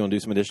 And if you want to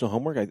do some additional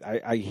homework,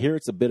 I hear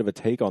it's a bit of a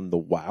take on The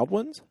Wild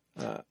Ones.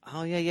 The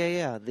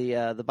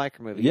biker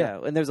movie. Yeah.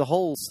 And there's a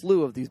whole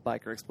slew of these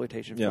biker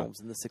exploitation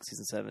films in the 60s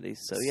and 70s.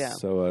 So, yeah.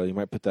 So you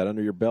might put that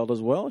under your belt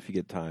as well if you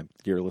get time,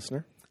 dear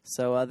listener.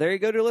 So there you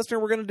go, dear listener.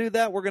 We're going to do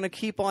that. We're going to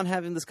keep on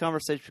having this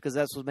conversation because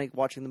that's what makes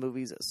watching the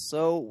movies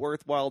so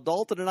worthwhile.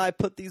 Dalton and I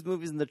put these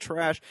movies in the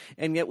trash,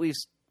 and yet we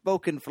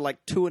spoken for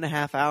like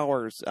 2.5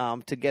 hours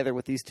together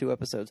with these 2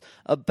 episodes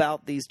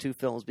about these 2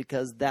 films,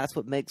 because that's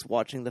what makes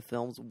watching the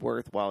films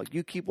worthwhile.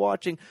 You keep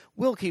watching,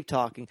 we'll keep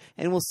talking,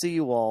 and we'll see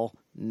you all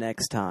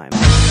next time.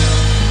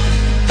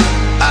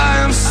 I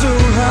am so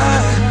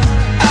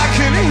high, I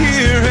can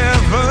hear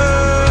heaven.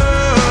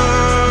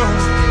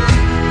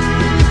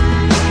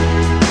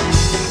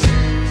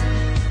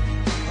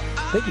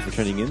 Thank you for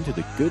tuning in to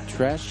the Good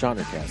Trash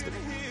Genrecast, a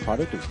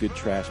product of Good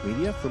Trash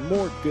Media. For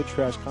more Good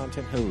Trash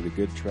content, head over to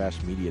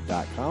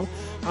goodtrashmedia.com.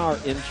 Our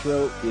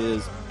intro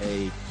is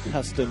a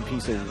custom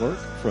piece of work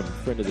from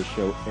friend of the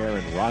show,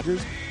 Aaron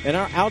Rodgers. And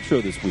our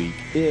outro this week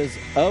is,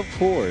 of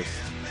course,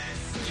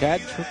 Chad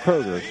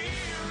Kroger,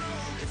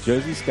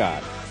 Josie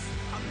Scott,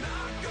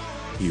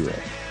 Hero.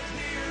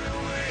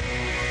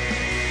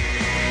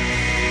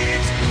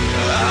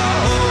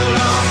 Hold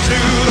on to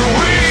the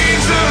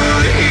wings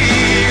of the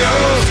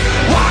eagles.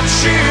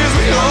 Watch as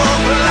we all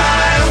fly.